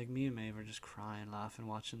Yeah. like me and Maeve are just crying, laughing,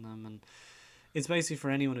 watching them, and it's basically, for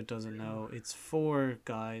anyone who doesn't know, it's 4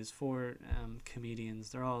 guys, 4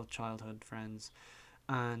 comedians. They're all childhood friends,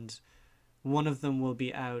 and one of them will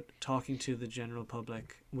be out talking to the general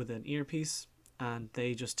public with an earpiece, and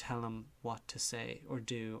they just tell them what to say or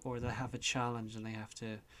do, or they have a challenge and they have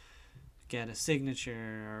to get a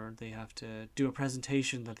signature, or they have to do a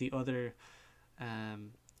presentation that the other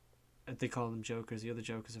they call them jokers, the other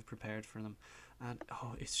jokers have prepared for them, and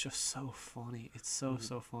it's just so funny. It's so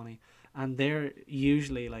funny, and they're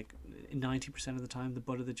usually like 90% of the time the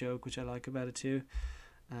butt of the joke, which I like about it too.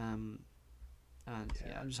 And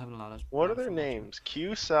yeah, I'm just having a lot of What lot are of their fun watching names?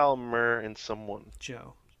 Q, Sal, Mur, and someone. it.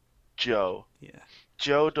 Joe. Joe. Yeah,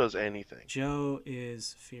 Joe does anything. Joe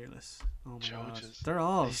is fearless. Oh my Joe god, just- they're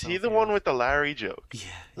all. Is so he the one fearless. with the Larry joke? Yeah.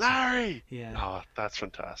 Larry! Yeah. Oh, that's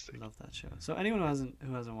fantastic. Love that show. So anyone who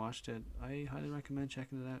hasn't watched it, I highly recommend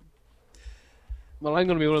checking it out. Well, I'm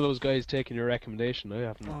going to be one of those guys taking your recommendation.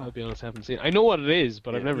 Oh. I'll be honest, I haven't seen it. I know what it is,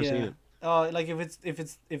 but I've Yeah. never seen it. Oh, like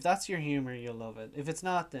if that's your humor, you'll love it. If it's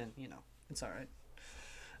not, then it's all right.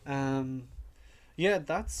 Yeah,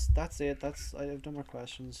 that's it. I've done more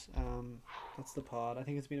questions. That's the pod. I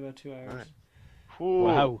think it's been about 2 hours. Right. Ooh,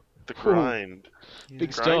 Wow. the grind. Yeah.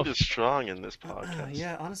 Big Grind stuff. is strong in this podcast.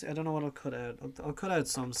 Yeah, honestly, I don't know what I'll cut out. I'll cut out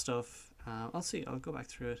some stuff. I'll see. I'll go back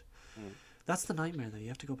through it. Mm. That's the nightmare, though. You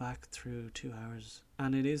have to go back through 2 hours,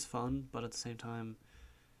 and it is fun, but at the same time,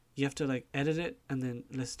 you have to like edit it and then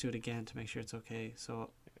listen to it again to make sure it's okay.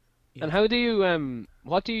 So. Yeah. And how do you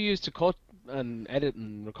what do you use to cut and edit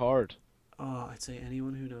and record? Oh, I'd say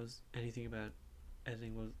anyone who knows anything about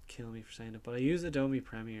editing will kill me for saying it, but I use Adobe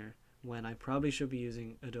Premiere when I probably should be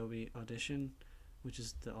using Adobe Audition, which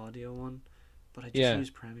is the audio one, but I just Yeah. use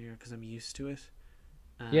Premiere because I'm used to it.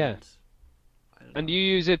 And Yeah. I don't And know. you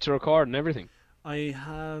use it to record and everything. I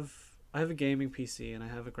have a gaming PC and I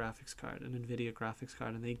have a graphics card, an NVIDIA graphics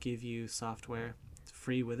card, and they give you software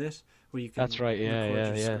free with it where you can That's right, yeah, record yeah,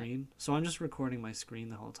 your yeah. screen. So I'm just recording my screen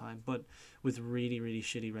the whole time, but with really, really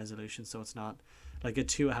shitty resolution, so it's not like a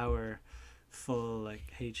 2 hour full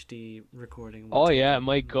like HD recording. would Oh take yeah, up-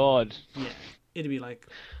 my god. Yeah, it'd be like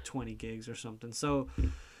 20 gigs or something. So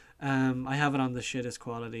I have it on the shittest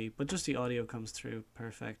quality, but just the audio comes through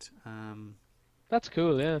perfect. That's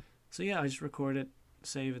cool, yeah. So yeah, I just record it,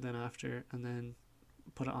 save it then after, and then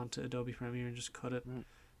put it onto Adobe Premiere and just cut it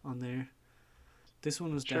on there. This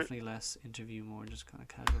one was Sure. definitely less interview, more just kind of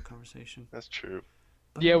casual conversation. That's true.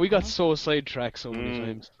 But Yeah, we got I so sidetracked so many Mm.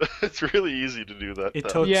 times. It's really easy to do that. It though.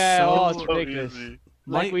 took Yeah, so oh, it's So ridiculous. easy.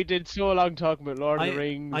 Like we did so long talking about Lord of the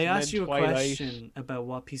Rings. I and asked then you a Twilight. question about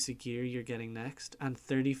what piece of gear you're getting next, and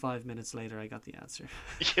 35 minutes later I got the answer.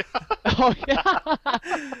 Yeah. Oh yeah.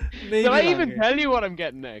 Maybe Did I even longer. tell you what I'm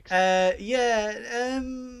getting next? Yeah.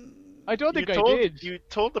 I don't think you I told, did. You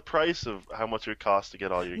told the price of how much it would cost to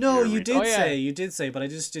get all your No, gear you ready. did Oh, yeah. you did say, but I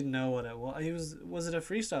just didn't know what it was. Was it a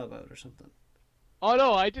freestyle boat or something? Oh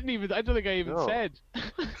no, I didn't even. I don't think I even No. said.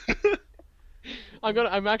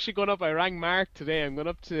 I'm actually going up. I rang Mark today. I'm going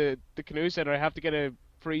up to the canoe center. I have to get a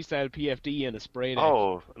freestyle PFD and a spray deck.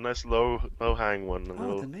 Oh, a nice low hang one. A Oh,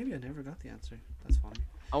 little... then maybe I never got the answer. That's funny.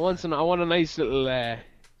 I want a nice little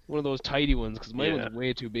one of those tidy ones because my Yeah. one's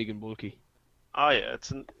way too big and bulky. Oh yeah, it's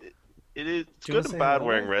Do you good wanna and say bad hello?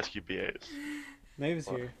 wearing rescue BAs. Maeve's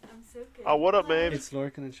here. I'm so good. Oh, what up, Maeve? It's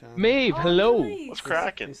Lorcan and Shanley. Maeve, Oh, hello. nice. What's They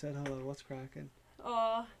cracking? said hello. What's cracking?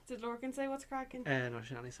 Oh, did Lorcan say what's cracking? No,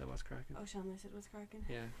 Shanley said what's cracking. Oh, Shanley said what's cracking.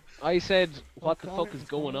 Yeah. I said, what the Connor, fuck is what's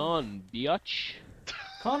going going on, biatch?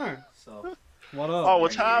 Connor, So, what up? Oh,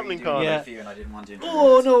 what's happening, Connor? Yeah. and I didn't want to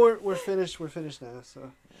Oh no, we're finished. We're finished now.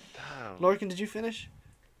 So, Damn. Lorcan, did you finish?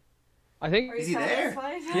 I think. Are you Is he there?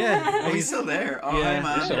 satisfied? Yeah. Oh, he's still there. Oh, Yeah.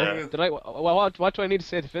 hi, man. So, How are you? did I? What do I need to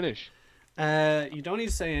say to finish? You don't need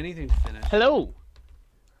to say anything to finish. Hello.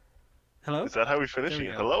 Hello. Is that how we finish? There we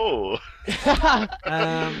go. Hello.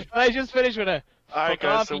 I just finished with a. All right, Fuck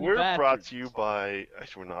guys. off, So you we're brought bastards. to you by.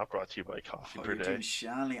 Actually, we're not brought to you by Coffee per Day. Lorcan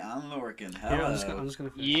Shanley and Lorcan. Here, Hello. I'm just gonna.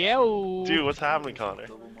 Finish. Yo. Dude, what's happening, Connor?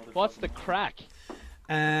 What's the crack?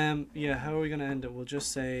 Yeah. How are we gonna end it? We'll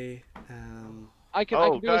just say. I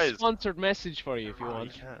can do guys. a sponsored message for you if you Oh,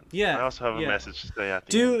 want. you can. Yeah. I also have a yeah. message to say at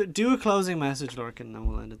the end. Do a closing message, Lorcan, and then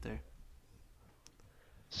we'll end it there.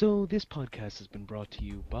 So this podcast has been brought to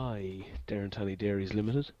you by Darren Tally Dairies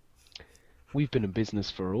Limited. We've been in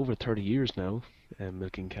business for over 30 years now,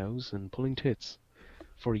 milking cows and pulling tits,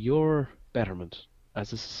 for your betterment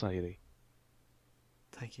as a society.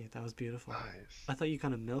 Thank you. That was beautiful. Nice. I thought you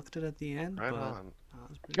kind of milked it at the end, Right but on. that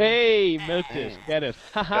was pretty good. Hey, milked it. Get it.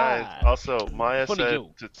 Guys, Haha. also, Maya Funny said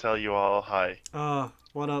joke. to tell you all hi. Oh,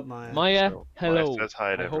 what up, Maya? Maya, So, hello. Maya says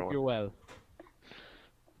hi to I everyone. hope you're well.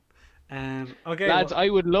 Okay. Lads, well- I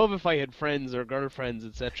would love if I had friends or girlfriends,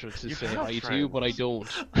 etc. to You say have hi to you, but I friends. don't.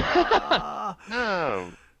 Ah,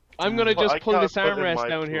 No. I'm gonna Well, just I pull got this put in armrest my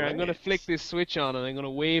down here. I'm gonna place. flick this switch on, and I'm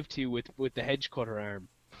gonna wave to you with the hedge cutter arm.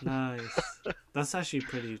 nice. That's actually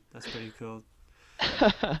pretty. That's pretty cool.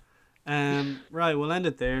 Right, we'll end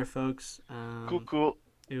it there, folks. Cool.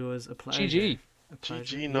 It was a pleasure. GG. A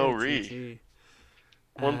pleasure. GG, no re. GG.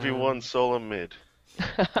 1v1 solo mid.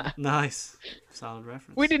 Nice. Solid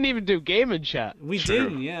reference. We didn't even do gaming chat. We True.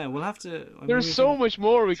 didn't. Yeah, we'll have to. I mean, There's we so can- much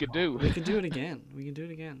more we could do. We can do it again. We can do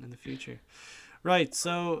it again in the future. Right.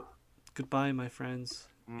 So, goodbye, my friends.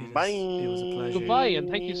 Bye. It was a pleasure. Goodbye, and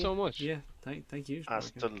thank you so much. Yeah. Thank you.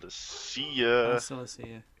 Hasta Morgan. la see ya. Hasta la see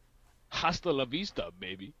ya. Hasta la vista,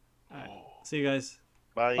 baby. All right. See you guys.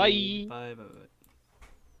 Bye. Bye. Bye.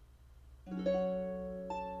 Bye. Bye.